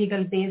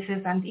legal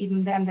basis, and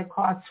even then the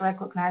courts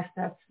recognized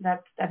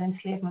that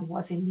enslavement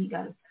was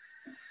illegal.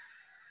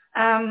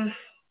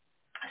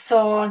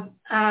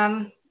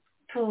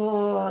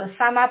 To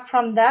sum up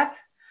from that,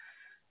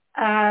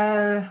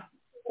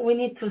 we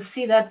need to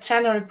see that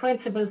general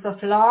principles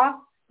of law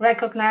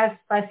recognized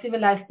by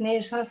civilized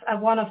nations are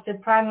one of the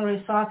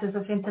primary sources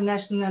of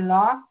international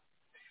law,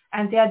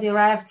 and they are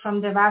derived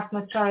from the vast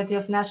majority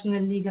of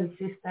national legal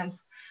systems.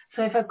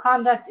 So if a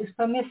conduct is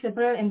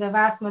permissible in the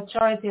vast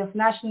majority of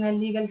national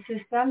legal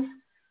systems,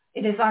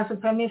 it is also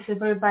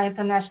permissible by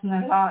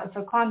international law. If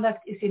a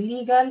conduct is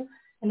illegal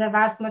in the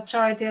vast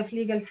majority of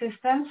legal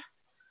systems,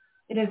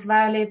 it is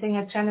violating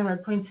a general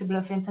principle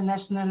of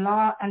international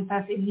law and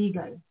thus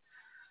illegal.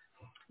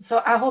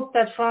 So I hope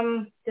that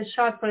from this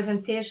short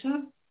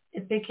presentation,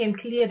 it became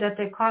clear that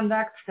the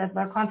conducts that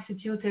were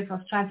constitutive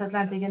of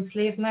transatlantic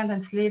enslavement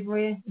and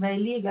slavery were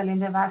illegal in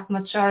the vast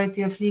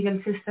majority of legal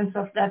systems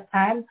of that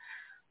time,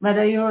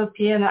 whether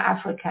European or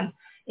African.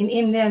 In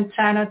India and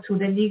China, too,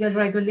 the legal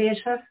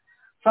regulations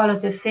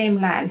followed the same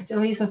lines. The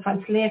reason for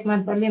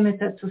enslavement were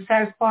limited to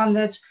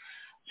self-bondage,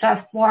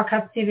 just war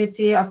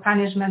captivity, or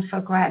punishment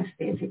for crimes,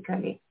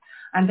 basically.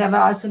 And there were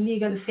also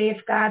legal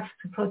safeguards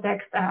to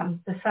protect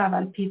the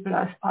servile people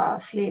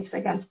or slaves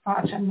against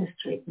torture and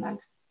mistreatment.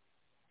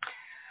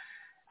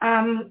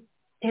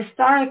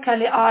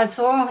 Historically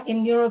also,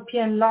 in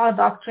European law,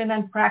 doctrine,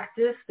 and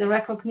practice, the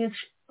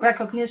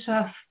recognition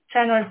of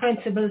general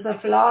principles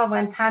of law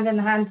went hand in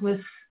hand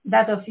with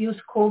that of jus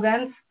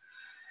cogens,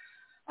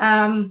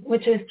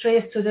 which is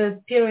traced to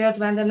the period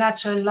when the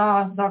natural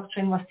law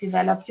doctrine was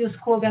developed. Jus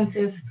cogens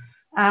is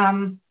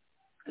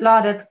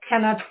law that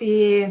cannot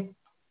be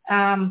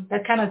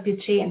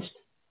changed.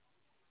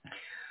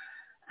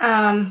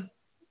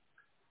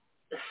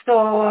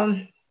 So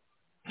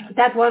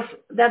that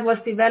was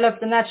developed,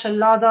 the natural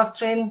law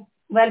doctrine,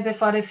 well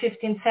before the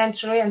 15th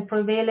century, and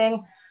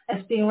prevailing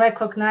as being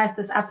recognized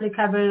as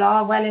applicable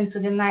law well into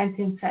the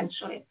 19th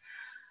century.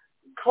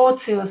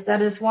 Grotius,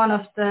 that is one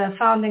of the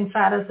founding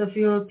fathers of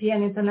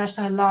European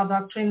international law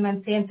doctrine,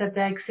 maintained that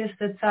there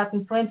existed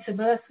certain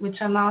principles which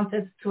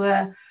amounted to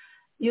a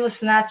jus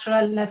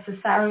natural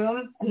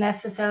necessarium, a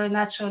necessary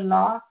natural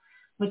law,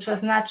 which was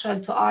natural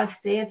to all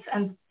states,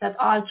 and that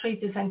all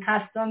treaties and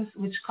customs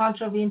which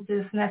contravened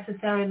this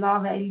necessary law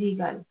were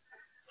illegal.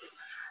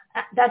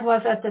 That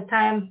was at the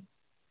time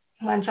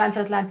when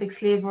transatlantic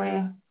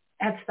slavery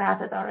had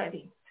started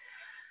already.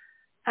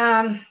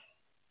 And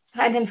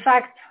in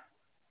fact,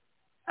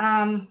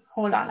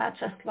 hold on, I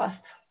just lost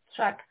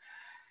track.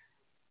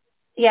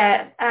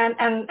 Yeah,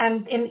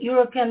 and in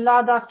European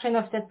law doctrine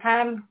of the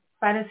time,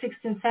 by the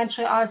 16th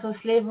century, also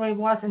slavery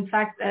was in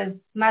fact a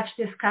much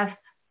discussed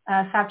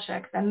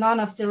subject, and none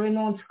of the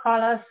renowned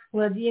scholars who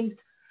had deemed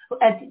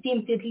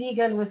it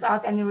legal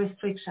without any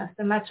restrictions.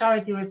 The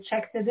majority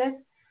rejected it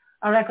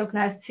or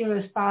recognized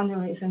serious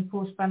boundaries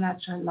imposed by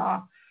natural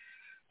law.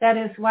 That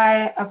is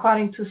why,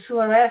 according to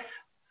Suarez,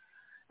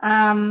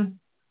 also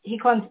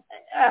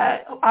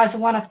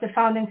one of the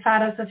founding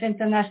fathers of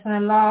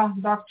international law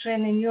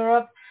doctrine in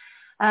Europe,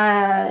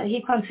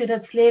 he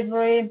considered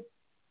slavery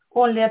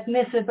only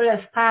admissible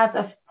as part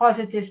of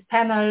positive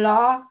penal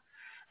law,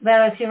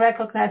 whereas he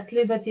recognized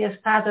liberty as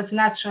part of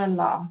natural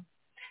law.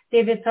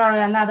 David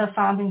Torrey, another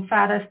founding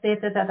father,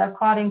 stated that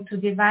according to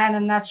divine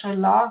and natural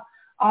law,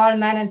 all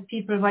men and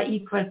people were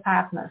equal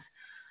partners,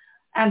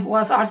 and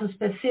was also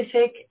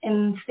specific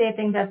in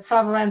stating that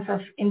sovereigns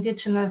of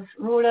indigenous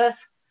rulers,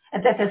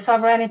 that the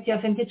sovereignty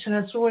of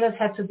indigenous rulers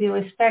had to be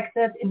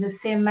respected in the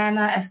same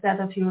manner as that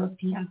of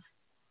Europeans.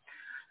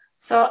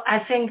 So I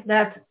think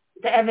that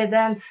the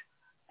evidence,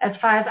 as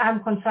far as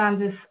I'm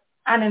concerned, is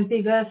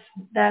unambiguous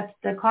that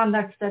the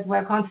conducts that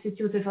were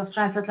constitutive of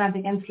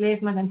transatlantic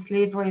enslavement and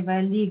slavery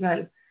were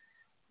legal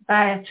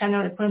by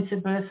general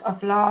principles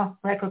of law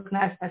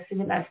recognized by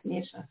civilized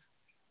nations.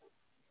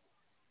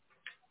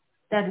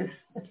 That is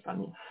it for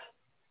me.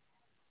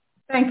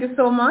 Thank you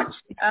so much,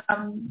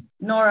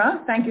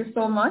 Nora. Thank you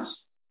so much.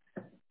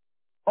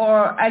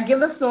 I give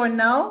the floor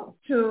now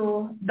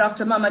to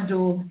Dr.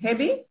 Mamadou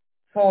Hebi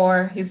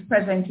for his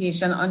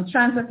presentation on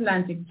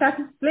transatlantic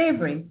chattel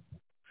slavery,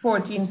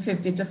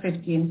 1450 to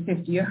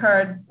 1550. You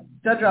heard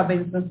Judge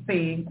Robinson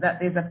say that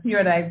there's a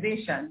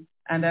periodization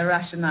and a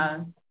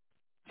rationale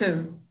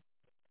to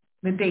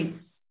the dates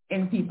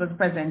in people's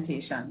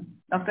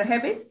presentation. Dr.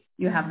 Hebi,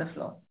 you have the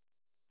floor.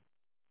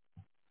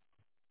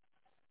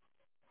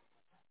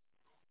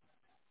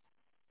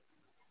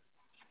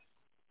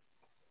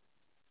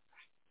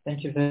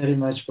 Thank you very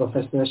much,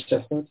 Professor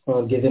Shepherd,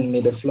 for giving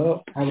me the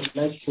floor. I would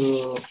like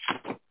to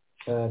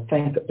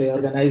thank the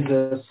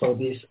organizers for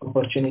this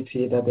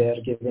opportunity that they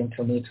are giving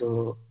to me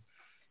to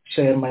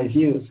share my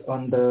views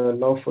on the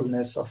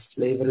lawfulness of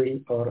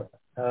slavery or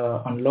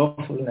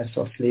unlawfulness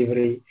of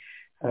slavery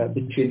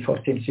between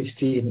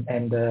 1415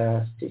 and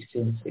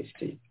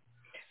 1650.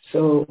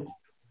 So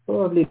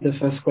probably the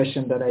first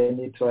question that I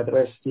need to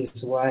address is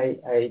why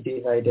I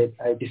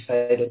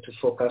decided to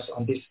focus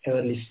on this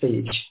early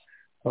stage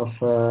of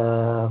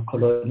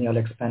colonial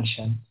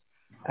expansion.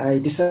 I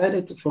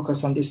decided to focus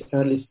on this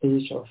early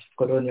stage of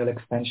colonial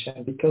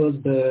expansion because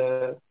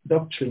the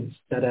doctrines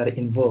that are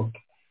invoked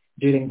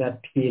during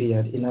that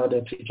period in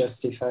order to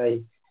justify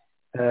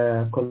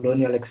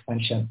colonial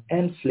expansion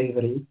and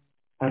slavery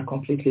are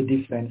completely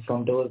different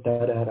from those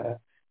that are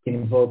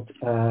invoked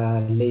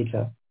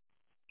later.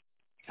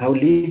 I'll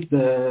leave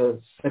the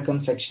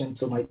second section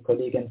to my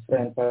colleague and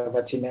friend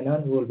Parvati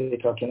Menon, who will be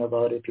talking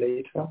about it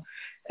later.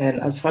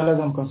 And as far as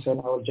I'm concerned,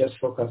 I will just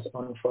focus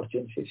on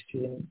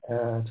 1415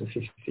 to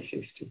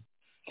 1550.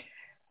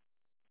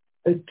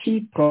 A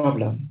key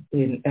problem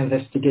in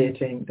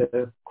investigating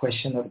the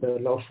question of the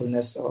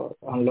lawfulness or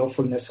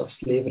unlawfulness of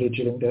slavery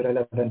during the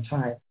relevant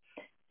time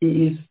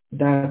is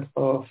that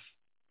of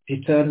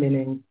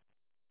determining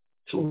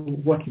to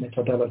what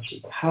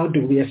methodology. How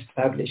do we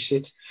establish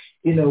it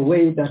in a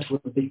way that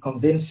will be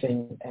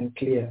convincing and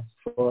clear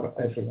for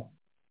everyone?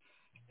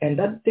 And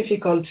that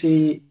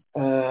difficulty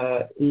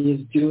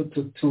is due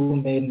to two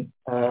main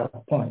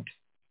points.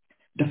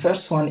 The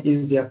first one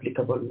is the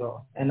applicable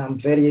law, and I'm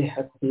very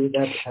happy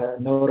that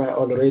Nora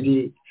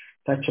already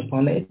touched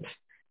upon it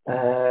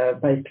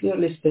by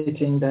clearly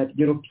stating that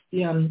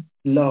European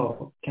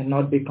law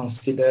cannot be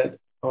considered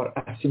or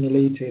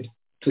assimilated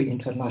to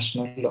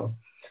international law.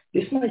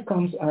 This might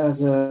come as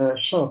a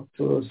shock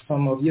to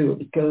some of you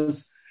because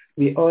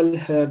we all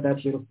heard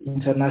that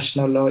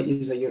international law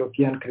is a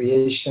European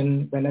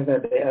creation. Whenever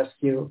they ask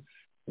you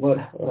what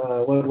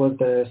was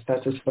the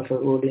status of a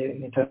rule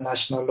in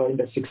international law in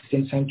the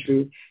 16th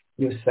century,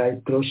 you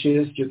cite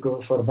Grotius, you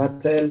go for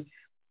Vattel,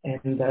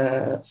 and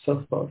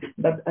so forth.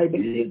 But I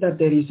believe that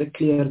there is a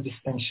clear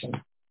distinction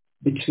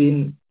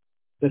between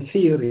the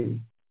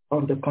theory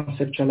of the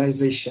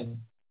conceptualization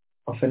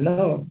of a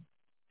norm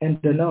and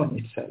the norm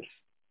itself.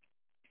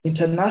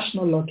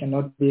 International law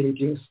cannot be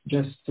reduced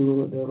just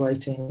to the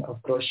writing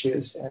of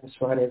Grotius and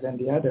Suarez and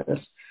the others,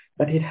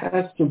 but it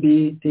has to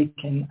be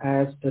taken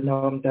as the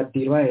norm that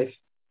derives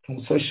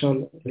from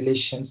social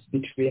relations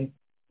between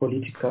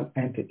political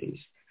entities.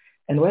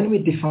 And when we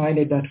define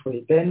it that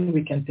way, then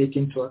we can take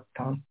into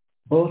account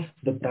both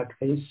the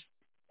practice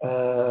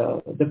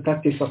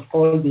of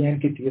all the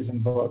entities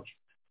involved.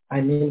 I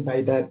mean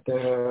by that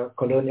the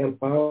colonial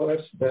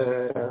powers,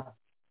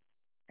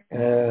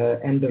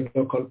 and the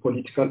local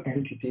political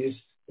entities,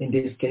 in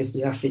this case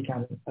the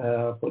African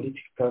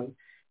political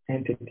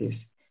entities.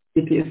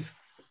 It is,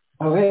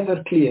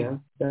 however, clear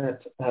that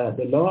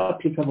the law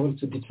applicable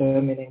to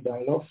determining the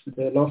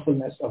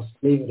lawfulness of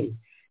slavery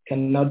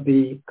cannot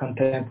be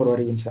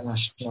contemporary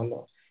international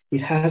law.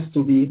 It has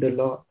to be the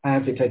law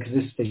as it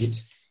existed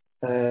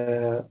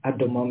at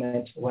the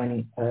moment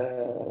when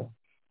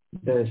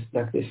this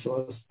practice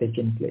was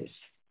taking place.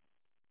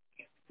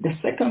 The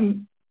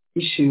second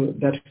issue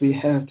that we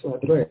have to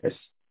address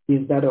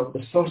is that of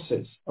the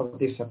sources of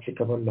this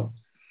applicable law.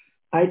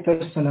 I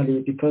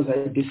personally, because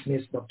I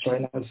dismiss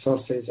doctrinal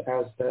sources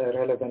as the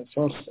relevant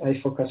source, I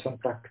focus on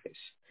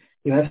practice.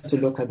 You have to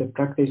look at the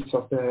practice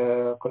of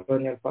the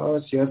colonial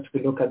powers. You have to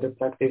look at the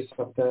practice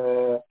of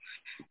the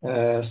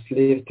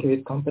slave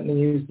trade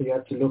companies. You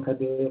have to look at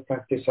the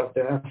practice of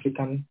the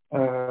African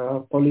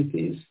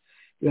polities.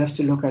 You have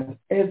to look at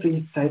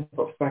every type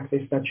of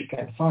practice that you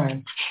can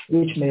find,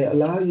 which may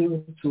allow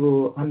you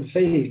to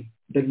unveil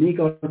the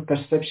legal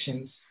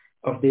perceptions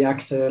of the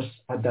actors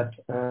at that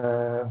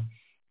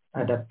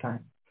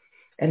time.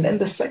 And then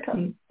the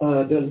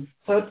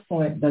third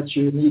point that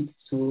you need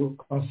to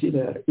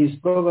consider is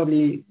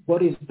probably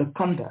what is the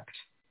conduct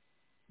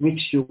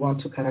which you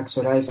want to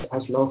characterize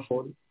as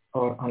lawful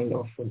or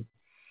unlawful.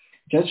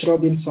 Judge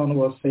Robinson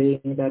was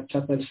saying that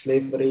chattel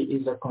slavery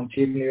is a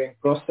continuing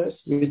process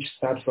which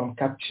starts from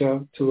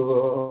capture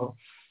to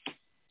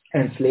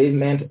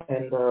enslavement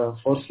and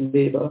forced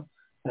labor.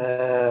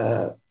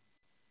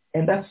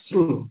 And that's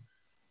true.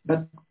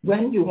 But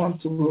when you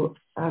want to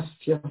ask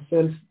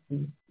yourself,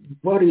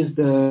 what is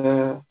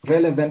the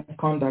relevant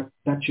conduct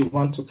that you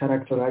want to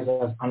characterize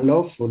as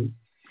unlawful?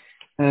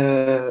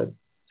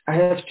 I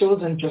have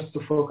chosen just to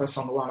focus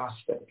on one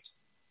aspect.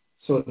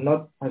 So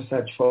not as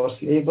such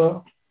forced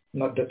labor,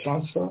 not the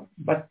transfer,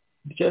 but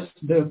just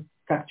the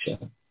capture,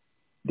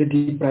 the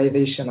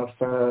deprivation of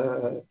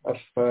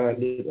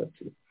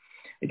liberty.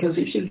 Because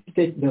if you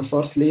take the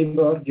forced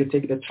labor, you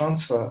take the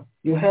transfer,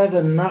 you have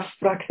enough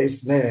practice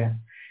there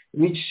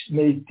which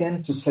may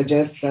tend to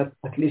suggest that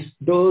at least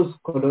those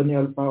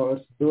colonial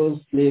powers, those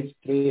slave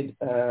trade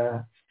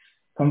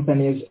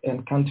companies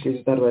and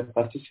countries that were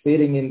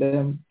participating in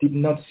them did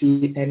not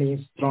see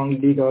any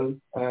strong legal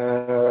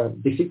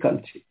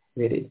difficulty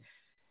with it.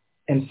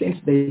 And since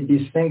they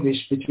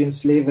distinguish between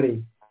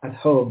slavery at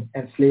home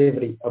and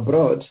slavery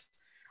abroad,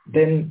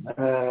 then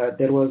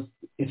it was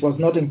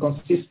not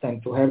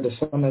inconsistent to have the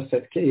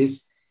Somerset case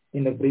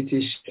in the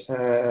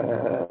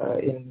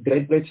in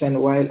Great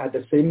Britain, while at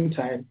the same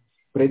time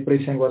Great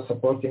Britain was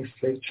supporting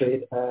slave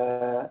trade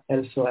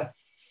elsewhere.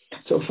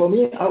 So for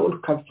me, I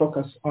would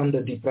focus on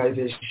the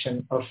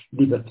deprivation of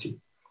liberty,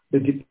 the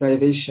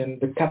deprivation,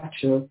 the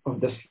capture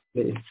of the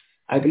slave.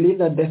 I believe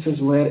that this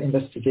is where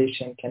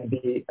investigation can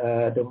be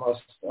the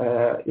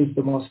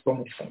most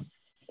promising.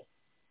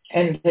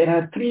 And there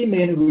are three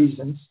main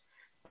reasons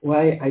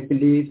why I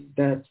believe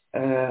that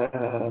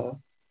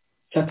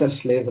chattel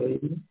slavery,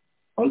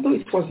 although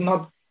it was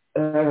not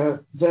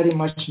very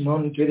much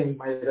known during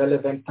my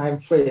relevant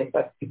time frame,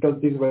 but because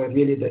these were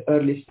really the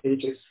early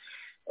stages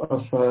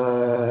of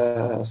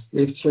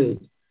slave trade.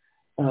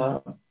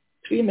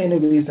 Three main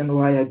reasons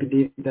why I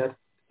believe that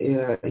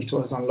it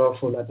was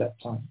unlawful at that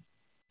time.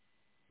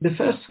 The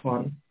first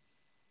one,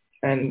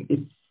 and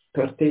it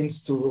pertains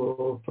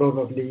to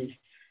probably,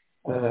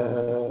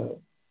 the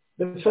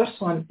first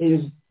one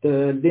is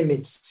the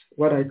limits,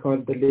 what I call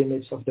the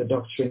limits of the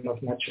doctrine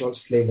of natural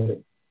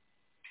slavery.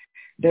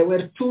 There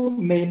were two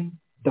main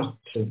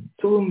doctrines,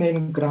 two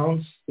main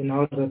grounds in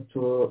order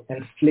to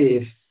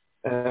enslave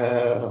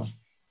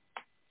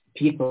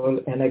people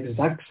and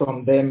exact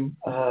from them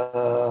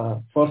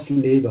forced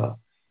labor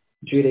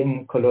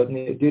during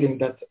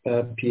that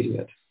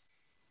period.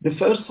 The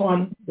first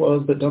one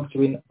was the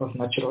doctrine of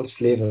natural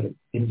slavery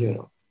in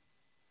Europe.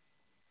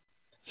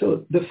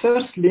 So the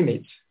first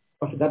limit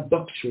of that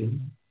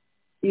doctrine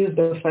is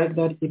the fact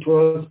that it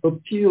was a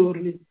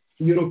purely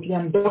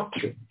European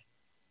doctrine.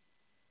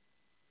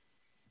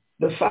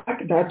 The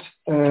fact that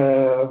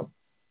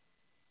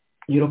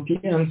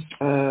European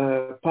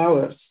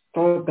powers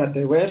thought that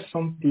there were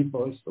some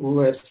peoples who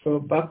were so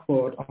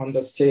backward on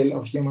the scale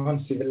of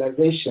human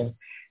civilization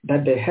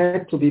that they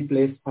had to be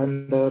placed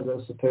under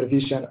the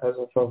supervision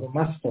of a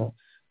master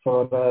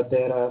for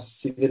their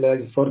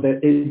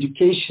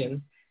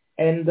education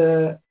and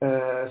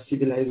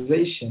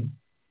civilization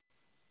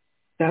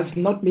does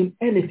not mean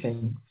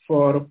anything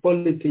for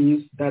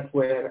polities that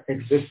were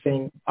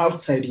existing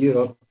outside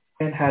Europe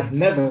and had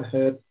never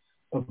heard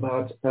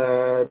about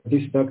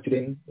this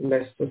doctrine,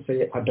 let's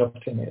say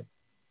adopting it.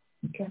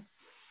 Okay.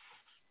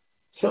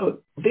 So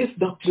this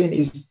doctrine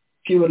is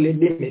purely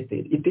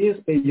limited. It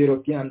is a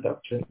European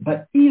doctrine,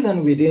 but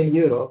even within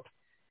Europe,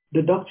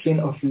 the doctrine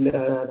of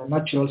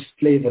natural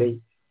slavery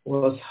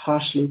was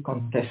harshly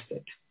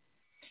contested.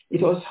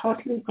 it was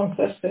hardly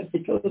contested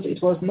because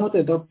it was not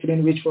a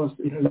doctrine which was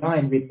in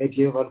line with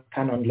medieval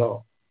canon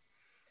law.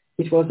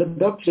 It was a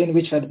doctrine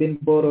which had been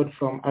borrowed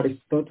from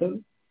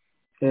Aristotle,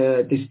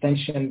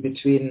 distinction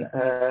between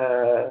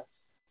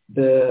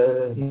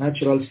the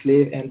natural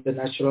slave and the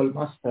natural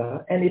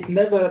master, and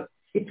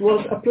it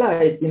was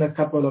applied in a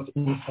couple of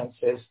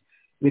instances.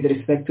 With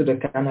respect to the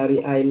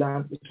Canary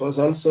Islands, it was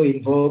also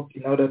invoked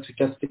in order to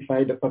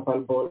justify the Papal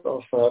Bull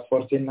of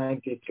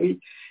 1493,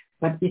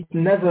 but it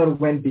never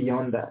went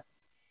beyond that.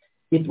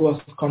 It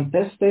was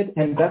contested,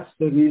 and that's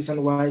the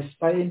reason why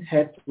Spain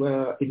had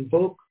to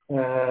invoke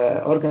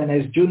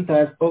organized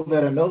juntas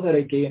over and over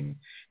again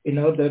in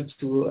order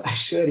to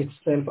assure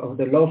itself of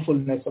the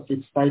lawfulness of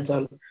its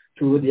title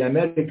to the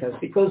Americas,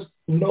 because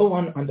no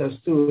one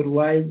understood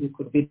why you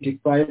could be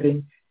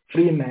requiring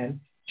free men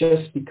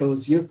just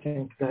because you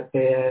think that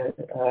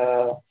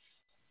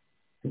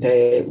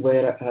they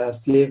were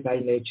slave by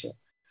nature.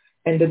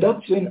 And the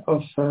doctrine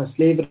of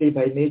slavery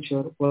by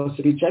nature was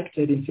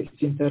rejected in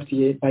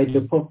 1538 by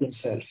the Pope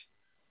himself,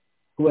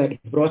 who had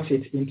brought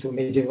it into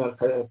medieval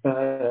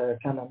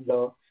canon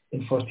law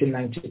in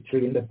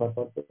 1493 in the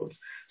Papal Bulls.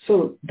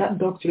 So that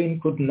doctrine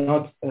could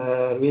not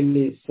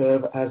really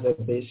serve as a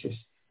basis.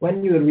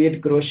 When you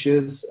read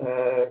Grotius,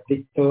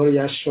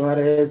 Victoria,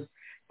 Suarez,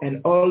 and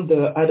all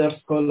the other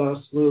scholars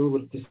we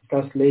will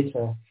discuss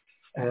later,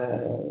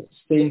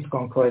 Spain's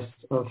conquest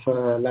of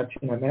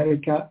Latin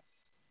America,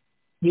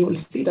 you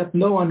will see that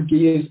no one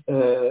gives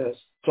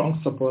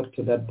strong support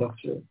to that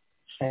doctrine.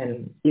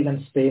 And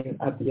even Spain,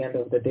 at the end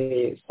of the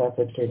day,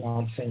 started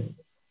renouncing.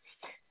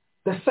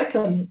 The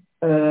second,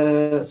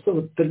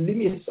 so the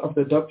limits of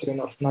the doctrine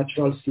of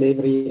natural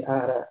slavery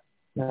are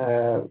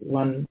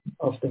one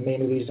of the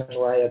main reasons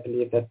why I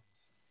believe that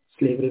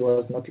slavery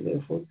was not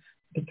lawful.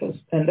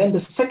 And then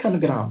the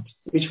second ground,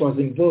 which was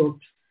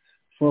invoked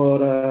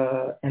for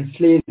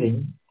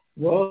enslaving,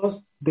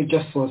 was the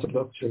just war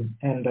doctrine,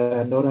 and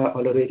Nora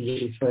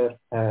already referred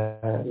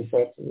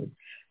to it.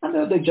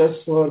 Under the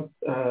just war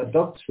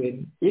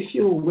doctrine, if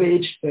you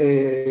waged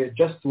a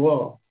just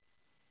war,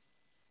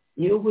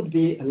 you would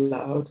be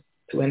allowed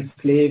to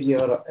enslave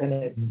your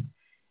enemy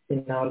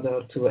in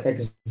order to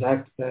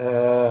exact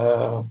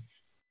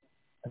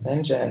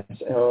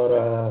vengeance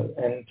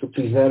and to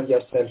preserve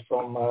yourself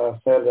from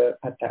further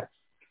attacks.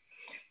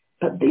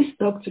 But this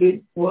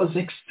doctrine was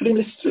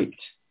extremely strict.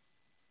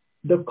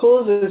 The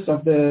causes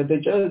of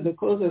the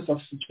causes of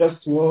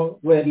just war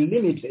were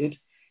limited,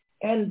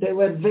 and they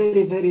were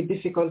very, very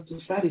difficult to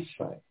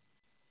satisfy.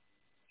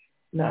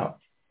 Now,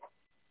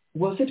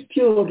 was it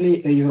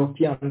purely a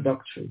European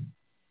doctrine?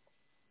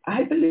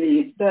 I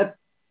believe that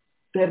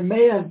there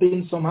may have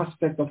been some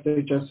aspect of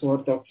the just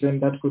war doctrine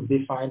that could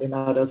be found in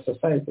other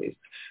societies,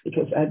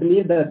 because I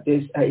believe that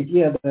this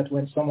idea that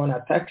when someone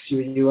attacks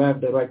you, you have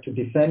the right to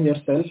defend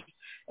yourself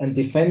and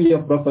defend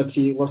your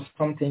property was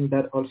something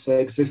that also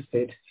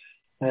existed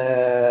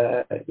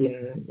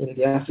in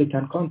the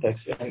African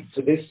context. And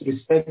to this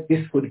respect,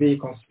 this could be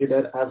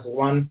considered as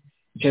one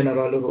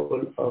general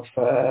rule of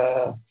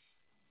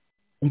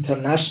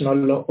international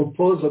law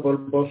opposable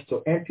both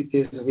to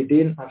entities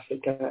within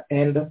Africa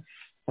and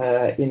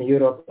in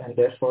Europe, and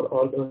therefore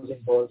all those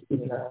involved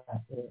in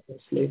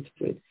slave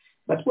trade.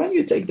 But when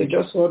you take the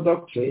just war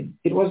doctrine,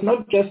 it was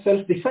not just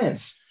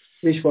self-defense,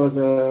 which was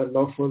a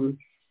lawful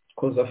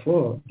cause of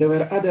war. There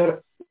were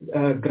other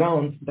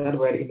grounds that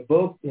were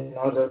invoked in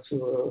order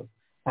to,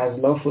 as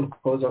lawful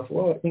cause of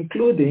war,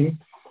 including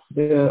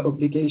the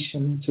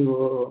obligation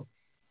to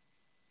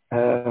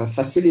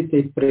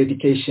facilitate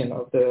predication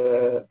of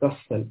the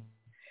gospel.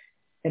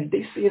 And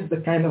this is the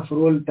kind of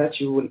rule that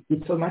you will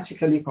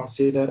automatically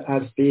consider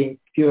as being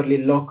purely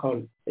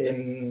local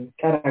in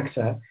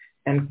character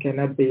and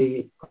cannot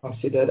be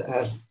considered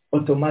as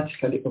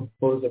automatically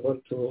opposable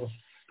to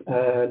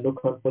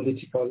local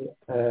political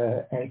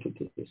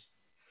entities.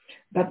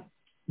 But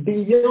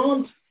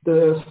beyond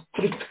the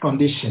strict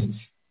conditions,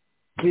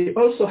 we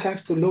also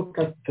have to look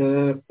at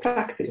the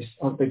practice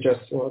of the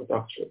just war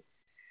doctrine.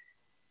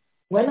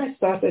 When I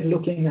started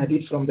looking at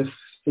it from the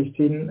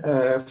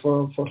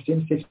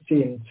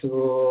 1415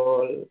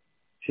 to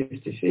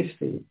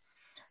 5050,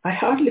 I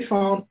hardly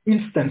found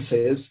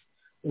instances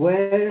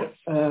where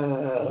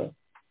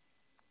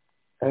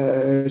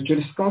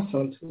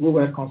jurisconsults who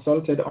were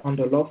consulted on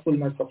the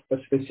lawfulness of a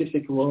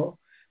specific war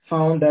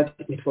found that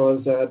it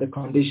was the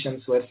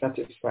conditions were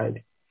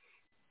satisfied.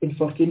 In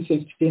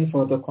 1415,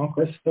 for the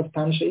conquest of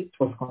Tangier, it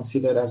was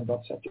considered as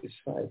not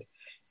satisfied.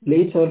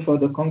 Later, for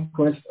the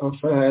conquest of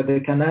the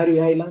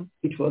Canary Islands,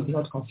 it was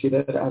not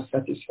considered as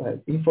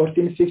satisfied. In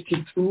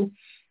 1452,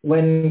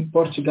 when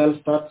Portugal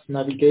starts to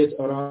navigate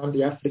around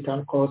the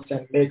African coast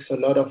and makes a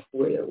lot of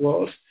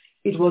wars,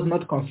 it was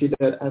not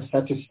considered as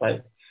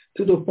satisfied,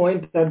 to the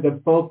point that the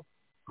Pope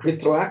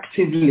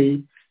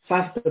retroactively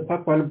passed the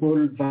Papal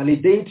Bull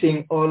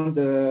validating all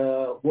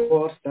the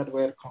wars that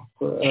were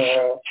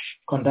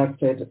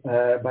conducted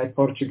by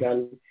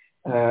Portugal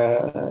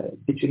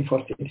between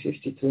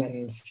 1452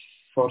 and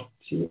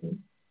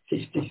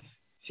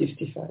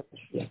 1455.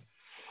 Yeah.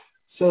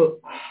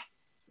 So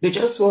The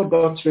just war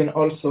doctrine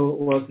also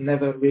was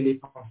never really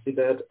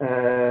considered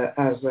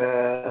as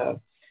a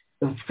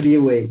free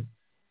way.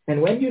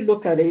 And when you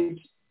look at it,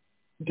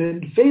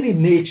 the very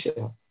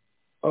nature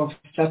of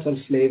chattel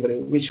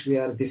slavery, which we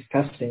are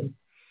discussing,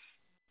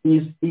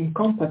 is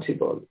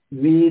incompatible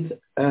with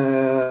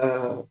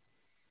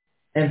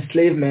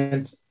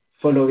enslavement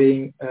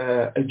following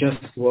a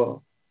just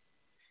war.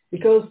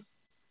 Because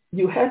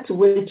you had to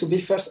wait to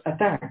be first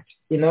attacked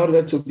in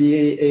order to be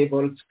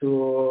able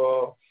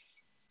to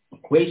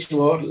wage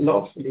war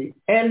lawfully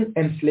and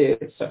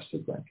enslave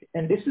subsequently.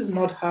 And this is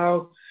not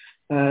how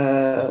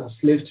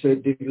slave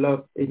trade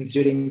developed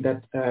during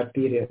that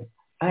period.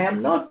 I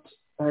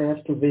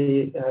have to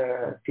be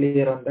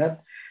clear on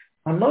that.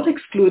 I'm not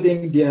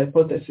excluding the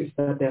hypothesis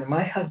that there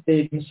might have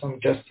been some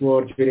just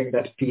war during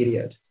that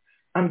period.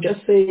 I'm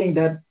just saying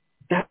that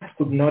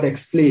could not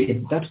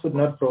explain, that could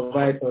not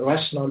provide a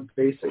rational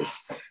basis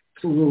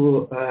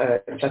to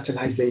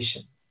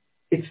chattelization.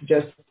 It's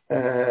just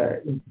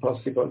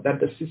impossible that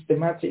the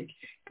systematic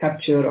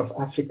capture of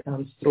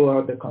Africans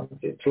throughout the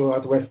country,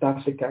 throughout West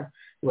Africa,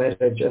 were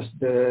just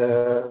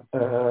the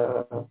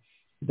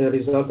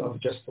result of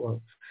just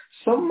war.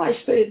 Some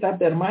might say that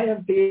there might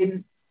have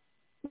been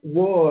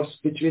wars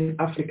between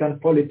African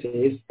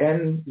polities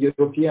and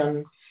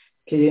European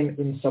came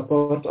in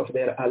support of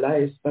their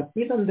allies, but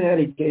even there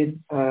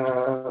again,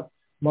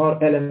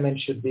 more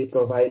elements should be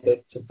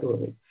provided to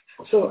prove it.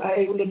 So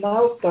I will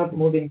now start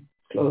moving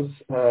close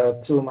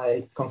to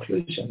my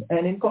conclusion.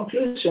 And in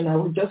conclusion, I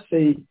would just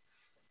say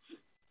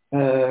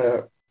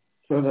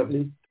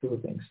probably two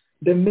things.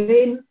 The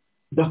main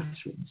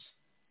doctrines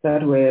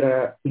that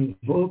were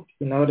invoked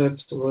in order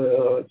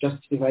to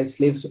justify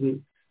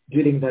slavery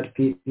during that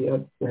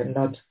period were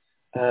not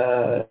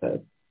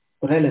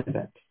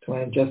relevant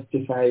to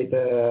justify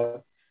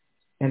the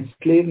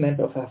enslavement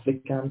of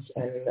Africans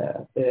and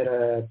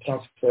their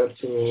transfer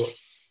to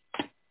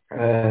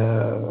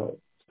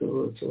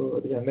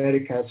the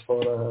Americas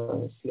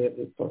for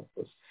slavery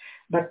purpose.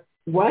 But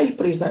while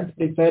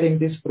preparing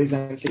this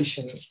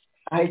presentation,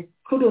 I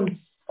couldn't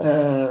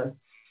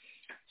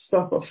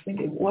stop of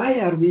thinking, why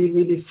are we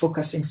really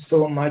focusing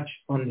so much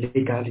on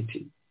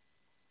legality?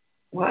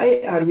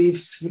 Why are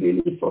we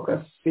really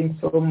focusing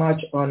so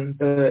much on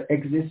the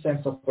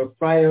existence of a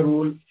prior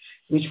rule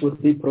which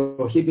would be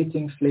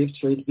prohibiting slave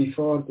trade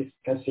before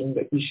discussing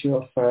the issue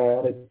of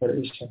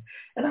reparation?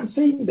 And I'm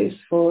saying this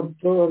for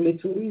probably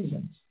two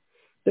reasons.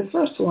 The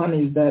first one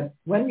is that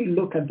when you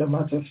look at the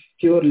matter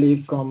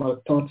purely from a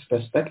tort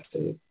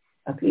perspective,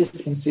 at least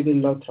in civil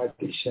law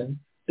tradition,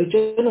 the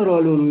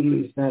general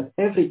rule is that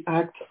every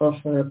act of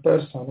a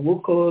person who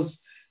causes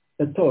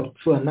a tort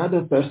to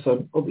another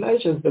person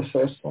obliges the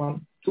first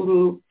one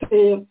to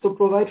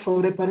provide for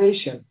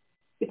reparation.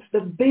 It's the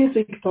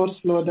basic tort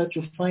law that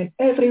you find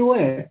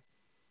everywhere.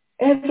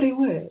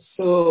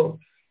 So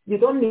you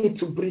don't need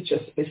to breach a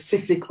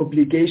specific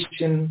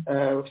obligation,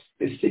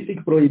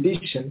 specific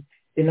prohibition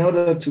in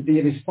order to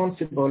be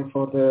responsible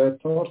for the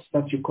torts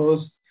that you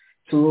cause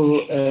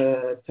to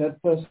a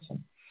third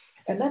person.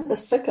 And then the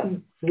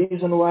second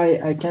reason why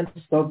I can't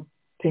stop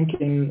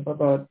thinking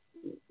about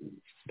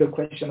the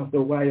question of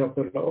the why of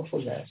the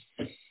lawfulness,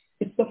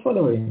 it's the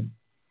following.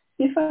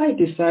 If I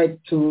decide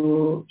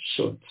to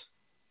shoot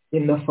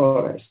in the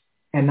forest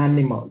an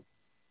animal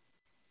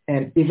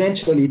and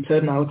eventually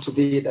turn out to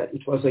be that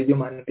it was a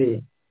human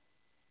being,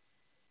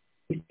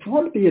 it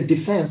won't be a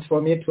defense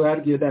for me to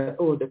argue that,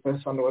 oh, this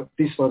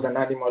was an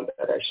animal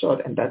that I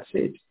shot and that's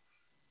it.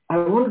 I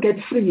won't get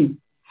free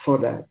for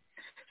that.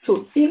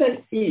 So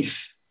even if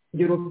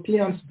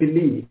Europeans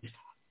believed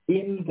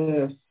in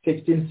the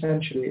 15th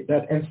century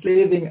that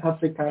enslaving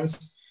Africans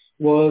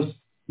was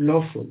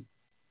lawful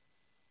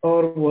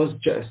or was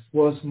just,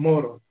 was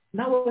moral,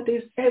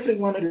 nowadays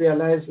everyone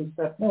realizes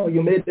that, no,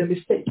 you made a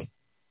mistake.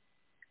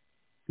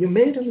 You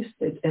made a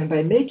mistake. And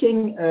by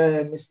making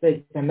a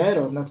mistake, an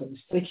error, not a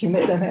mistake, you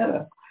made an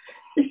error.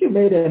 If you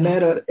made an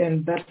error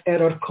and that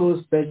error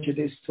caused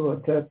prejudice to a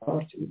third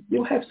party,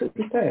 you have to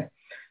prepare.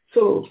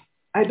 So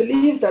I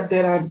believe that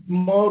there are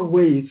more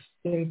ways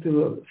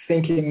into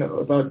thinking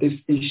about this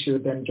issue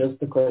than just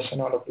the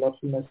question of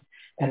lawfulness.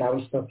 And I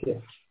will stop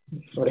here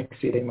for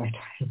exceeding my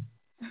time.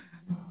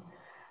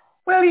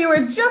 Well, you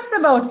were just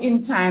about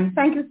in time.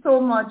 Thank you so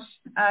much,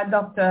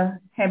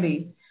 Dr.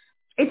 Hebe.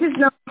 It is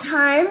now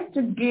time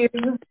to give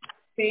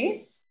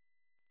space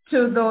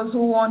to those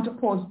who want to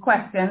pose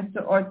questions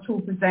to our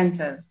two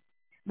presenters.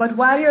 But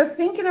while you're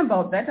thinking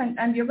about that,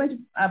 and you're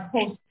going to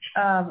post,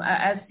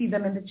 I'll see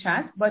them in the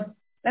chat, but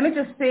let me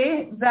just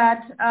say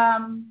that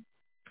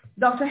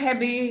Dr.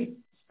 Hebe's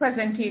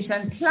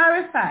presentation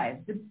clarifies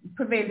the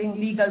prevailing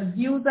legal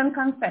views and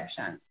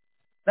conceptions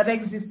that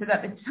existed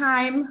at the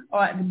time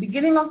or at the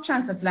beginning of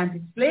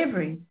transatlantic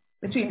slavery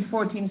between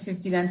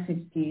 1415 and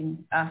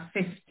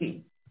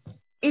 1550.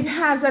 It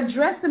has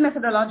addressed the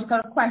methodological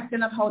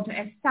question of how to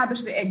establish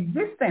the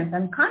existence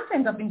and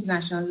content of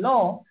international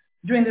law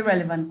during the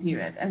relevant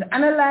period and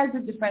analyzed the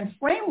different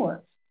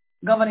frameworks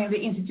governing the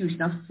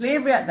institution of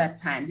slavery at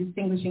that time,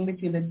 distinguishing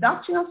between the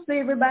doctrine of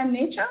slavery by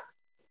nature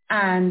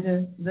and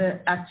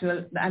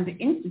the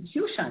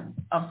institution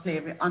of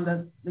slavery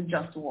under the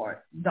Just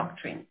War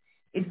Doctrine.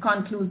 It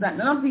concludes that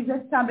none of these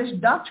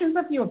established doctrines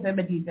of European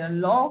medieval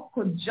law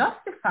could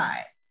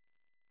justify,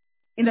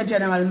 in a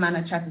general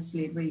manner, chattel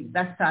slavery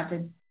that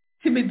started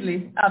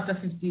timidly after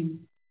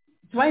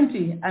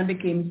 1520 and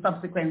became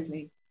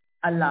subsequently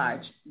a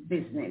large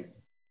business.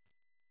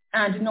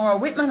 And Nora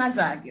Whitman has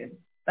argued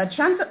that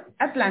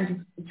transatlantic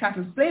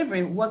chattel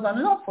slavery was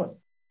unlawful,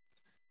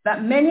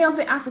 that many of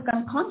the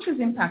African countries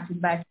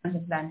impacted by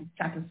transatlantic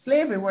chattel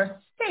slavery were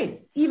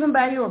states, even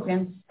by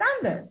European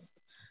standards,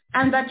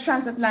 and that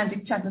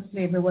transatlantic chattel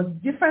slavery was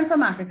different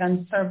from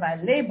African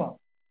servile labor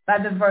by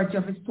the virtue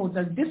of its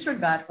total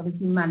disregard for the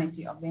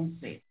humanity of the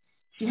enslaved.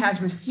 She has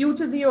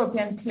refuted the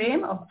European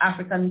claim of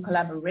African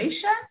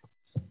collaboration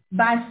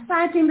by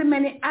citing the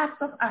many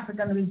acts of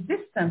African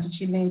resistance which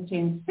she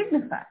maintains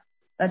signify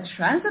that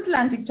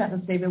transatlantic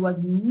chattel slavery was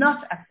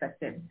not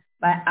accepted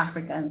by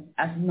Africans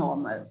as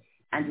normal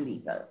and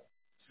legal.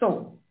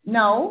 So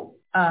now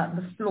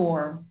the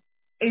floor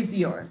is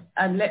yours.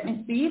 And let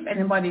me see if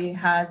anybody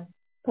has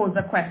posed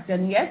a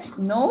question yet.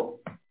 No?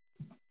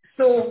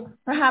 So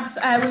perhaps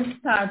I will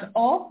start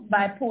off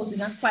by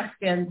posing a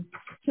question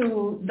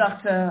to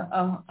Dr.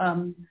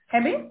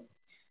 Hebe.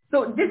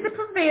 So did the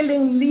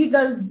prevailing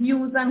legal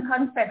views and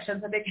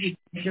conceptions that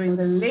existed during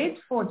the late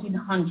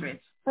 1400s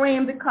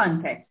frame the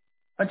context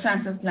for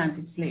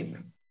transatlantic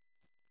slavery?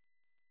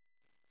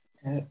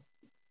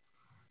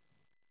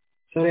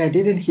 Sorry, I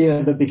didn't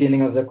hear the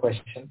beginning of the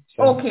question.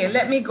 Sorry. Okay,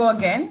 let me go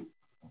again.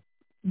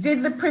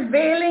 Did the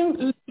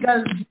prevailing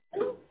legal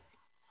views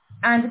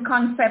and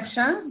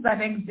conceptions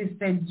that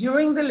existed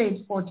during the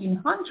late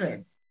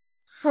 1400s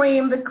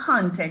frame the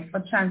context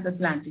for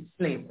transatlantic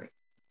slavery?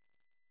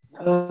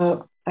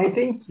 I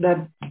think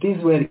that these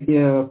were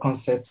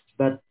concepts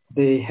that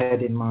they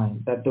had in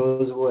mind, that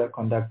those who were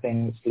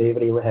conducting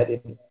slavery had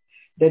in mind.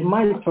 They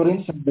might, for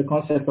instance, the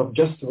concept of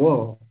just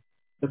war.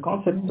 The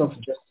concept of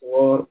just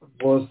war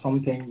was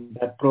something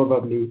that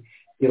probably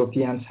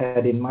Europeans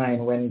had in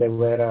mind when they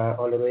were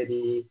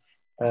already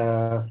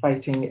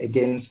fighting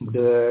against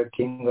the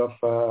king of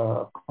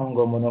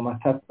Congo,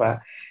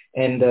 Monomatapa,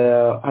 and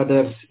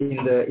others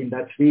in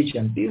that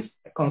region. These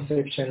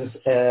conceptions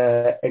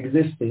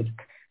existed,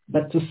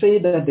 but to say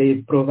that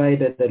they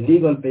provided a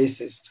legal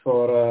basis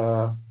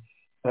for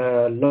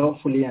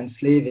lawfully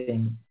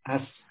enslaving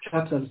as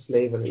chattel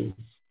slavery,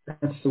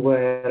 that's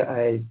where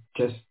I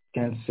just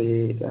can't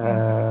see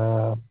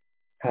it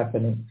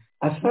happening.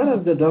 As far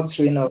as the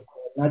doctrine of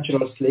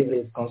natural slavery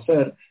is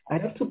concerned, I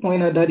have to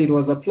point out that it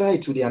was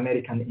applied to the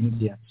American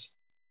Indians.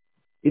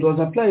 It was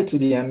applied to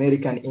the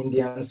American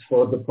Indians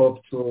for the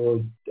Pope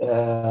to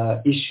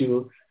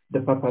issue the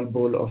Papal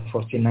Bull of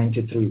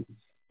 1493,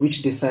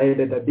 which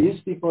decided that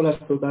these people are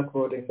so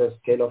backward in the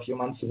scale of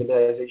human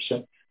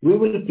civilization, we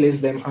will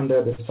place them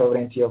under the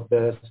sovereignty of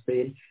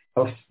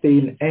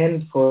Spain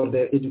and for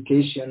their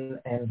education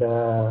and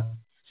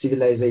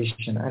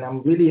civilization. And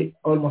I'm really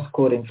almost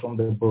quoting from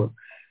the book.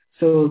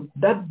 So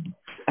that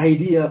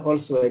idea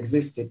also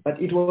existed, but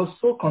it was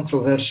so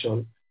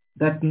controversial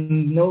that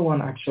no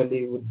one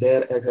actually would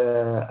dare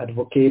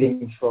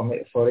advocating for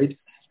it,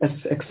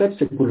 except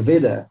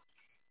Sepulveda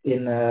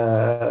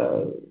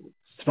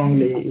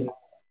strongly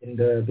in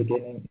the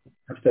beginning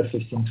after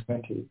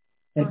 1520.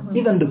 And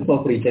even the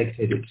Pope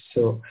rejected it.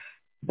 So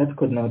that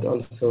could not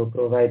also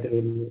provide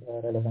really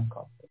relevant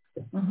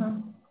context.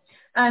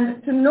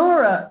 And to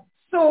Nora,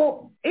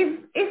 so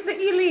if the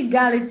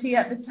illegality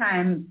at the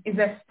time is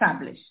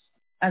established,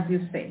 as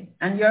you say,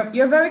 and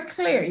you're very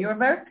clear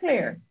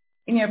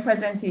in your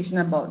presentation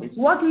about this,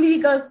 what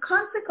legal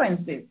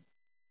consequences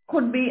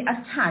could be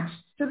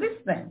attached to this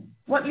then?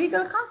 What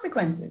legal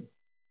consequences?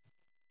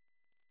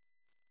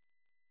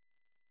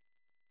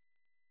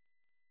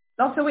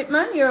 Dr.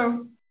 Whitman,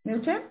 you're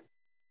muted.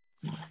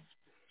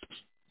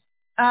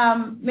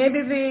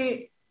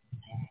 Maybe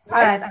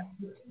All right.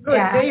 Good,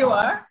 yeah. There you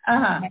are.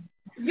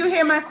 Did you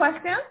hear my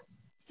question?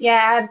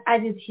 Yeah, I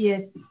did hear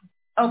it.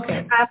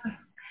 Okay.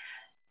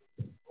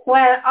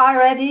 Well,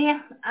 already,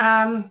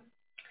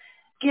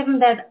 given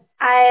that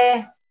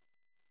I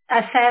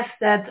assess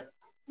that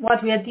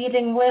what we are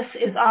dealing with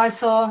is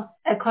also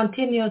a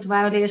continued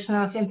violation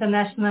of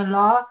international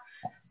law,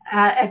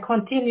 a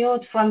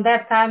continued from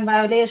that time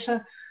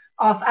violation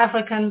of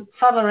African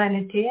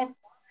sovereignty.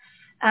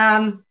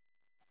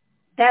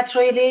 That's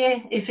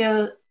really,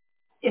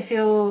 if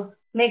you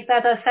make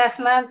that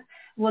assessment,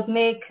 would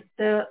make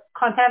the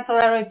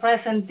contemporary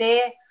present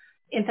day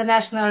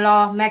international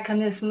law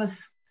mechanisms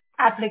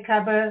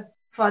applicable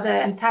for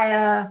the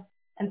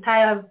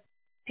entire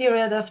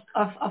period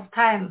of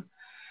time.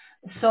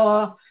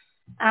 So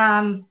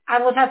I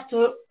would have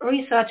to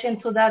research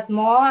into that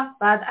more,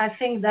 but I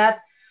think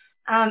that,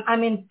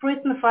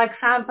 Britain, for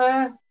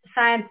example,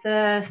 signed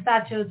the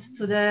statutes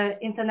to the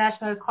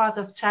International Court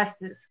of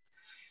Justice.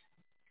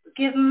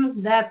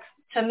 Given that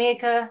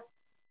Jamaica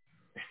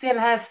still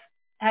has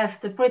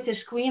the British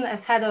Queen as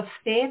head of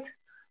state,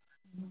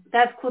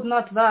 that could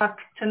not work.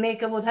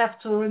 Jamaica would have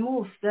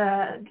to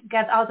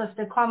get out of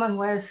the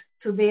Commonwealth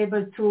to be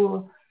able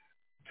to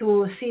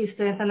seize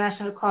the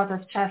International Court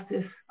of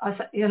Justice, or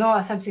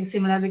something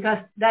similar, because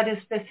that is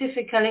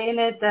specifically in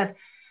it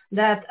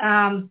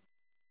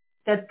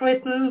that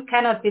Britain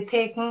cannot be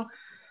taken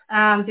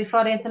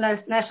before the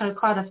International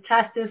Court of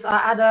Justice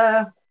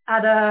or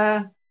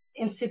other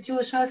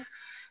institutions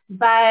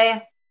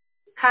by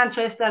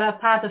countries that are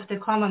part of the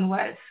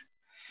Commonwealth.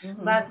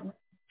 Mm-hmm. But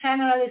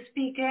generally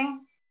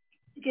speaking,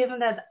 given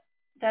that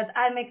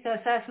I make the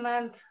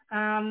assessment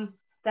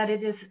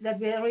that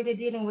we are really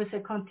dealing with a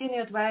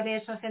continued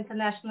violation of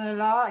international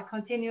law, a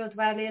continued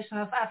violation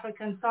of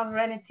African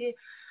sovereignty,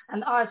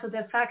 and also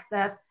the fact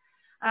that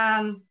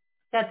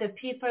the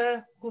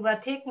people who were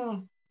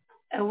taken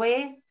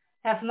away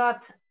have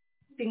not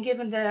been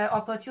given the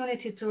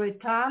opportunity to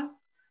return,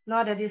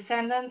 nor the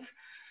descendants.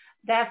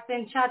 There have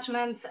been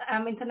judgments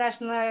in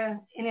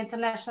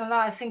international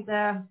law. I think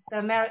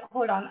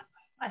hold on,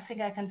 I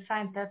think I can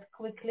find that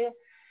quickly.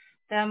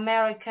 The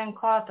American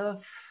Court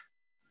of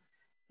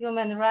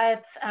Human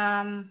Rights.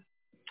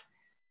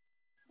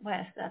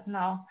 Where is that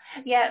now?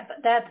 Yeah,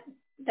 that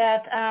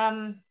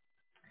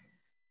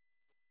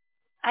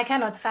I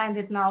cannot find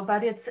it now,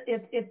 but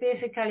it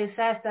basically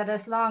says that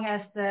as long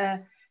as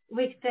the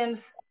victims,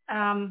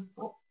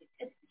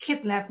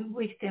 kidnapped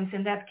victims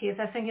in that case,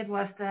 I think it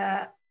was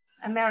the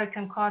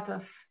American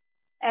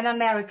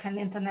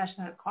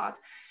International Court,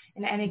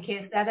 in any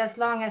case, that as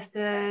long as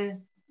the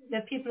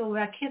people who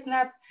were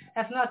kidnapped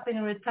have not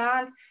been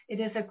returned, it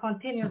is a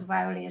continued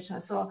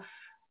violation. So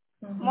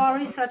more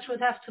research would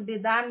have to be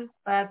done,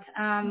 but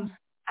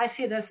I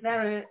see this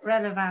very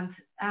relevant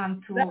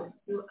to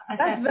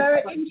That's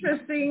very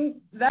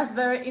interesting. That's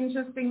very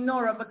interesting,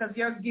 Nora, because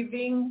you're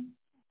giving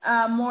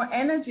more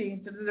energy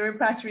to the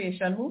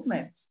repatriation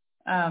movement.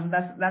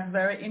 That's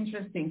very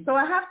interesting. So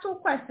I have two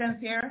questions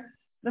here.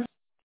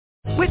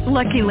 With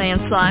Lucky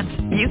Land Slots,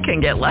 you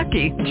can get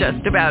lucky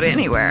just about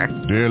anywhere.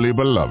 Dearly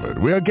beloved,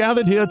 we are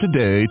gathered here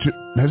today to...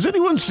 Has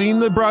anyone seen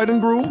the bride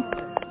and groom?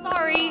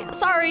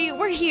 Sorry,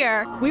 we're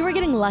here. We were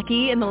getting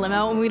lucky in the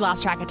limo and we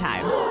lost track of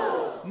time.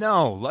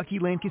 No, Lucky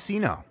Land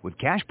Casino, with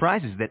cash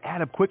prizes that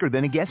add up quicker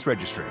than a guest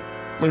registry.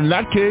 In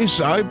that case,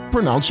 I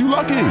pronounce you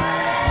lucky.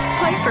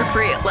 Play for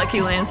free at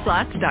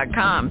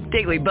LuckyLandSlots.com.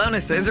 Daily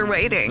bonuses are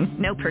waiting.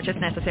 No purchase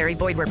necessary.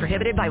 Void where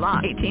prohibited by law.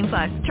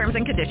 18+. Terms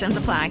and conditions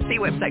apply. See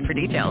website for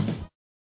details.